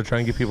 pussies around to try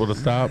and get people to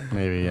stop?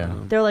 Maybe, yeah.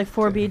 They're like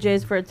 4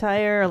 BJs for a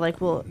tire. Or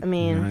like, well, I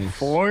mean,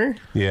 4?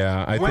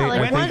 Yeah, I Well,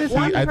 like think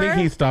one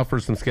he per? stopped for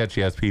some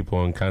sketchy ass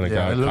people and kind of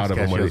Yeah, it got looks caught up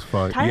in sketchy what as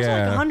fuck. tires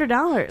are like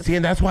 $100. See,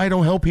 and that's why I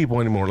don't help people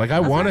anymore. Like I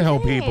want to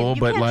help people, you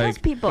but can't like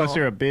trust people. Plus,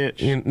 you're a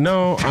bitch.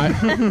 no,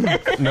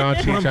 no,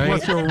 Cheech, I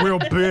Plus, ain't, you're a real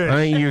bitch.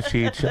 I ain't you,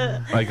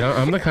 Cheech. Like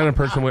I'm the kind of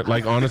person with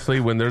like honestly,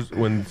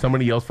 when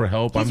somebody yells for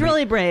help, He's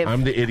really brave.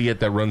 I'm the idiot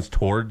that runs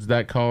towards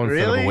that call instead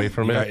of Really? away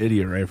from Yeah, it.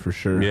 idiot, right? For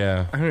sure.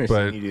 Yeah, I never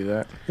but seen you do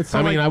that. It's I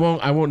so mean,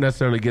 like- I won't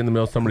necessarily get in the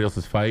middle of somebody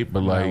else's fight,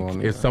 but like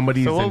won't. if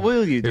somebody's So what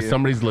will you if do?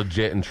 somebody's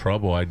legit in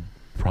trouble, I'd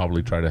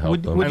probably try to help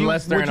would, them. would you,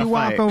 Unless they're would in you a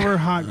walk fight. over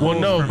hot Well,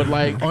 coals no, for but me?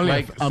 like, Only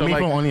like, I mean,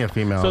 only a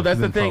female. so that's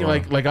the She's in thing.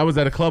 trouble. Like I was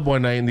at a club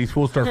one night and these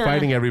fools start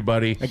fighting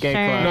everybody. A gay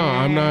Sure. club.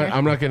 No,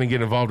 I'm not going to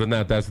get involved in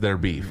that. That's their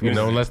beef, you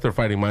know, unless they're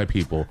fighting my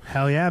people.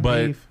 Hell yeah,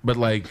 But beef. but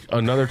like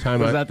another time,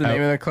 Was that the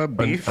name of the club?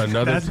 Beef?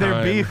 Another That's time,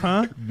 their beef,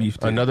 huh? Beef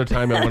dick. Another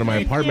time at one of my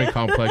apartment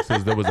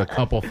complexes, there was a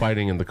couple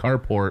fighting in the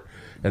carport,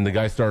 and the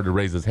guy started to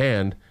raise his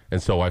hand,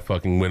 and so I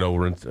fucking went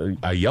over and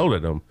I yelled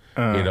at him.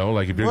 You know,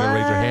 like if you're gonna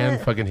raise your hand,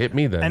 What? fucking hit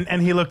me then.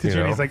 And he looked at you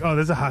and know? he's like, "Oh,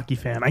 this is a hockey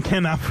fan. I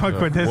cannot fuck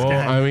with this well,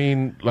 guy." I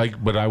mean,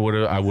 like, but I would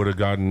have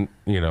gotten,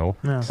 you know,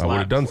 Yeah. I would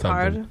have done something.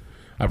 Hard.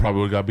 I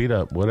probably would have got beat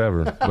up,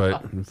 whatever.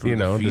 But you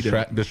know, Feet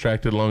up.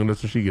 distracted long enough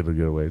so she get a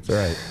good away. It's all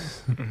right.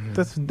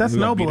 that's You got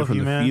noble beat up of from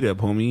you, the man. feet up,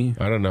 homie.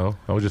 I don't know.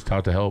 I was just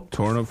taught to help.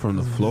 Torn up from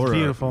the floor up.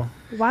 Beautiful.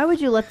 Why would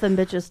you let them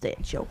bitches stay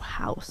at your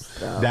house,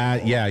 though?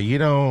 That you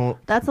know,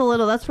 That's a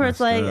little. That's where it's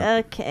like,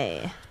 Messed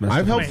okay.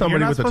 I've helped Wait, somebody you're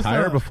not with a supposed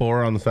tire to-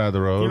 before on the side of the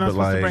road, You're not but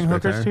supposed like to bring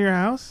hookers tire? to your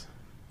house.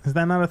 Is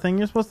that not a thing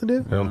you're supposed to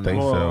do? I don't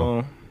think so. Well,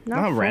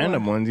 Not not for-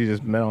 random ones. You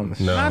just met on the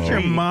street. No. Not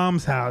your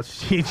mom's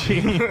house, Chi.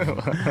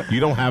 You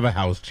don't have a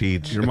house,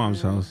 Cheech. Your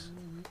mom's house.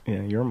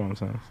 Yeah, your mom's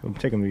house. I'm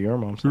taking them to your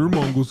mom's Your house.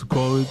 mom goes to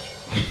college.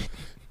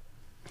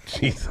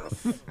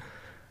 Jesus.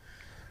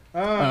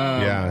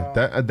 Yeah,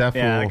 that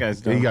fool. Yeah, that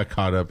guy's dumb. He got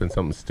caught up in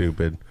something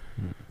stupid.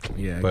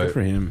 Yeah, But- good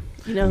for him.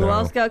 You know who No.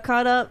 else got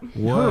caught up?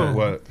 What?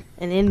 What?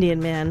 An Indian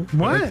man.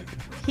 What?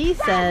 He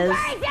says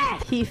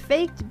he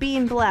faked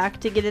being black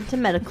to get into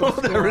medical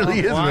school. That really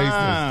is racist.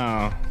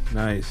 Wow.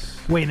 Nice.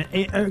 Wait,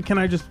 can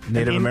I just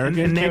Native American?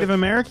 A Native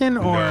American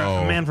or No.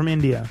 a man from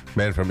India?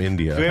 Man from Do we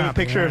India. have a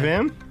Copy, picture of alright.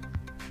 him?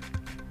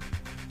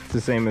 It's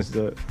the same as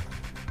the.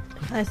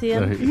 I see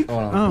him.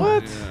 Oh,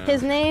 What?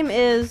 His name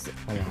is.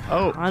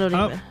 Oh. I don't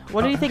even.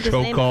 What do you think his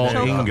name Chokal is?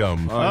 Chokal.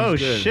 Ingham. Oh,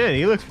 shit.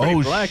 He looks pretty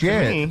Oh, black shit.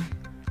 to me.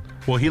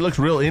 Well, he looks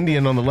real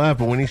Indian on the left,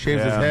 but when he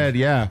shaves his Yeah. head,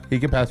 yeah, he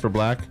can pass for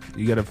black.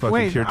 You got a fucking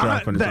wait,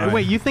 teardrop on his eye.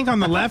 wait. You think on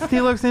the left he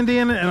looks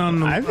Indian, and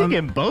on the I think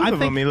in both of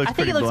them he looks I think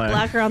pretty he looks black.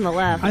 blacker on the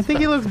left. I think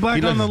he looks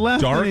black He on looks the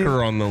left. than he-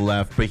 darker on the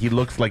left, but he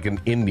looks like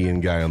an Indian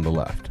guy on the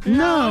left.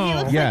 No, he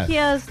looks Yes. like he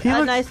has He a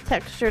looks- nice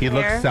textured He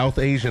hair. looks South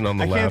Asian on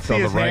the I can't left. see On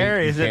the his right,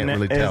 hair. you Is can't it?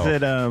 really tell. Is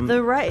it?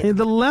 The right.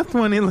 The left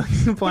one he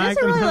looks black,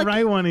 doesn't and really the look-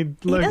 right one he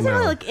He looks. doesn't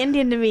really No. look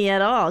Indian to me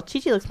at all.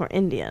 Chichi looks more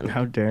Indian.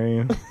 How dare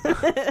you?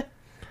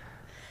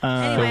 So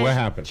Anyway, what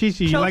happened?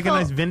 Chichi, you like a Chokal-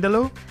 nice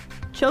vindaloo?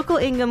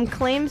 Chokal Ingham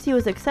claims he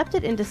was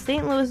accepted into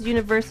St. Louis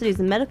University's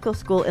medical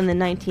school in the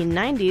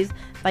 1990s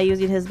by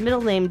using his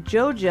middle name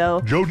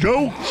Jojo,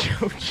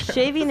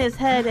 shaving his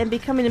head, and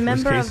becoming a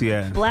member of Casey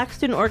at? black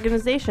student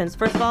organizations.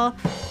 First of all,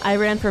 I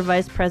ran for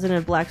vice president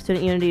of Black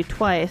Student Unity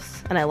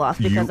twice, and I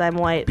lost because I'm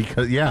white.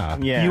 Because yeah,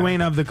 Yeah. You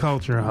ain't of the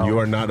culture, ho. you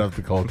are not of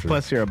the culture.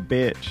 Plus, you're a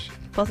bitch.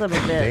 Plus, I'm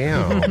a bit.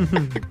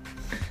 Damn.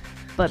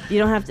 But you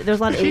don't have to. There's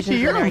a lot of Chichi, Asians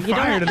in you're there. on You don't,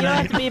 fire have, you don't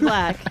have to tonight. be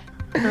black.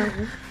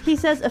 He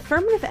says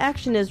affirmative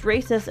action is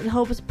racist and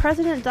hopes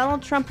President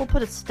Donald Trump will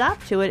put a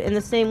stop to it in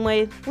the same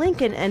way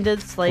Lincoln ended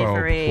Oh,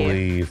 slavery.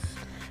 please.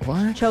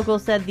 What? Chokal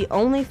said the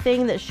only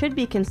thing that should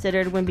be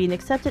considered when being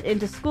accepted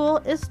into school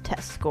is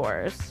test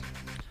scores.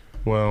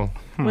 Well,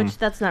 Which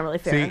that's not really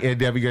fair. see,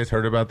 have you guys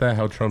heard about that?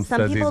 How Trump Some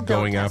says he's people don't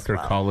going test after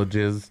well.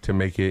 colleges to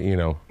make it,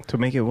 To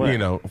make it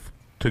what?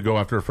 to go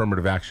after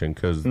affirmative action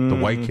because the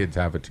white kids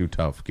have it too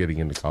tough getting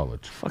into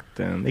college. Fuck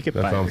them. They could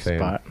That's buy what I'm their saying.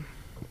 spot.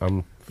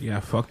 I'm Yeah,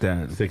 fuck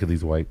that. sick of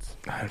these whites.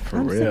 For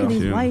I'm sick real. of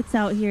these Dude. whites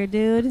out here,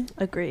 dude.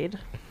 Agreed.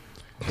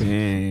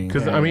 Dang.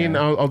 Because I mean,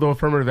 although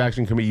affirmative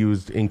action can be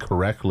used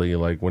incorrectly,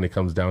 like when it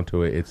comes down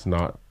to it, it's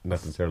not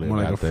necessarily More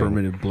a like bad thing.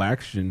 affirmative black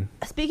action.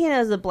 Speaking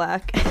as a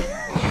black,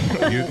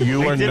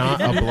 You are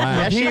not a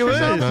black. Yeah, she was.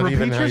 That's not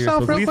even Repeat how you're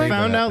yourself supposed to We say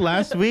found that. out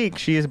last week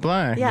she is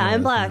black. yeah,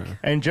 I'm black.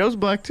 And Joe's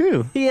black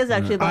too. He is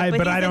actually black,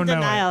 but he's I don't in know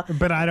denial. it.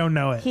 But I don't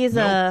know it. He's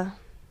a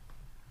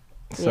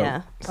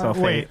yeah.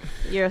 Wait,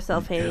 You're a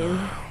self-hating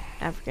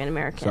African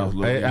American.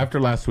 After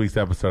last week's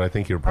episode, I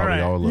think you're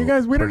probably all a little. You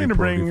guys, we don't pretty need to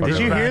bring- pro-fucking Did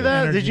you fucking hear right.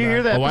 that? energy Did you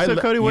hear that Oh, episode,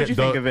 Cody? What'd you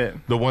the- think of it?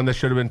 The one that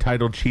should have been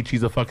titled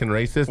 "Chi-Chi's a fucking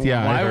racist."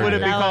 Yeah. I Why heard would it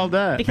be That one- called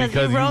that? Because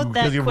you wrote that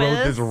because you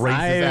wrote quiz. this racist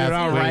I ass did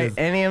not quiz. write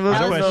any of those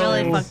That was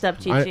really questions.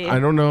 fucked up, Chi-Chi. I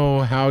don't know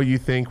how you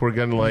think we're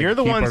gonna like You're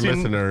the keep ones our who-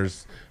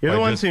 listeners. You're by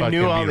the ones just who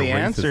knew fucking all the being racist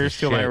answers as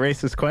to my shit.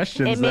 racist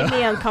questions. It made though.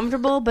 me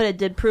uncomfortable, but it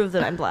did prove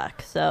that I'm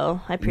black. So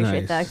I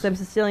appreciate Nice. that because I'm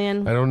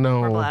Sicilian. I don't know.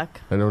 Or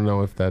black. I don't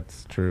know if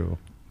that's true.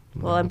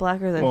 Well, I'm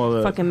blacker than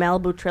fucking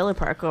Malibu Trailer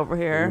Park over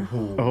here.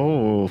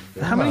 Oh,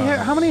 How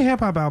many hip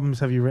hop albums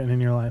have you written in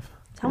your life?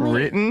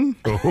 written?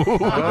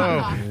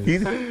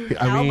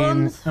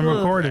 Albums? I'm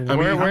recording.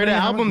 Where the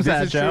albums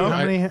at, Joe?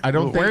 I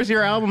don't. Where's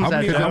your albums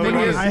at?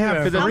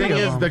 The thing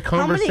is, the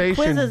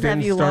conversation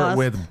didn't start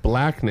with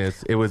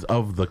blackness. It was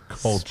of the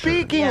culture.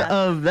 Speaking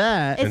of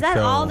that, is that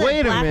all that wait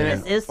a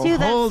blackness minute. is to?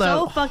 That's Hold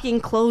so up. fucking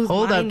closed.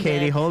 Hold up,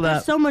 Katie. Hold There's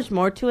up. so much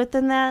more to it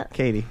than that.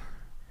 Katie.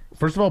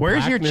 First of all,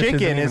 where's your blackness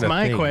chicken? isn't Is even a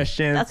my thing.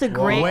 question. That's a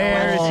great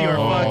Where's question. your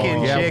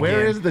fucking Yeah, chicken?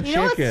 where is the You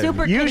know what's chicken?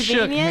 super You convenient?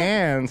 shook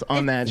hands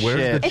on that Where's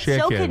shit. the It's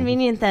so chicken?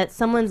 convenient that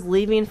someone's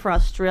leaving for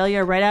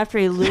Australia right after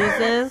he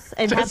loses,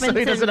 and Just so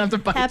he doesn't have to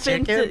buy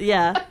happened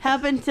chicken?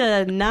 happened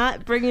to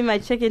not bring me my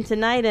chicken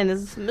tonight, and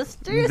is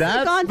mysteriously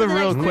That's gone to the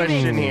real next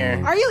question meeting.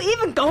 here. Are you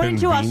even going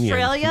to Convenient.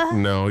 Australia?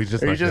 No, he's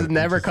just. You're not just gonna-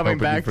 never just coming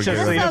hoping you back forget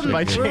just so you about have to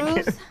buy chicken.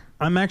 chicken.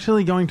 I'm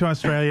actually going to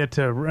Australia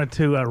to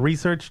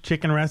research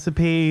chicken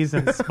recipes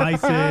and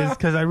spices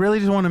because I really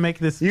just want to make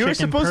this. You were chicken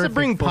supposed to perfect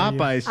bring for you.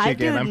 Popeye's I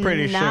chicken. do I'm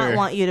pretty not sure.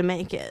 want you to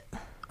make it.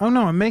 Oh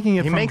no, I'm making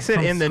it. He from, makes it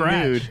from in the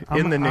scratch. nude.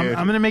 I'm nude.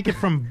 gonna make it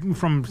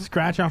from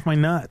scratch off my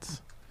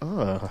nuts.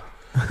 Ugh.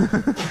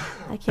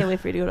 I can't wait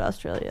for you to go to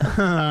Australia.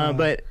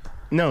 But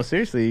no,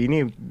 seriously, you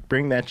need to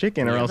bring that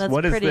chicken, or Yeah, else that's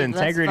what is pretty- the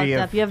integrity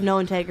that's fucked of up. You have no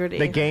integrity.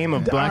 the game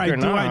of black or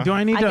do not?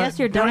 I need to? I guess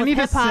you're do I done with need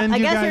to hip hop. send I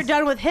you guess guys- you're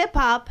done with hip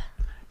hop.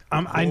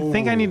 I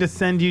think I need to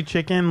send you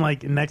chicken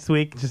like next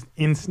week, just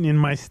in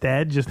my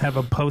stead. Just have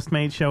a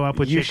Postmate show up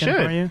with You chicken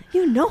should. for you.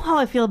 You know how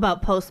I feel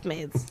about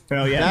Postmates.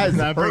 Oh yeah, That is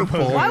not bring hurtful.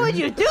 Postmates. Why would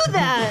you do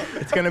that?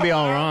 It's gonna be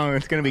all wrong.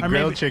 It's gonna be Or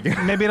grilled maybe,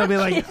 chicken. Maybe it'll be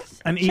like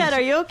an each. Chet,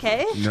 are you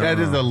okay? Chad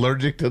is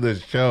allergic to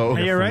this show.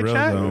 Are you right, real,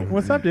 Chad? though.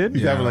 What's up, dude?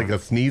 He's having like a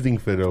sneezing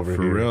fit over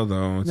For here. real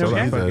though, it's You all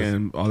okay? that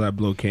fucking all that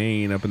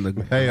blocaine up in the.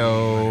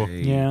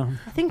 Heyo. Yeah.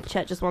 I think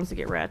Chet just wants to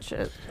get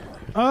ratchet.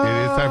 Oh,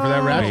 It is time for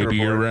that ratchet Maybe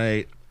you're report.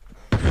 right.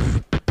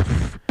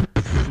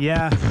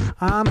 yeah.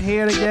 I'm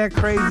here to get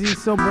crazy,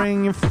 so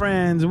bring your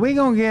friends. We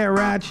gonna get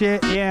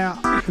ratchet,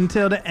 yeah,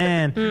 until the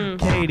end.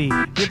 Katie,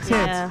 your tits,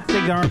 Yeah.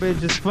 they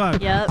garbage as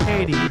fuck. Yep.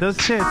 Katie, those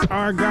tits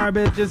are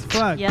garbage as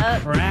fuck.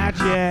 Yep.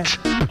 Ratchet.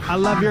 I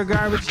love your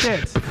garbage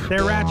tits.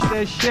 They're ratchet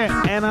as shit,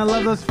 and I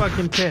love those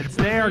fucking tits.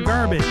 They are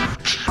garbage.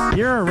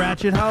 You're a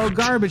ratchet hoe,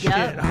 garbage Yep.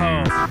 shit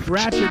hoe.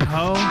 Ratchet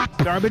hoe,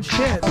 garbage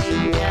tits.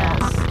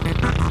 Yes.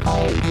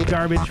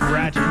 Garbage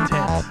ratchet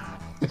tits.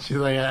 She's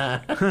like,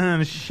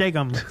 ah. Shake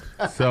them.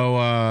 So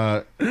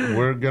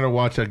we're gonna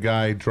watch a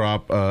guy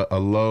drop a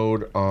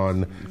load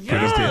on his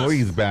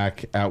employees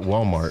back at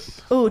Walmart.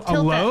 Ooh, A tilt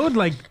that. load?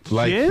 Like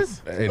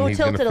jizz? And Oh, he's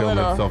tilt gonna it a film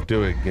little. himself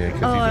doing it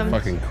because Oh, he's I'm- a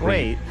fucking creep.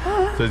 Wait,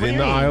 So he's in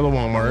the aisle of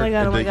Walmart. Oh my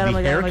God, oh my the God, oh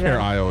my God, hair oh my care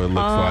God. aisle, it looks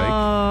like.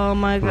 Oh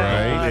my god.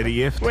 Right?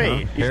 Idiot.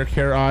 wait. Hair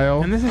care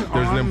aisle. And this is There's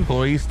an on-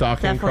 employee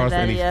stalking Definitely across,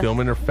 and he's that, yeah.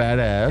 filming her fat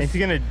ass. Is he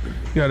gonna?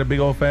 He got a big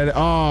old fat.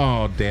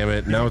 Oh, damn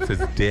it! Now it's his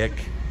dick.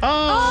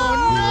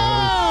 Oh,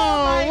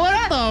 no!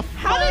 What the?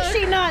 How does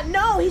she not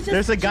know? He's just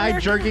There's a guy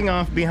jerking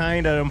off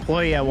behind an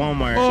employee at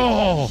Walmart.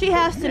 Oh, She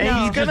has to and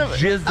know. he's gonna.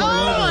 jizzed all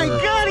Oh my over.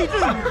 god!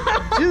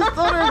 He just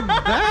on her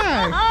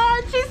back.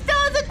 Oh, and she still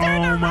hasn't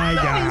turned Oh my around.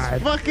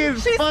 god. Fucking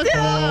She fuck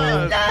still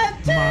up. has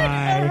not turned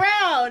My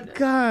around.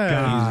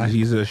 God.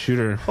 He's a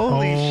shooter.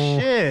 Holy Oh.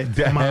 shit.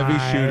 Heavy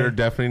My shooter,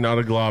 definitely not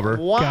a globber.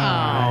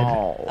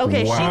 Wow.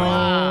 Okay,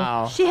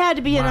 Wow. she had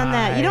to be in on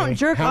that. You don't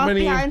jerk How off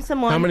many? behind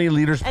someone. How many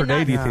liters per and day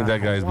not- do you think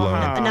that guy's blowing?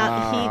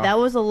 Not he. That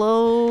was a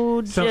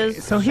load. So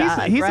just he's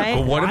shot, a right?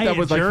 But what if that quiet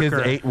was like his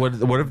jerker. eighth?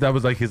 What if that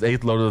was like his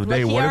eighth load of the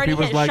Like day? he What if already he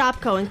was hit like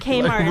Shopko and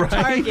Kmart and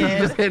right? He's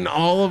Target. just hitting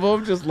all of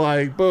them, just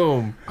like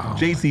boom,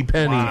 J.C.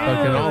 Penney,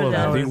 fucking all of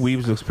That them. I think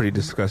Weaves looks pretty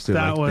disgusted.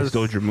 That Like they was-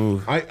 stole your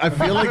move. I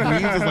feel like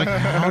Reeves is like,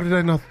 how did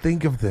I not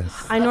think of this?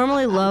 I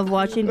normally love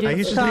watching dudes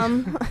usually-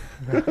 come.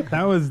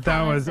 That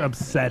was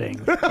upsetting.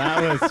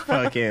 That was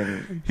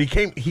fucking. He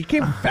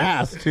came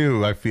fast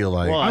too. I feel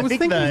like Well, I I was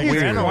think thinking the he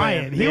was adrenaline-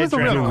 quiet. He the was a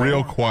he's a adrenaline.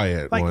 real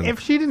quiet Like one. if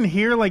she didn't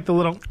hear like the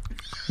little,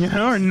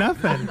 or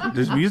nothing.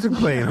 There's music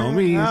playing,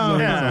 homie. He's Oh, like,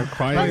 yeah.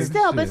 quiet.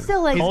 But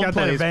still, like He's got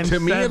that Coldplay's- Avenged to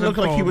me, it looked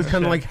like he was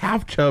kind of like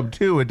half chub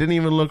too. It didn't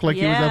even look like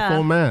he was at Yeah.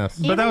 full mass.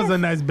 But that even was a if-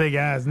 nice big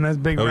ass, nice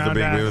big That was a round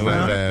big, ass. it was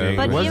nice ass.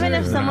 But Was even it?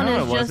 if someone No, it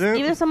is just, wasn't.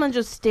 even if someone's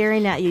just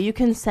staring at you, you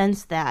can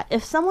sense that.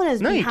 If someone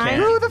is No, you behind,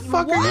 can't. Who the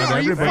fuck are you? What?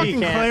 Are you Everybody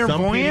fucking can't. Some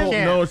clairvoyant?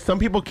 people, no, some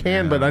people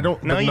can, but I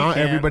don't. No, but you not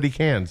can't. everybody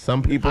can.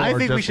 Some people I are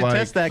think just we should like,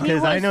 test that He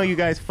because I was- know you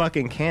guys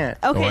fucking can't.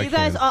 Oh, Okay, I you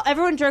guys, can.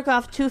 everyone jerk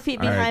off 2 feet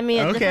All right. behind me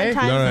at Okay. different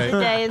times All of right. the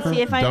day and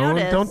see if I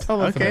notice. Don't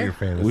tell us Okay. about your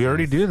fantasies. We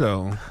already do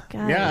though.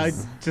 Guys. Yeah, I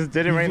just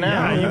did it right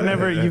now.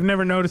 Yeah, you've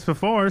never noticed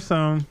before,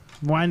 so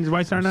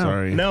why start now?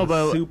 Sorry. No,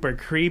 but Super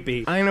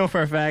creepy. I know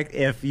for a fact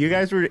if you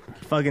guys were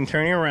fucking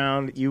turning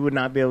around, you would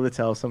not be able to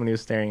tell if somebody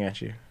was staring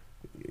at you.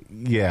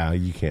 Yeah,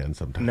 you can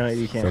sometimes. No,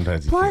 you can't.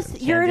 Sometimes you Plus,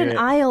 can. you're in Can't an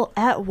do it. aisle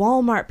at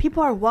Walmart.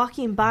 People are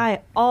walking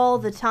by all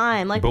the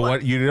time. Like, But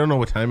what you don't know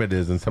what time it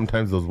is, and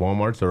sometimes those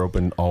Walmarts are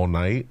open all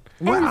night.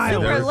 And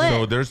super There's- lit.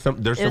 So there's some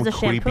It was a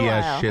shampoo creepy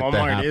ass aisle. shit that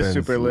Walmart is happens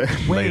super lit.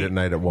 late Wait. at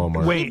night at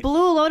Walmart. He Wait,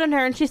 blew a load on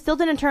her, and she still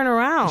didn't turn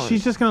around.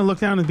 she's just gonna look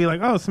down and be like,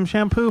 "Oh, some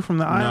shampoo from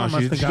the aisle No, must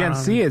she have can't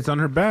gone." see it. It's on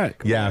her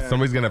back. Yeah,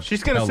 somebody's gonna.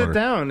 She's gonna tell sit her.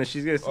 down. And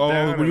she's gonna sit Oh,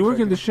 down. when you work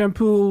in the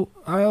shampoo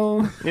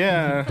aisle,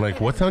 Yeah. Like,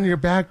 what's on your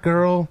back,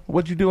 girl?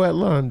 What'd you do at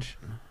lunch?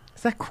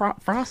 Is that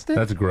frosted?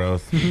 That's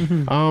gross.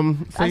 So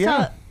I yeah,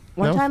 saw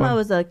one that was time I fun.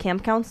 was a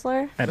camp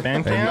counselor At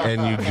band camp?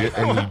 and you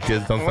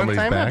jizzed on One somebody's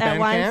time back. at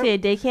Band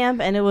YMCA day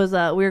camp, and it was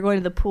we were going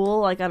to the pool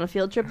like on a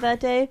field trip that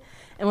day.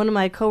 And one of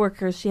my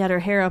coworkers, she had her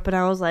hair up, and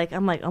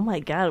I'm like, oh my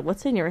god,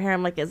 what's in your hair?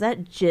 I'm like, is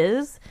that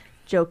jizz?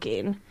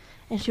 Joking.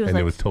 And she was And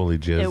like, it was totally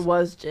jizz. It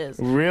was jizz.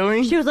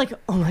 Really? She was like,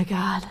 oh my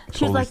god.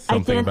 She was Totally like, I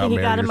something didn't about think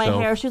it got marry in my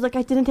yourself. hair. She was like,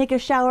 I didn't take a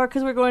shower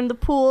because we're going to the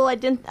pool. I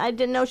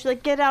didn't know. She's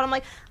like, get out. I'm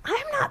like,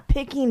 I'm not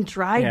picking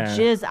dry Yeah.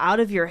 jizz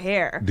out of your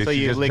hair Did So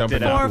she you just licked jump it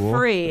in the out. for pool?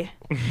 free.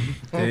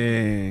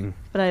 dang.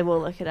 But I will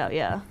look it out,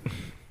 yeah.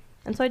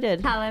 And so I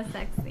did. Hella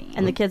sexy.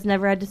 And the kids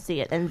never had to see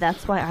it, and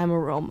that's why I'm a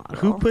role model.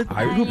 Who put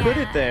yeah,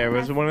 it there?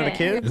 Was it one of the that's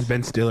kids? It's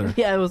Ben Stiller.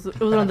 Yeah, it was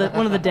one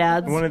of the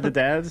dads. One of the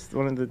dads?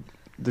 One of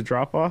the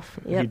drop off?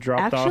 Yep. He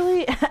dropped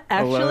actually, off?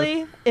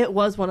 actually, it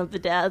was one of the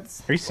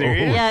dads. Are you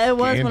serious? Yeah, it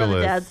was one of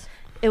the scandalous. dads.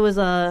 It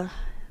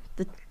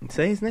was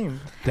Say his name.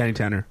 Danny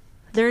Tanner.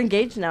 they're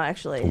engaged now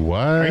actually. What?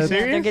 Are you Yeah,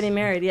 serious? they're getting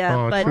married, yeah.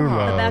 Oh, but true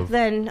back love.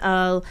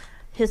 then,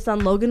 his son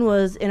Logan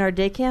was in our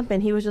day camp,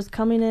 and he was just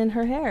combing in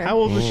her hair. How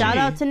old was Shout she?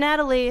 out to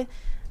Natalie.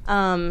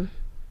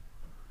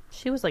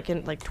 She was like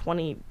in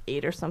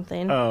 28 or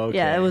something. Oh, okay.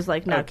 Yeah, it was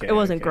like not. Okay, it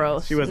wasn't okay.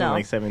 gross. She wasn't no.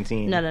 like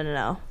 17.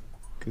 No.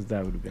 Because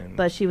that would have been.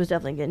 But she was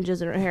definitely getting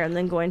jizz in her hair and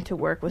then going to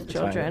work with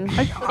children,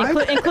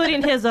 I-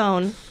 including his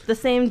own. The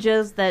same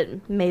jizz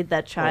that made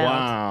that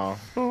child.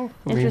 Wow.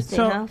 Interesting,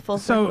 huh? Full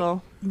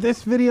circle.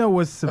 This video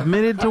was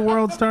submitted to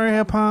World Star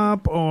Hip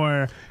Hop,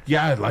 or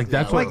Yeah, like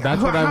that's what how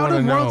I want to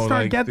did know. World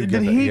Star like, get? to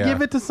Did he yeah.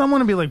 give it to someone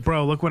and be like,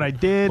 "Bro, look what I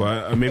did"?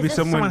 Well, maybe Is it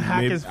someone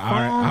hack maybe, his all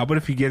right, phone? how about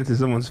if you get into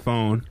someone's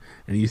phone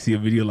and you see a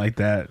video like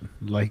that?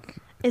 Like,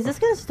 Is this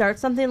gonna start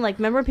something like?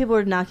 Remember, people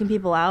were knocking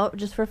people out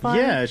just for fun.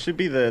 Yeah, it should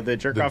be the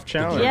jerk off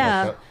challenge.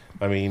 Yeah.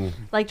 I mean,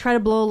 Like try to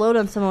blow a load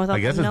on someone without. I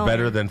guess them it's knowing.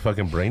 better than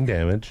fucking brain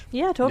damage.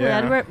 Yeah, totally. Yeah.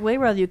 I'd way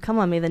rather you come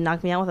on me than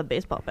knock me out with a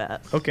baseball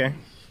bat. Okay.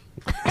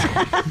 or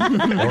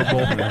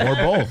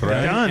both,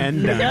 right? Done.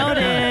 and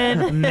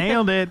Noted.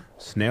 Nailed it.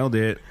 snailed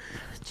it.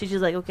 She's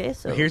just like, okay,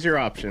 so Here's your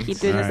options. keep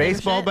doing the All same right.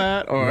 Baseball shit.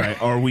 bat or.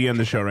 Right? Or are we on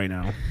the show right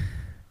now?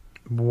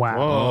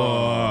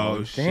 Wow.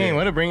 Oh, shit. Dang,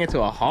 way to bring it to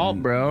a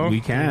halt, bro. We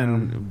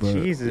can, but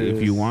Jesus.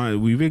 if you want,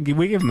 we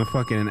give them the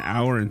fucking an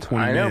hour and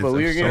 20 I know, minutes. but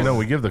we of were I getting- know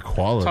we give the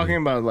quality. Talking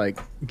about like,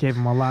 Gave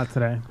him a lot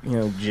today.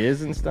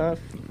 jizz and stuff.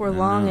 We're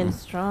long and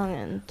strong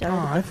and Oh,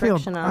 done with I the feel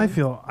friction on.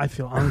 I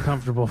feel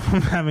uncomfortable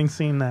from having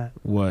seen that.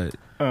 What?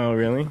 Oh,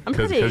 really? I'm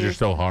because pretty. you're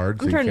so hard,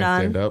 so I'm you can't turned on.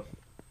 stand up.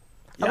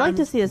 I'd like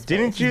to see his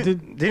Didn't face. you?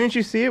 Didn't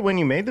you see it when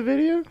you made the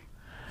video?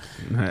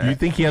 You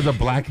think he has a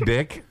black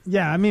dick?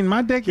 Yeah, I mean,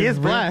 my dick He is is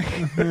black.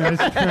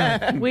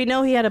 black. We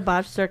know he had a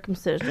botched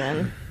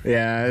circumcision.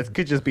 Yeah, it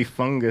could just be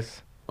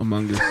fungus.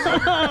 Among Us.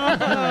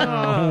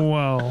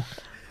 Whoa.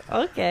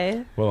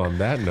 Okay. Well, on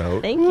that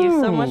note, Thank you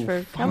so much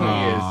for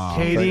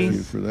coming.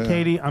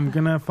 Katie, I'm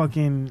gonna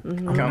fucking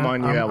Come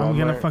on, you at I'm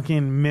gonna Walmart.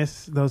 fucking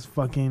miss those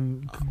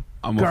fucking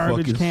I'm gonna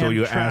garbage fucking sew can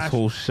your trash.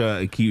 asshole shut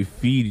and keep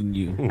feeding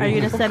you. Are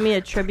you gonna send me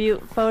a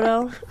tribute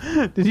photo?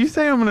 Did you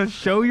say I'm gonna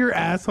sew your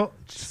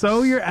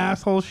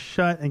asshole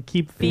shut and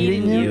keep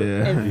feeding Feeding you? you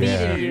Yeah. and feeding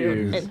Yeah.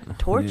 you and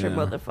torture, Yeah.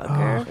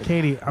 motherfucker. Oh,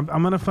 Katie, I'm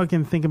gonna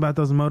fucking think about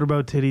those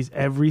motorboat titties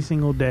every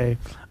single day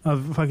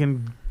of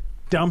fucking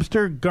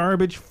dumpster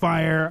garbage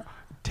fire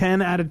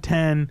 10 out of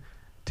 10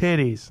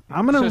 titties.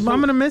 I'm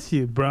gonna miss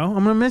you, bro.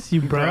 I'm gonna miss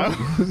you, bro.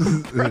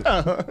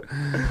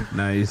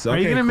 Nice. Are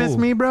you Okay, gonna miss cool.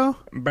 me, bro?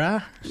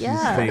 Bruh.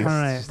 Yeah. Thanks. All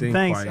right. Staying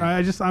Thanks.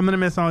 quiet. I'm gonna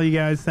miss all you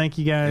guys. Thank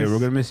you guys. Yeah, we're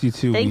gonna miss you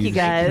too. Thank you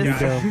guys.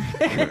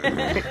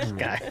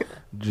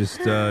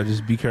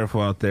 Just be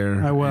careful out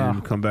there. I will.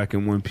 And come back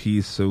in one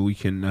piece so we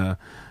can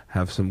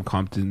have some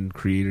Compton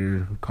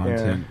creator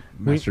content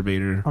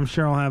masturbator. I'm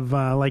sure I'll have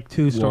like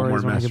 2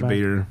 stories Walmart when I get back.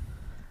 masturbator.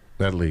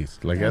 at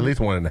least, at least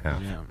 1.5.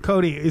 Yeah.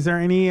 Cody, is there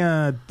any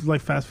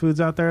like fast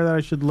foods out there that I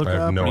should look I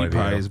have up? no Meat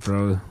idea. pies,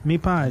 bro.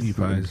 Meat pies. Meat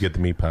pies. Get the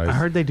meat pies. I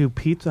heard they do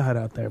Pizza Hut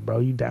out there, bro.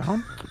 You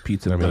down?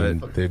 Pizza I mean,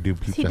 Hut. they do Is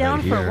pizza he down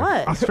Hut for here.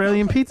 what?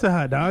 Australian Pizza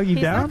Hut, dog. You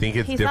He's down? I think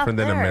it's He's different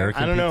not than there.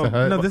 American I don't know. Pizza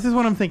Hut. No, this is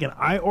what I'm thinking.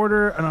 I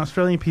order an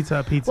Australian Pizza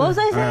Hut pizza. What was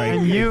I All right, saying?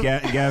 And you-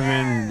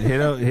 Gavin,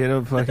 hit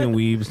up fucking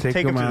Weebs. Take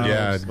Take them him to out. the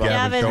yeah, spot.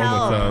 Gavin, Gavin, show 'em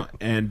what's help. up.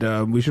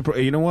 And we should,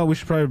 you know what? We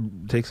should probably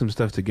take some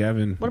stuff to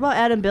Gavin. What about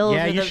Adam Bills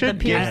Yeah, or you the should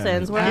get-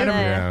 Pearsons? Where are Adam, they?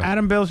 Yeah.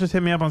 Adam Bills just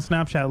hit me up on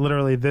Snapchat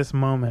literally this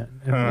moment.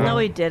 No,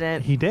 he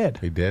didn't. He did.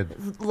 He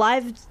did.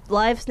 Live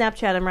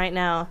Snapchat him right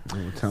now.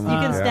 Tell You me.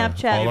 can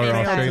Snapchat All me our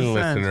anytime. Australian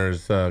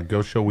Sense. listeners,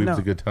 go show Weebs No.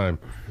 a good time.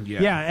 Yeah,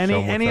 Show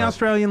 'em any what's up.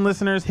 Australian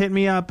listeners, hit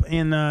me up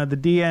in the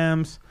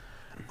DMs.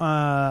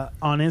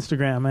 on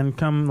Instagram and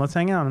come. Let's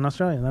hang out in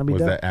Australia. That'll be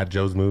Was dope. that at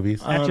Joe's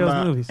Movies? At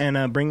Joe's Movies.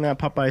 And bring that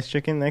Popeye's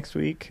chicken next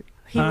week.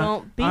 He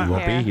won't be He here.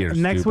 won't be here.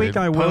 Next week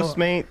I will.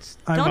 Postmates.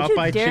 Don't you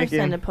Popeye dare chicken.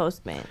 send a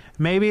Postmate.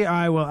 Maybe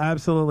I will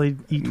absolutely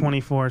eat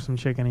 24 some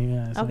chicken you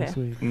guys Okay. next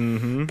week.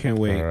 Mm-hmm. Can't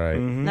wait. All right.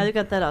 Now you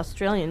got that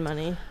Australian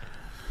money.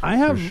 I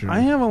have sure. I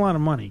have a lot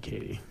of money,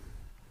 Katie.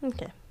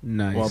 Okay.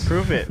 Nice. Well,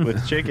 prove it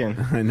with chicken.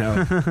 I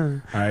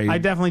know. I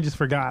definitely just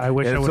forgot. I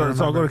wish I would have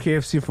So I'll go to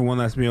remembered. KFC for one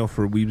last meal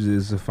for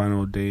Weebs'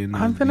 final day. And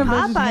I've been a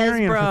Popeyes,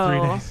 vegetarian bro.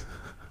 for 3 days.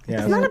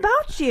 Yeah. It's not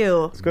about you.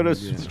 Let's go to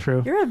It's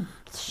true. You're a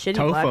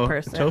shitty black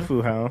person.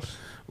 Tofu house.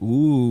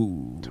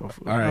 Ooh.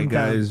 Tofu. All right, I'm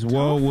done. guys.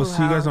 Well, we'll Tofu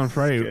see you guys on house.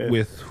 Friday Good.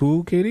 with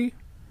who, Katie?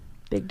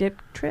 Big dick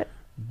trip.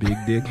 Big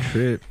Dick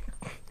Trip.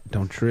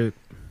 Don't trip.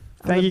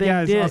 Thank a you big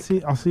guys.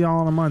 dick. I'll see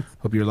y'all in a month.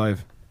 Hope you're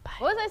live.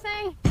 What was I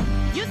saying?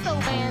 You so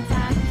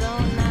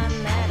fantastic.